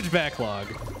got a huge backlog.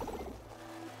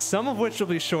 Some of which will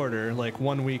be shorter, like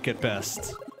 1 week at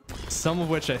best. Some of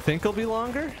which I think will be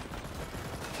longer.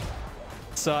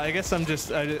 So I guess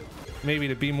maybe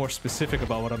to be more specific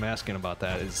about what I'm asking about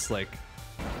that is like,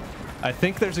 I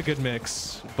think there's a good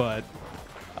mix, but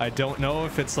I don't know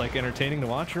if it's like entertaining to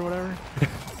watch or whatever.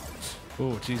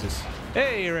 Oh, Jesus.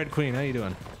 Hey, Red Queen, how you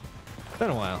doing? Been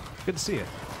a while. Good to see you.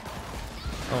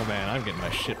 Oh man, I'm getting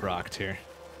my shit rocked here.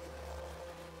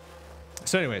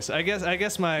 So anyways, I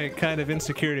guess my kind of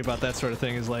insecurity about that sort of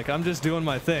thing is like, I'm just doing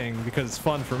my thing because it's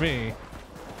fun for me.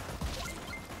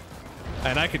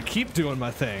 And I could keep doing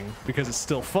my thing because it's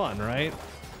still fun, right?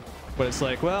 But it's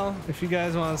like, well, if you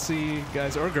guys want to see,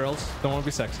 guys or girls, don't want to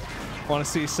be sexy, want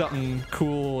to see something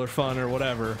cool or fun or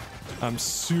whatever, I'm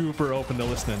super open to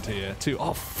listening to you too.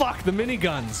 Oh fuck, the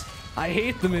miniguns! I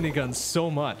hate the miniguns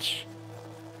so much.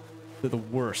 They're the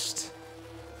worst.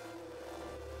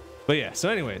 But yeah, so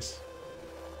anyways,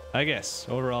 I guess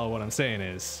overall what I'm saying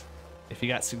is, if you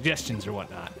got suggestions or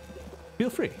whatnot, feel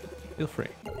free.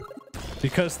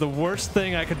 Because the worst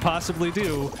thing I could possibly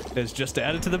do is just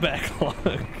add it to the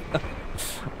backlog.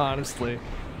 Honestly.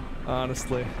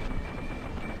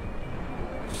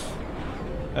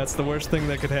 That's the worst thing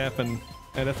that could happen.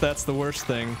 And if that's the worst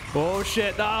thing... Oh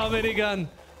shit! Oh, minigun!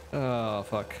 Oh,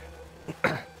 fuck.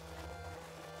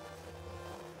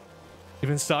 You've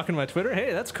been stalking my Twitter?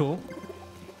 Hey, that's cool.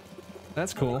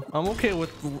 That's cool. I'm okay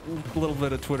with a little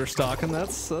bit of Twitter stalking.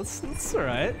 That's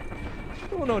alright.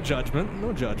 Oh, no judgment.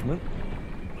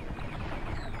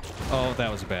 Oh,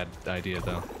 that was a bad idea,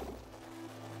 though.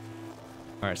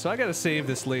 Alright, so I gotta save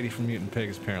this lady from mutant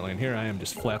pigs, apparently, and here I am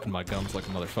just flapping my gums like a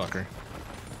motherfucker.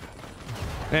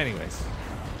 Anyways.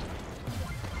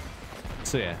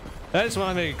 So yeah, I just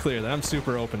want to make it clear that I'm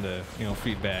super open to, you know,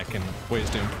 feedback and ways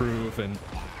to improve and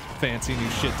fancy new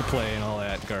shit to play and all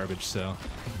that garbage, so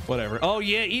whatever. Oh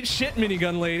yeah, eat shit,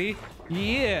 minigun lady!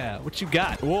 Yeah, what you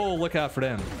got? Whoa, look out for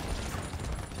them.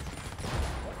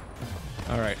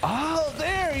 Alright. Oh,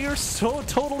 there! You're so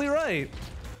totally right!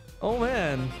 Oh,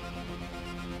 man.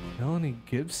 Melanie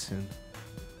Gibson.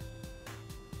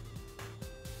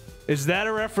 Is that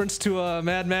a reference to a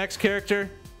Mad Max character?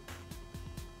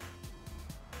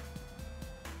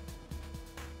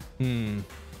 I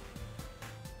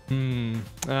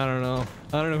don't know.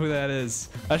 I don't know who that is.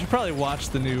 I should probably watch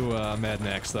the new Mad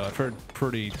Max though. I've heard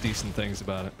pretty decent things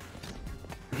about it.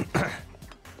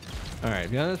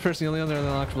 Alright, beyond this person, the only other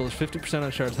unlockable is 50%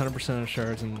 on shards, 100% on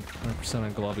shards, and 100%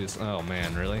 on globules. Oh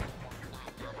man, really?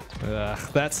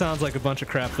 That sounds like a bunch of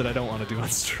crap that I don't want to do on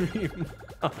stream,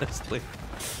 honestly.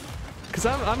 Because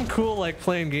I'm cool like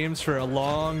playing games for a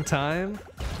long time,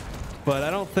 but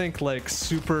I don't think like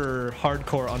super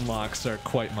hardcore unlocks are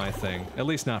quite my thing. At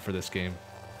least not for this game.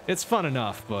 It's fun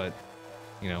enough, but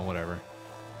you know, whatever.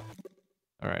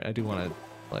 Alright, I do want to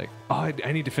like... Oh,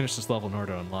 I need to finish this level in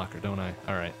order to unlock her, don't I?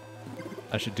 Alright.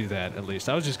 I should do that at least.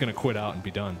 I was just going to quit out and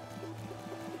be done.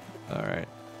 Alright.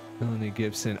 Melanie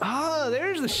Gibson. Ah,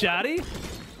 there's the shotty!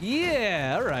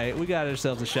 Yeah, alright. We got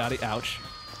ourselves a shotty. Ouch.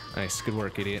 Nice, good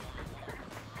work, idiot.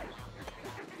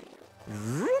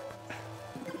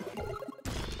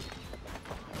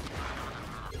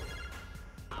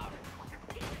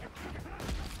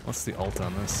 What's the ult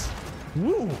on this?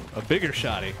 Woo! A bigger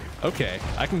shotty. Okay,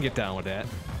 I can get down with that.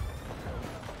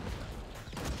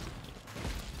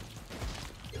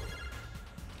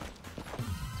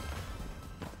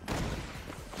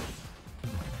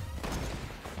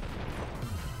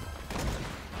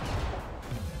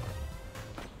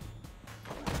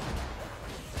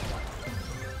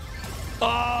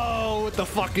 Oh, with the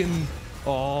fucking...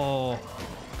 Oh,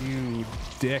 you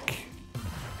dick.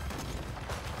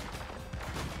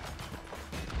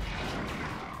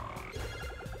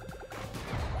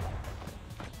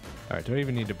 Alright, do I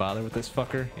even need to bother with this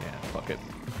fucker? Yeah, fuck it.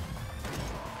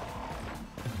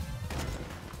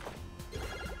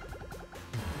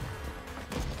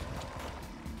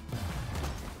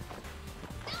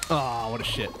 Oh, what a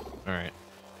shit. Alright.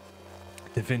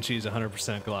 Da Vinci is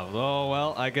 100% glove. Oh,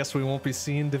 well, I guess we won't be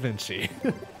seeing Da Vinci.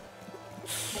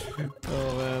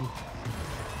 Oh, man.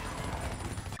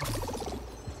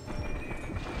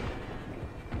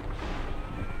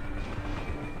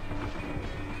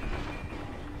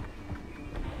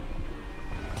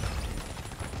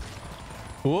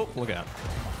 Whoa, look out.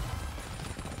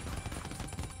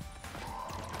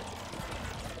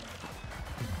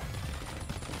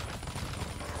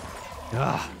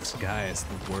 Ah, this guy is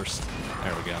the worst.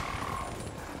 There we go.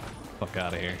 Fuck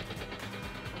out of here.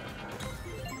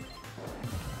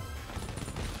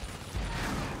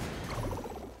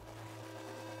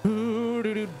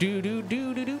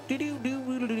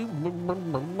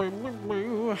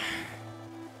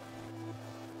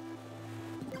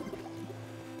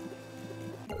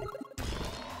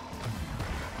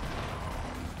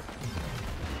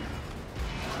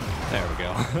 There we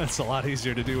go. That's a lot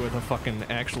easier to do with a fucking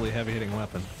actually heavy-hitting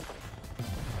weapon.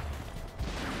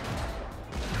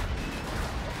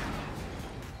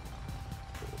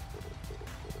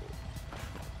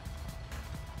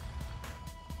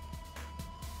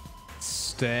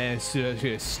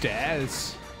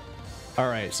 Stas.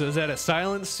 Alright, so is that a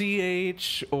silent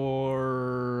CH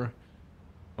or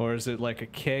is it like a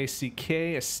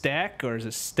KCK, a stack, or is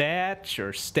it statch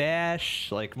or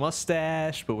stash, like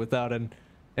mustache, but without an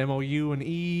MOU and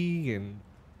E, and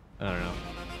I don't know.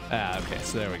 Ah, okay,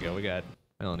 so there we go. We got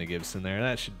Melanie Gibson there.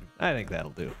 That should, I think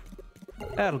that'll do.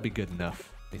 That'll be good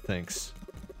enough, he thinks.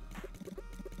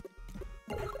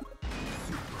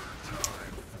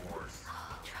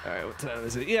 Alright, what time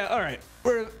is it? Yeah, alright.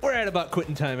 We're at about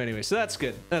quitting time anyway, so that's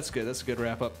good. That's good. That's a good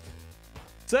wrap up.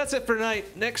 So that's it for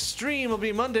tonight. Next stream will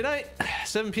be Monday night.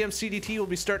 7 p.m. CDT. We'll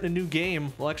be starting a new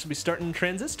game. We'll actually be starting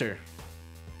Transistor.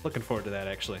 Looking forward to that,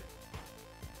 actually.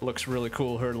 Looks really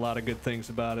cool. Heard a lot of good things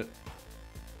about it.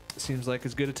 Seems like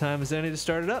as good a time as any to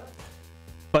start it up.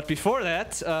 But before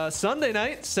that, Sunday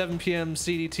night, 7 p.m.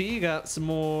 CDT, got some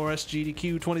more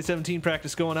SGDQ 2017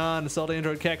 practice going on. Assault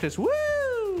Android Cactus.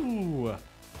 Woo!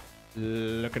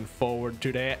 Looking forward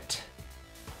to that.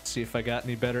 See if I got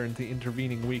any better in the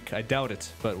intervening week. I doubt it,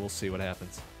 but we'll see what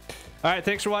happens. All right,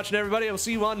 thanks for watching, everybody. I will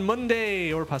see you on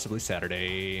Monday or possibly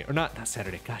Saturday. Or not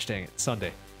Saturday. Gosh dang it.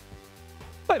 Sunday.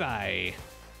 Bye-bye.